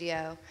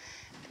studio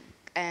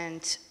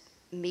and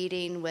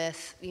meeting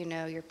with,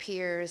 your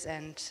peers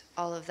and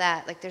all of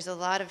that. Like there's a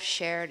lot of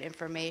shared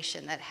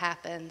information that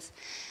happens,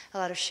 a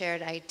lot of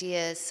shared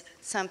ideas.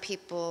 Some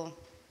people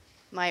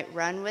might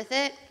run with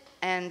it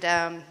and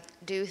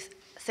do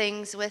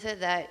things with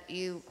it that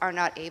you are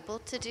not able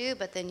to do,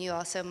 but then you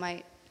also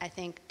might, I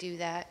think, do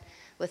that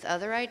with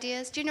other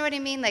ideas. Do you know what I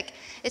mean? Like,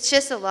 it's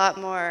just a lot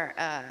more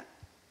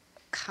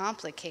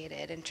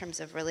complicated in terms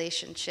of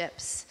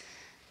relationships,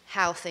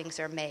 how things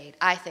are made,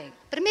 I think.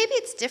 But maybe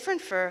it's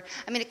different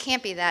it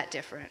can't be that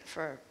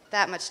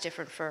much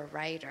different for a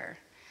writer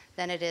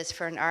than it is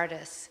for an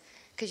artist,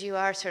 because you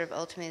are sort of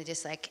ultimately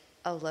just like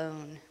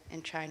alone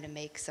in trying to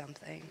make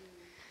something.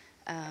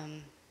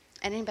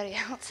 Anybody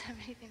else have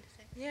anything to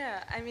say?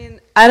 Yeah, I mean,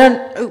 I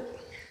don't. Oh,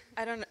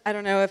 I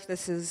don't know if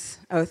this is.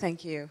 Oh,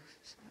 thank you.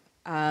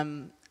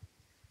 I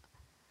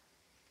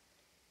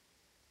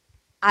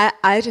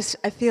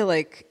feel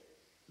like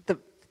the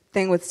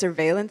thing with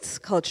surveillance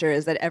culture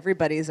is that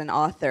everybody's an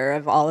author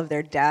of all of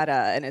their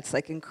data, and it's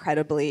like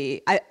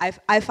incredibly.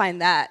 I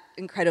find that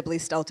incredibly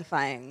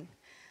stultifying.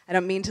 I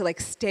don't mean to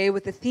like stay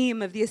with the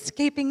theme of the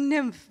escaping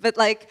nymph, but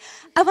like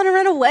I want to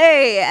run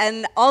away,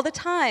 and all the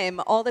time,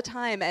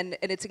 and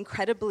it's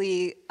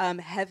incredibly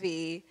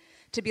heavy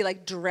to be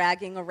like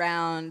dragging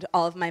around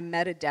all of my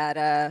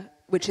metadata,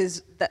 which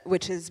is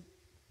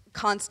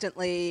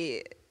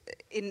constantly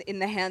in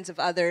the hands of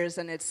others,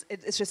 and it's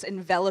just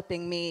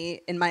enveloping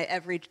me in my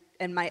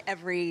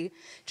every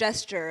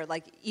gesture.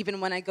 Like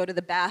even when I go to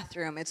the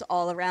bathroom, it's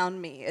all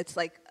around me. It's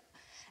like,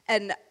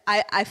 and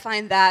I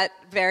find that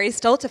very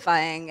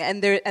stultifying.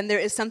 And there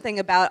is something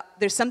about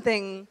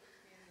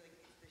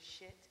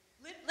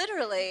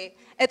literally,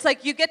 it's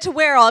like you get to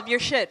wear all of your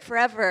shit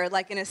forever,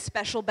 like in a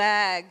special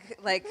bag,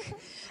 like,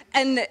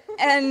 and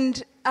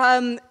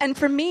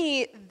for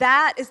me,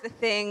 that is the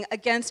thing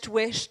against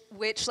which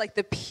like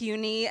the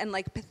puny and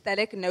like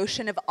pathetic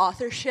notion of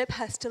authorship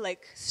has to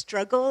like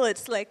struggle.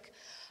 It's like,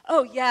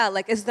 oh yeah,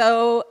 like as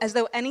though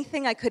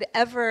anything I could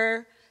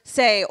ever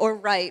say or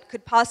write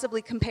could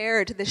possibly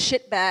compare to the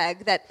shit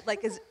bag that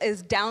like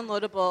is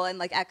downloadable and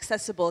like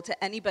accessible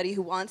to anybody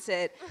who wants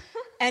it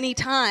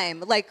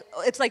anytime. Like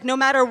it's like no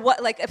matter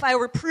what, like if I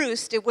were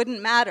Proust, it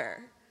wouldn't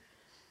matter.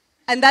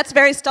 And that's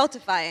very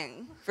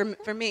stultifying for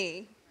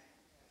me.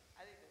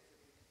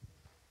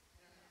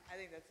 I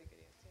think that's a good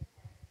answer.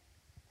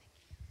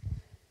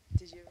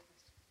 Did you have a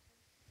question?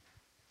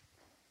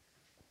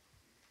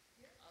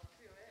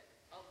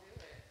 I'll do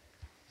it.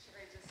 Should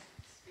I just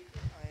speak? Oh,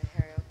 yeah,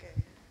 Harry, okay.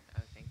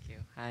 Oh, thank you.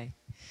 Hi.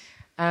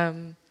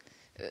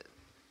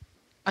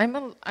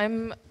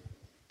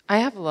 I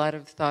have a lot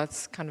of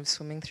thoughts kind of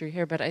swimming through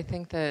here, but I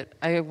think that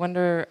I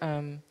wonder,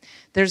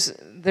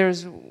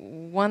 there's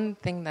one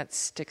thing that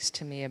sticks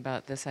to me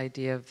about this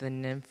idea of the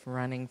nymph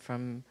running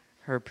from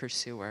her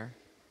pursuer,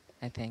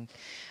 I think.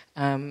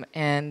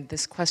 And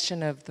this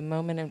question of the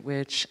moment at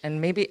which, and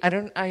maybe,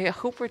 I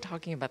hope we're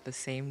talking about the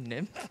same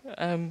nymph,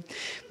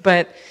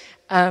 but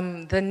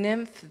the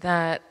nymph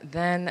that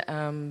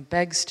then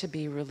begs to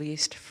be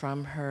released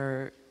from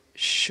her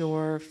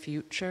sure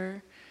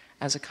future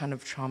as a kind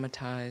of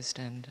traumatized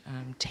and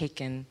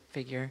taken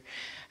figure,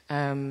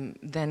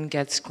 then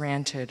gets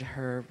granted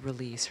her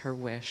release, her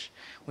wish,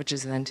 which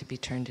is then to be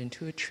turned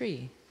into a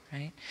tree,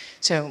 right?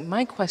 So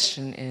my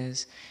question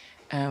is,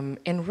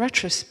 in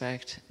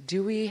retrospect,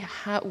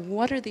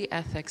 what are the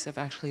ethics of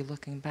actually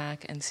looking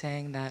back and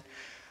saying that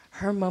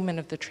her moment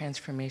of the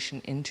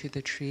transformation into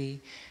the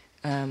tree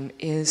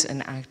is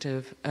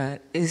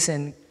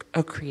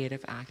a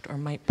creative act, or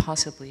might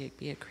possibly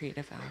be a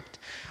creative act?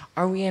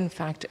 Are we in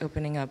fact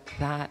opening up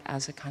that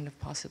as a kind of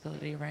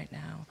possibility right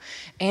now?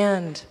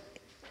 And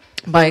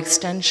by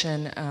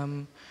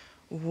extension,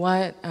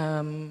 what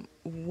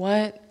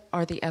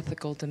are the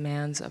ethical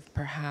demands of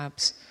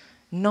perhaps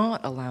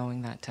not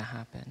allowing that to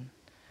happen?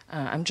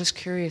 I'm just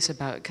curious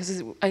about,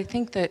 because I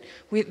think that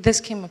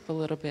this came up a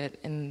little bit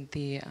in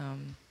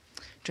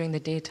during the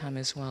daytime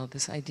as well,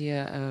 this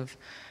idea of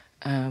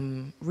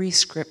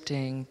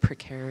re-scripting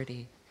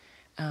precarity.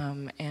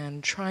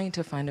 And trying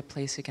to find a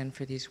place again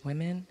for these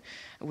women,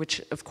 which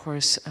of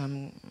course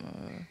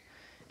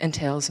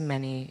entails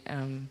many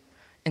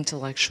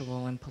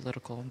intellectual and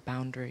political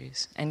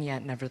boundaries. And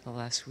yet,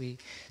 nevertheless, we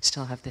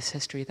still have this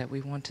history that we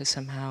want to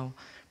somehow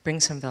bring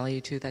some value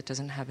to that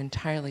doesn't have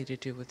entirely to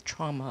do with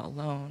trauma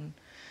alone.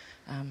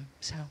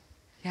 So,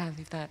 yeah, I'll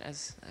leave that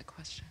as a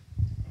question.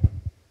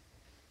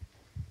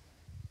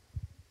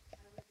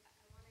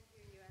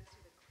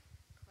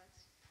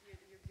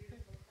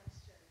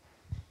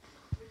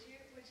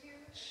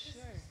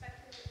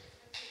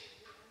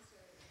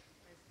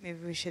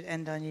 Maybe we should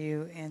end on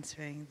you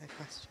answering the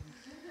question.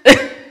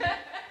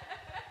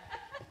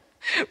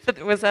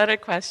 But was that a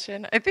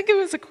question? I think it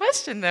was a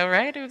question, though,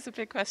 right? It was a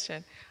big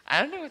question. I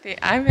don't know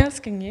I'm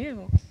asking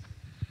you.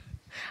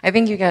 I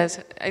think you guys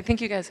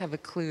have a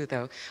clue,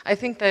 though. I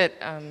think that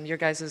your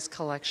guys'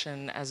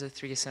 collection as a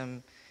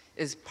threesome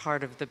is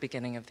part of the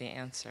beginning of the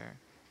answer,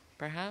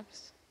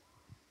 perhaps.